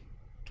think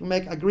to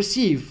make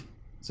aggressive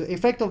the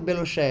effect of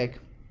beloshek,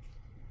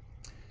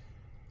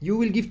 you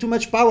will give too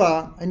much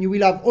power, and you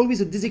will have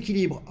always a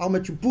disequilibre, how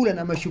much you pull and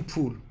how much you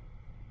pull.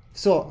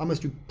 So how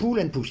much you pull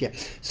and push, yeah.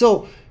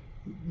 So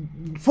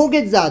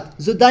forget that.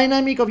 The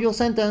dynamic of your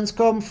sentence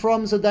comes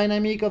from the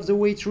dynamic of the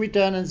way it's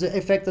written and the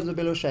effect of the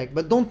beloshek.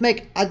 But don't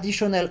make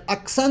additional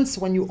accents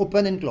when you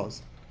open and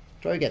close.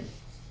 Try again.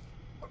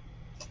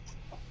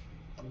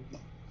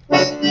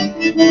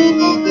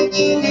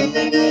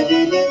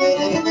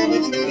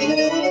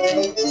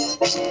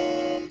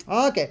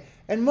 Okay,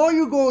 and more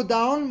you go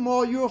down,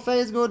 more your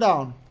face go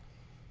down.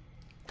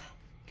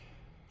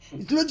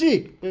 It's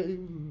logic,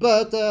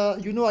 but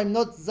you know I'm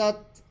not that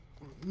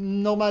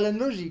normal and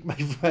logic, my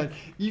friend.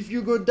 If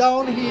you go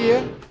down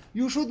here,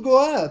 you should go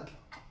up.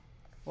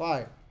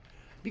 Why?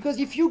 Because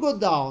if you go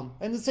down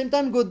and at the same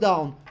time go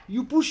down,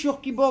 you push your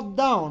keyboard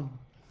down.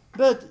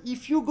 But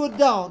if you go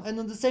down and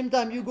at the same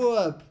time you go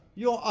up,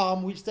 your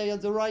arm will stay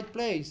at the right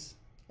place.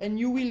 And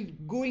you will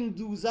going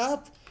do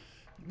that,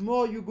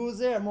 more you go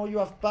there, more you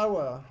have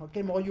power.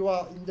 Okay, more you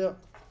are in the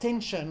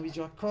tension with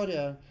your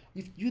accordion.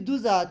 If you do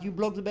that, you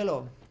block the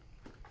bellow.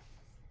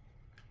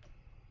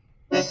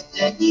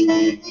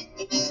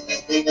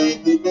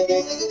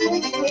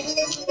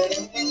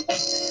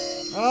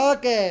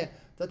 Okay.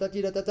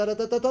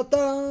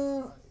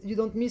 You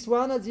don't miss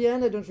one at the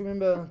end. I don't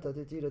remember.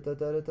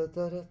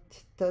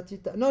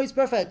 No, it's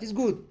perfect. It's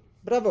good.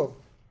 Bravo.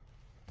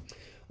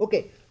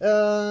 Ok,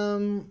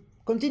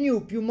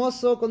 continue, più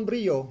mosso con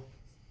brio.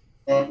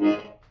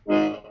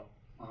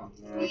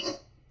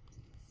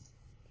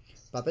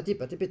 Papati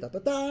pati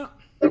patata.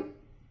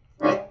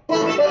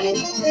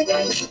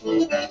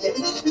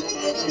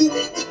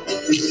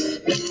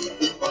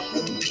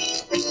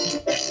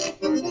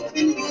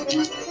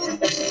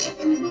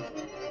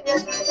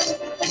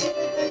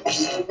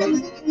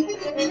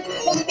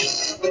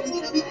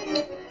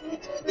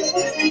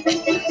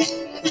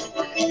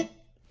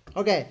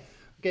 Okay.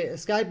 Okay,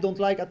 Skype don't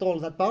like at all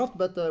that part,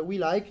 but we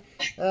like.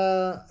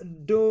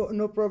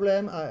 No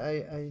problem.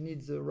 I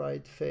need the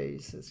right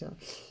face.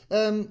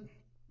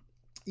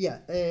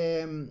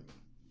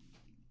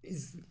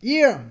 It's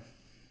here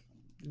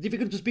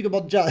difficult to speak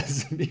about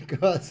jazz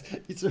because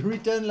it's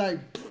written like.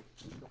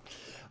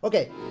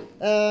 Okay.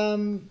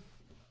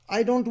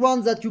 I don't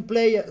want that you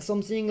play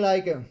something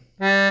like.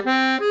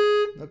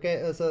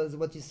 Okay. So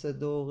what is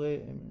do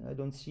re? I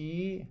don't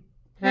see.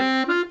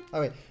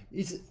 Okay.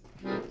 It's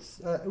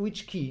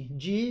which key?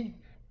 G.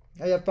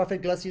 I have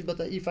perfect glasses, but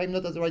if I'm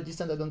not at the right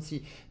distance, I don't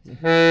see.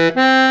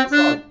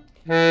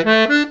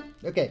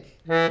 Okay.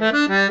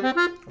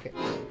 Okay.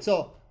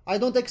 So I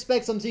don't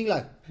expect something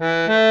like.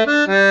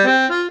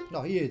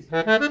 No, here it is.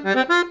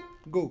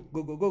 Go,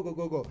 go, go, go, go,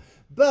 go, go.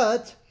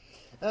 But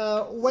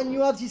when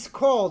you have these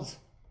chords,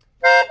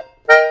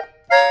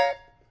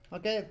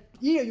 okay,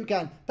 here you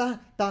can. Ta,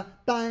 ta,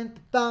 ta,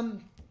 ta.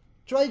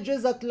 Try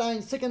just that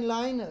line, second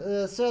line,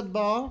 third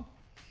bar.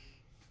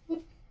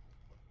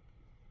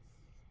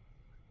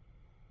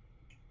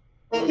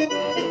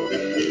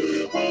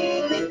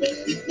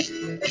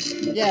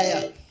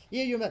 Yeah.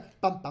 Here you make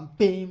pam pam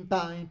pim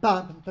pam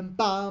pam pam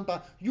pam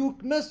pam. You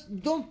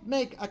don't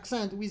make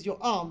accent with your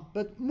arm,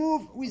 but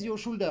move with your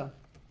shoulder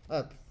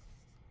up.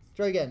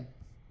 Try again.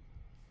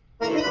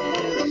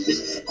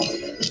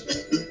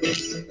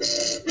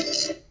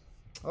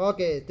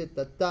 Okay,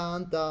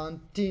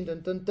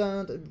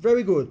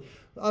 very good.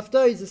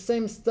 After is the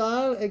same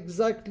style,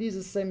 exactly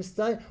the same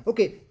style.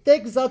 Okay,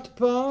 take that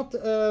part.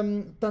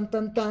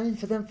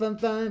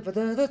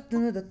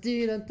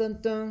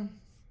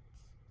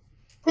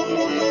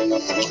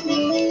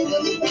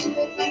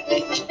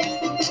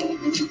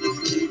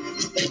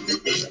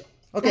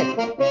 Okay.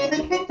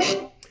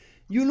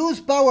 You lose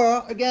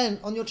power again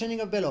on your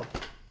chaining of bellow.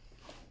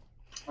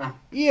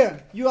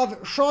 Here you have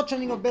short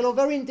chaining of bellow,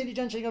 very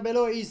intelligent chaining of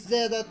bellow is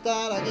there.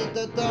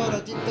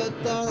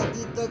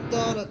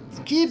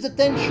 Keep the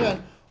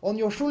tension on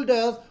your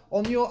shoulders,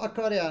 on your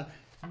accordion.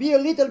 Be a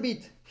little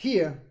bit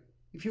here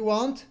if you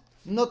want,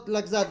 not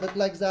like that, but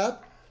like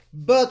that.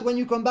 But when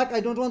you come back,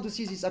 I don't want to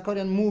see this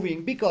accordion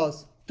moving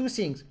because two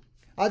things.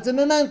 At the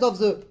moment of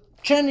the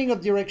changing of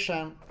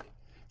direction,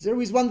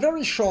 there is one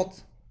very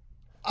short,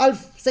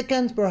 half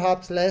second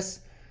perhaps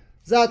less,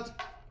 that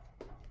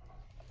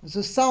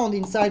the sound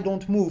inside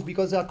don't move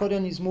because the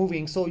accordion is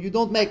moving. So you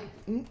don't make,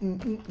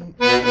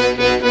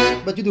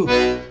 but you do.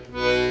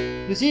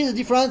 You see the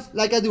difference?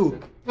 Like I do.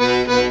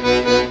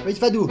 But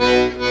if I do,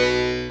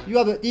 you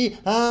have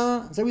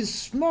there is a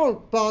small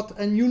part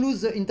and you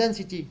lose the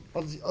intensity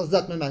of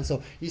that moment.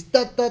 So it's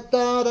ta ta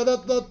ta da da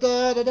da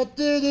da da da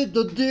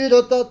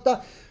da da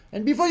da.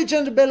 And before you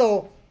change the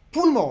bellow,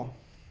 pull more.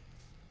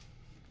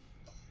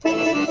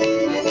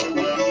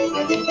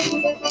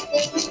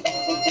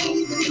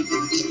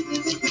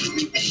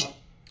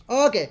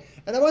 Okay,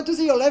 and I want to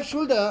see your left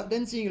shoulder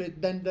dancing,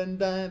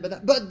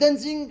 but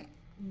dancing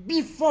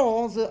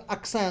before the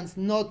accent,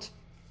 not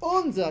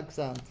on the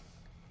accent.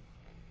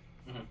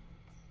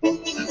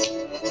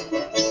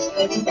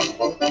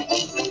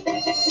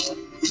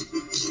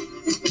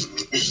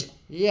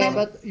 Yeah,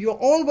 but your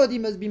whole body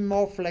must be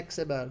more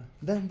flexible.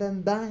 And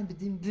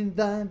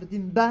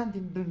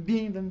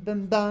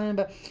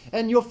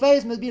your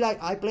face must be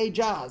like, I play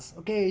jazz.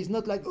 Okay, it's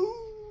not like, ooh,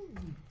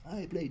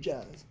 I play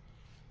jazz.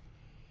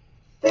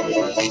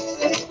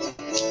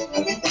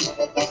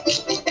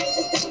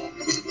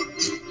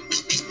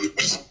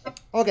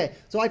 Okay,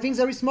 so I think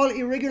there is small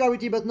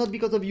irregularity, but not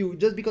because of you,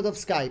 just because of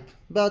Skype.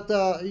 But,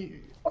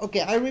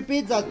 okay, I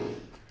repeat that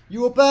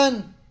you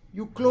open,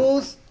 you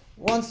close,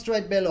 one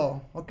straight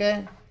bellow,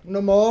 okay?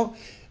 No more.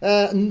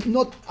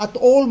 Not at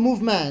all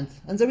movement.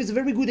 And there is a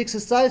very good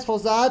exercise for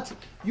that.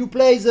 You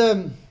play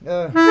the...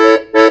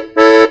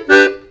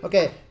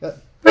 okay.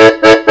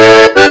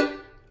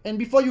 And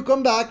before you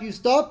come back, you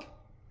stop.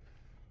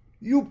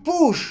 You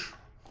push.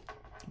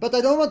 But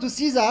I don't want to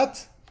see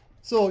that.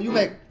 So you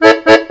make...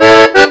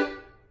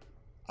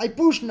 I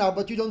push now,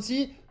 but you don't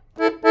see.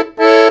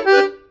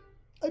 I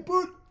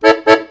push.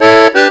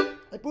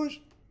 I push.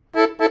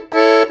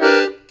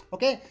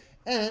 Okay?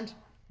 And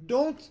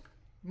don't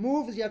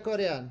move the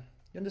accordion.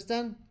 You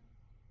understand?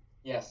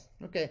 Yes.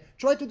 Okay.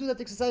 Try to do that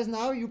exercise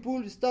now. You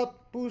pull,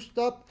 stop, push,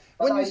 stop.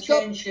 But When I you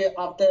stop... change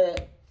after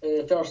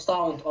first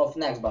sound of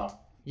next bar.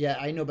 Yeah,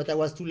 I know, but I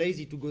was too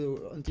lazy to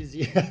go until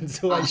the end,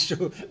 so I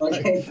show.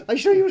 Okay. I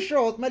show you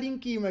short,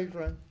 Malinki, my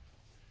friend.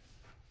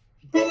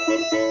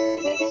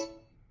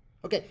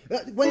 Okay,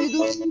 when you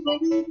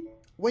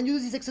do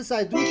this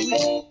exercise, do it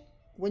with,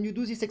 when you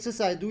do this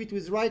exercise, do it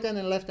with right hand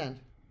and left hand.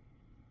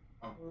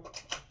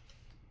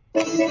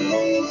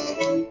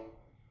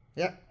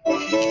 Yeah.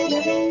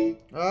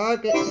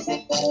 Okay.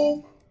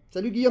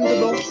 Salut Guillaume de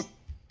Bon.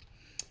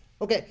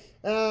 Okay.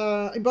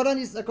 Important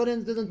is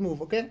accordion doesn't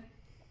move, okay?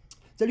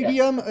 Salut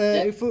Guillaume,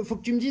 il faut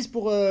que tu me dises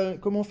pour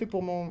comment on fait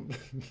pour mon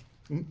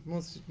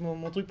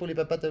mon truc pour les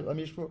papates à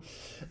mes chevaux.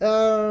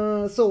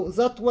 So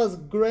that was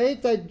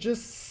great. I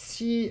just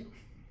see.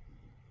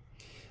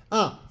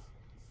 Can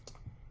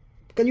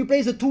you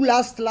play the two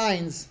last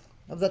lines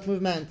of that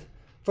movement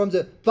from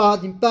the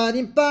padim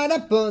padim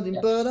padam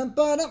padim padam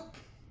padam?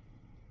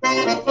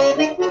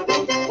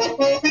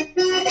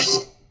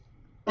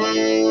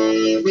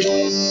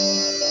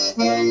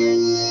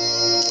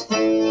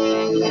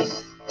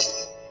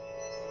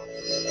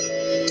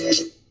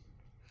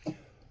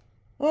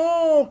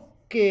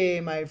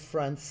 Okay, my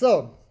friend.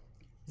 So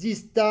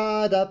this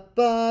da da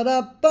pa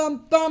da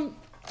pam pam.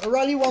 I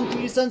really want to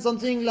listen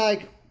something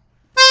like,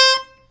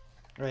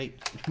 right,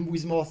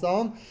 with more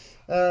sound.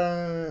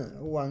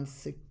 1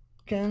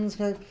 second.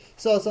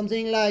 So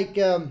something like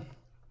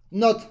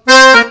not,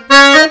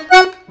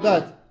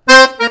 but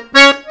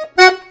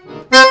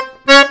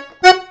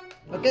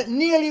okay.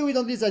 Nearly we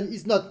don't listen.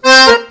 It's not,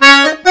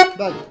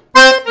 but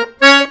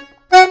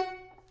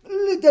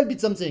little bit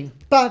something.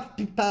 Pa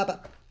pa pa.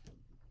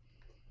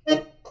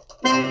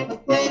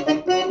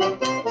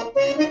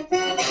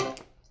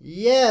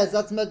 Yes,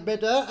 that's much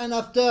better. And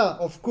after,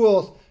 of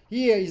course,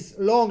 here is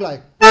long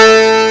like.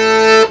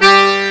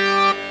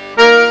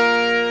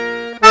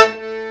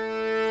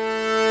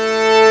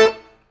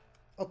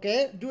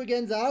 Okay, do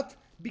again that.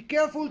 Be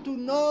careful to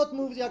not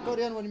move the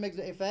accordion when you make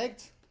the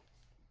effect.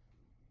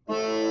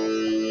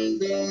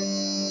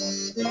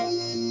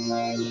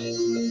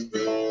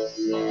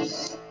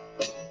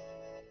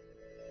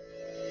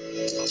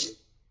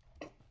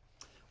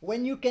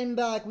 When you came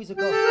back with a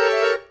chord,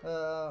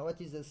 what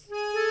is this?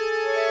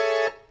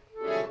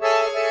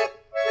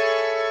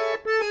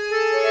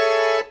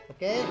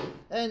 Okay,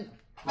 and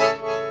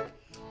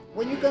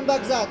when you come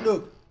back that,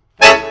 look.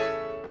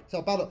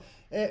 So, pardon.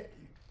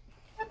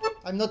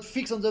 I'm not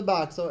fixed on the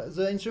back, so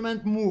the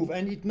instrument move,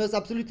 and it must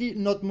absolutely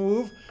not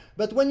move.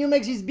 But when you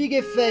make this big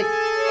effect,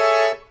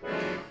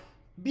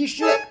 be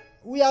sure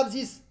we have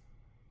this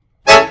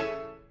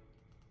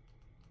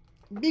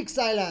big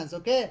silence,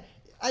 okay?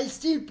 I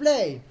still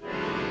play.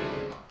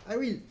 I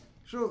will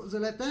show the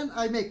left hand.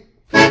 I make.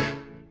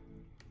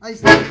 I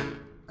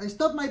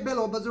stop my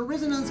bellow, but the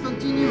resonance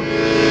continue.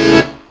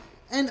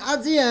 And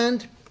at the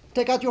end,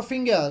 take out your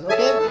fingers,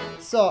 okay?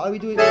 So I will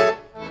do it.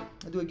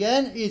 I do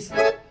again. Is.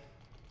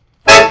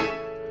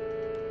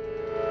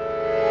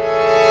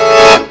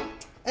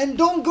 And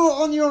don't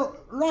go on your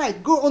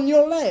right, go on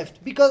your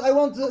left, because I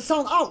want the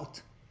sound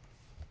out.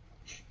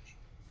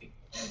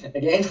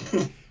 Again.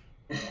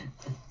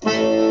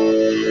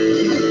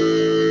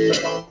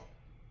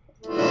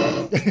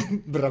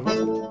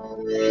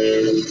 Bravo.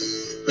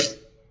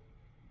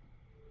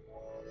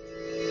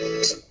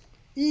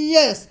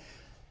 Yes,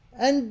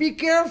 and be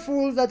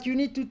careful that you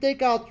need to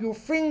take out your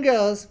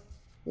fingers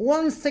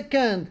 1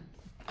 second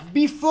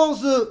before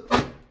the.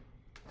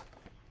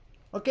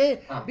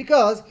 Okay,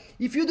 because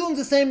if you do at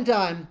the same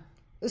time,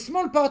 a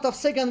small part of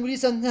second will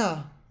listen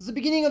now, the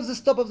beginning of the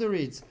stop of the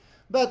reeds.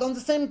 But on the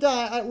same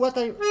time,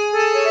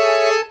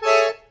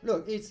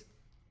 look, it's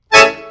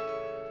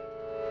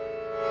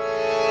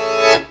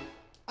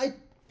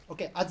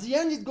okay. At the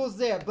end it goes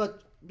there,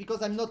 but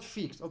because I'm not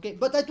fixed. Okay,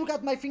 but I took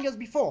out my fingers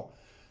before,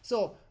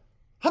 so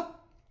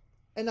hop,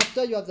 and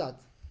after you have that.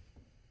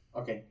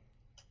 Okay.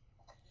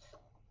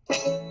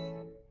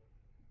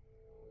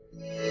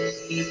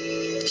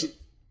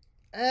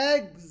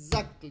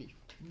 Exactly.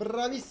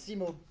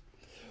 Bravissimo.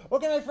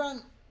 Okay, my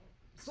friend.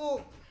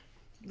 So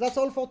that's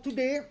all for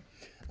today.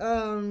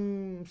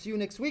 See you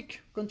next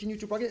week. Continue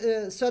to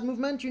practice. Third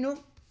movement, you know?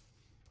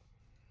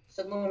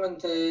 Third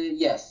movement,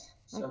 yes.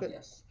 So, Okay.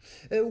 yes.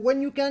 When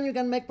you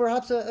can make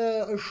perhaps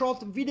a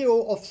short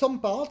video of some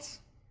parts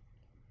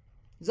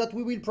that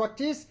we will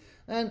practice.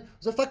 And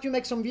the fact you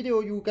make some video,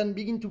 you can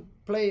begin to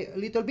play a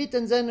little bit,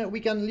 and then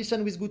we can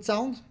listen with good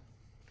sound.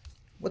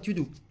 What you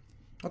do?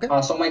 Okay.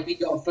 So my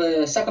video of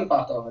second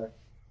part of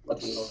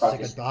what we will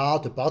practice. Second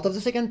part, a part of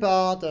the second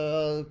part,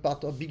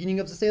 part of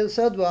beginning of the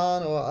third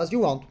one, or as you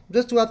want,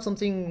 just to have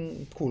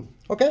something cool.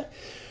 Okay.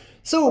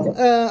 So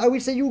I will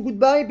say you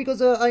goodbye,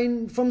 because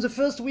from the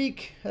first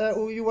week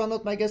you are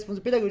not my guest from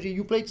the pedagogy.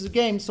 You played the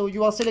game, so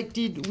you are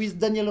selected with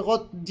Daniel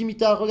Roth,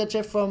 Dimitar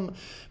Rogachev from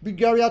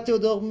Bulgaria,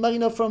 Theodor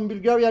Marinov from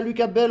Bulgaria,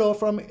 Luca Bello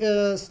from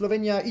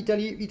Slovenia,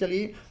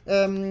 Italy,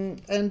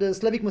 and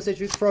Slavik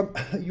Mosechuk from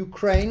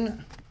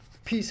Ukraine.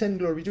 Peace and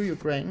glory to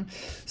Ukraine.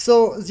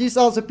 So these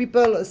are the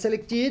people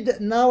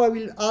selected. Now I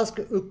will ask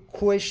a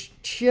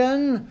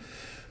question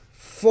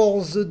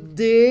for the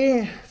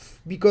day,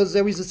 because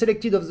there is a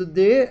selected of the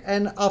day,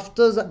 and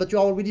after that, but you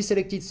are already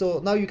selected,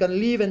 so now you can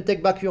leave and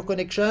take back your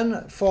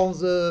connection for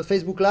the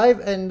Facebook Live,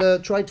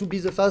 and try to be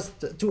the first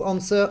to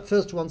answer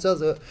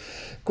the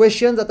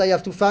question that I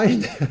have to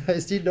find. I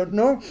still don't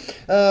know.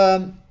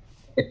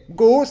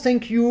 Go,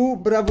 thank you,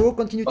 bravo,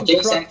 continue to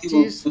practice. Thank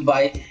you,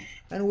 goodbye.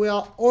 And we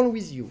are all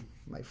with you,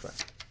 my friend.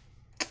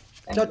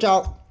 Ciao,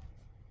 ciao.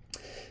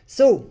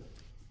 So,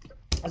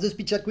 as a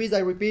speech chat quiz, I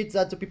repeat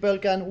that the people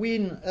can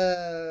win.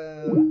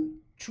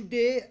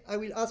 Today, I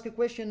will ask a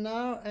question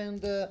now,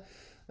 and the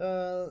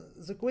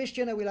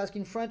question I will ask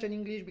in French and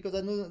English, because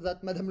I know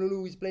that Madame Lolo,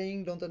 who is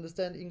playing, don't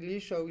understand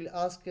English, so I will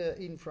ask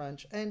in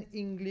French and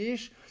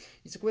English.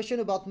 It's a question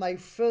about my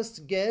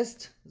first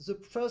guest, the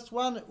first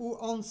one who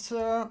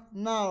answer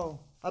now.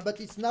 But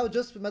it's now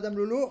just Madame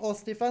Lolo or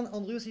Stéphane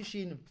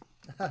Andrius-Ichin.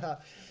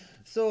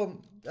 So,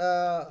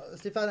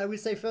 Stéphane, I will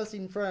say first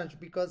in French,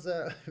 because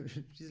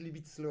she's a little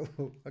bit slow,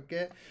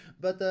 okay?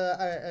 But,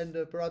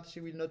 and perhaps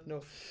she will not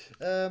know.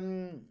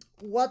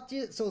 What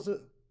is, so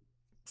the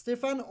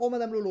Stefan or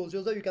Madame Lolo. The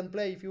other you can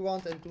play if you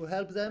want and to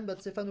help them,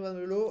 but Stefan or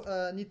Madame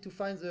Lolo need to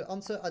find the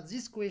answer at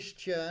this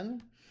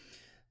question.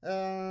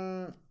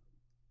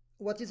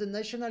 What is the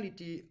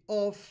nationality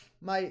of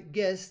my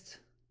guest,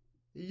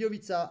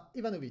 Jovica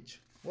Ivanovic?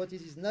 What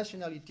is his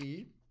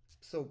nationality?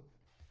 So,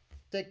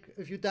 take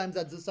a few times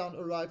that the sound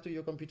arrive to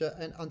your computer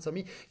and answer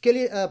me. Quelle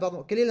est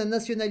la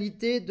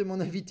nationalité de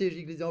mon invité?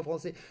 J'ai glissé en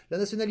français. La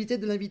nationalité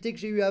de l'invité que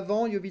j'ai eu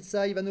avant,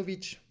 Jovica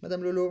Ivanovic.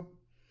 Madame Lolo,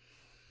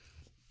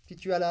 si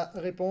tu as la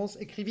réponse,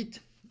 écris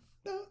vite.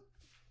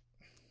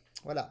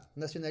 Voilà,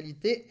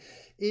 nationalité.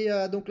 Et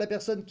donc la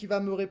personne qui va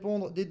me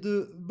répondre des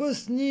deux,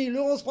 Bosnie,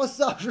 Laurence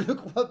Froissart, je ne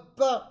crois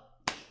pas.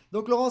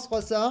 Donc Laurence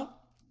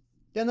Froissart.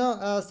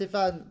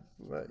 Stéphane.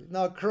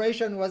 No,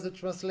 Croatian was the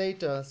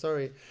translator,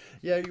 sorry.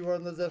 Yeah, you were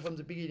not there from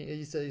the beginning.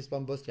 He said he's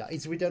from Bosnia.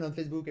 It's written on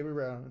Facebook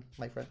everywhere,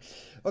 my friend.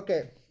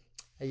 Okay.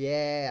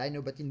 Yeah, I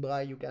know, but in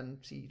Braille you can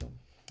see,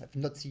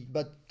 not see,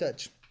 but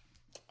touch.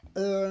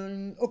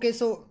 Okay,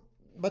 so,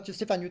 but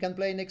Stéphane, you can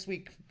play next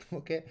week,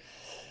 okay?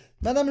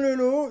 Madame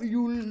Lelo,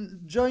 you'll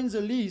join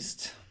the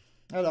list.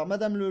 Alors,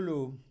 Madame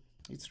Lelo,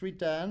 it's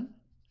written.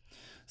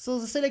 So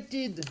the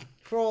selected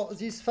for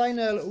this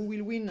final who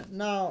will win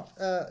now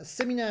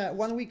seminar,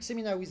 1 week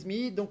seminar with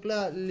me. Donc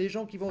là, les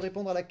gens qui vont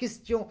répondre à la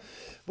question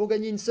vont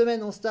gagner une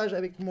semaine en stage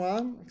avec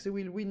moi. So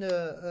we'll win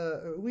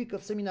a week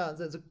of seminar.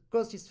 The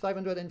cost is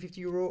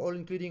 550 €, all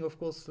including, of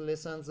course,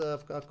 lessons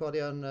of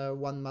accordion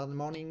 1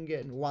 morning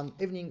and 1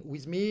 evening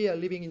with me,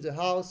 living in the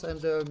house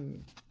and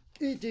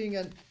eating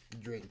and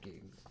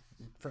drinking.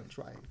 French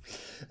wine.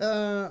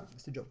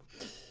 It's a joke.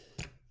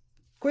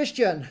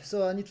 Question.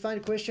 So I need to find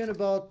a question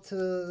about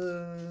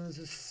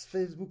this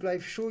Facebook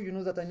live show. You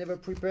know that I never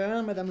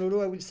prepare. Madame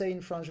Lolo, I will say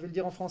in French. Je vais le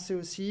dire en français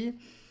aussi.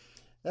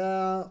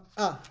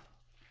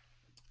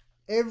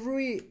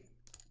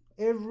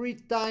 Every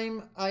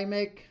time I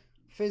make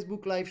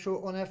Facebook live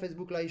show, on a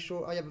Facebook live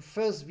show, I have a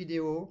first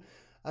video.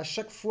 À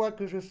chaque fois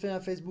que je fais un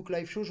Facebook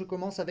live show, je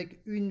commence avec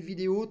une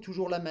vidéo,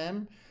 toujours la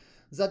même.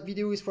 That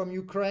video is from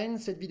Ukraine.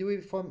 Cette vidéo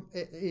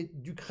est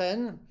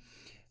d'Ukraine.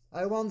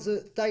 I want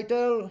the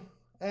title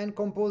and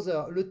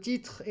composer. Le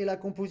titre et la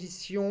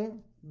composition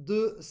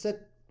de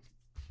cette...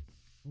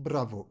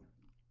 Bravo.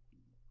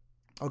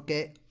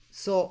 Okay.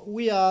 So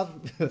we have...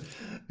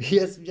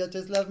 Yes,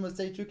 Vyacheslav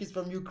Moseichuk is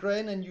from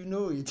Ukraine and you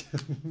know it.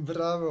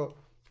 Bravo.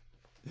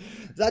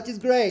 That is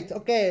great.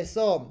 Okay,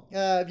 so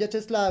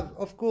Vyacheslav,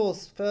 of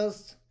course,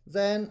 first,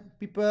 then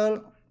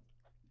people...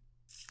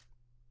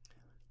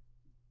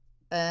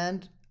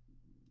 And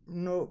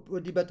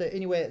nobody but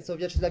anyway, so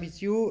Vyacheslav, it's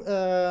you.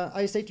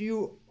 I say to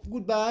you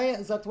goodbye.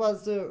 That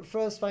was the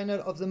first final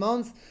of the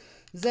month.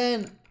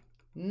 Then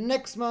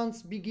next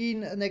month,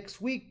 begin next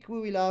week,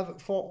 we will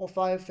have 4 or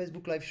 5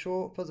 Facebook live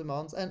show for the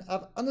month and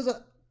have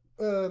another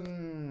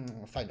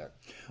final.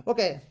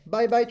 Okay,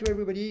 bye bye to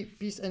everybody.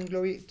 Peace and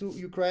glory to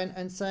Ukraine,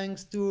 and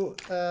thanks to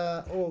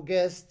our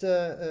guest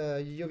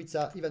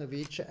Jovica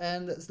Ivanovic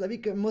and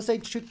Slavik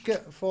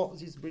Moseichuk for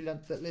this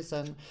brilliant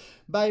lesson.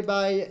 Bye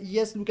bye.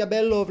 Yes, Luca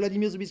Bello,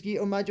 Vladimir Zubitsky,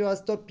 Omaggio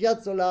Astor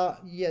Piazzolla.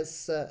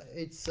 Yes,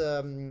 it's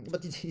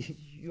but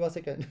you are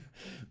second.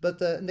 But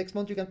next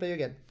month you can play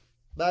again.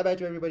 Bye bye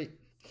to everybody.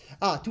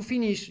 To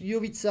finish,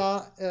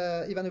 Jovica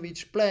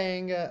Ivanovic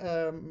playing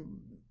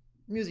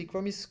music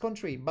from his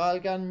country,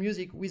 Balkan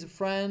music with a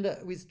friend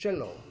with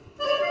cello.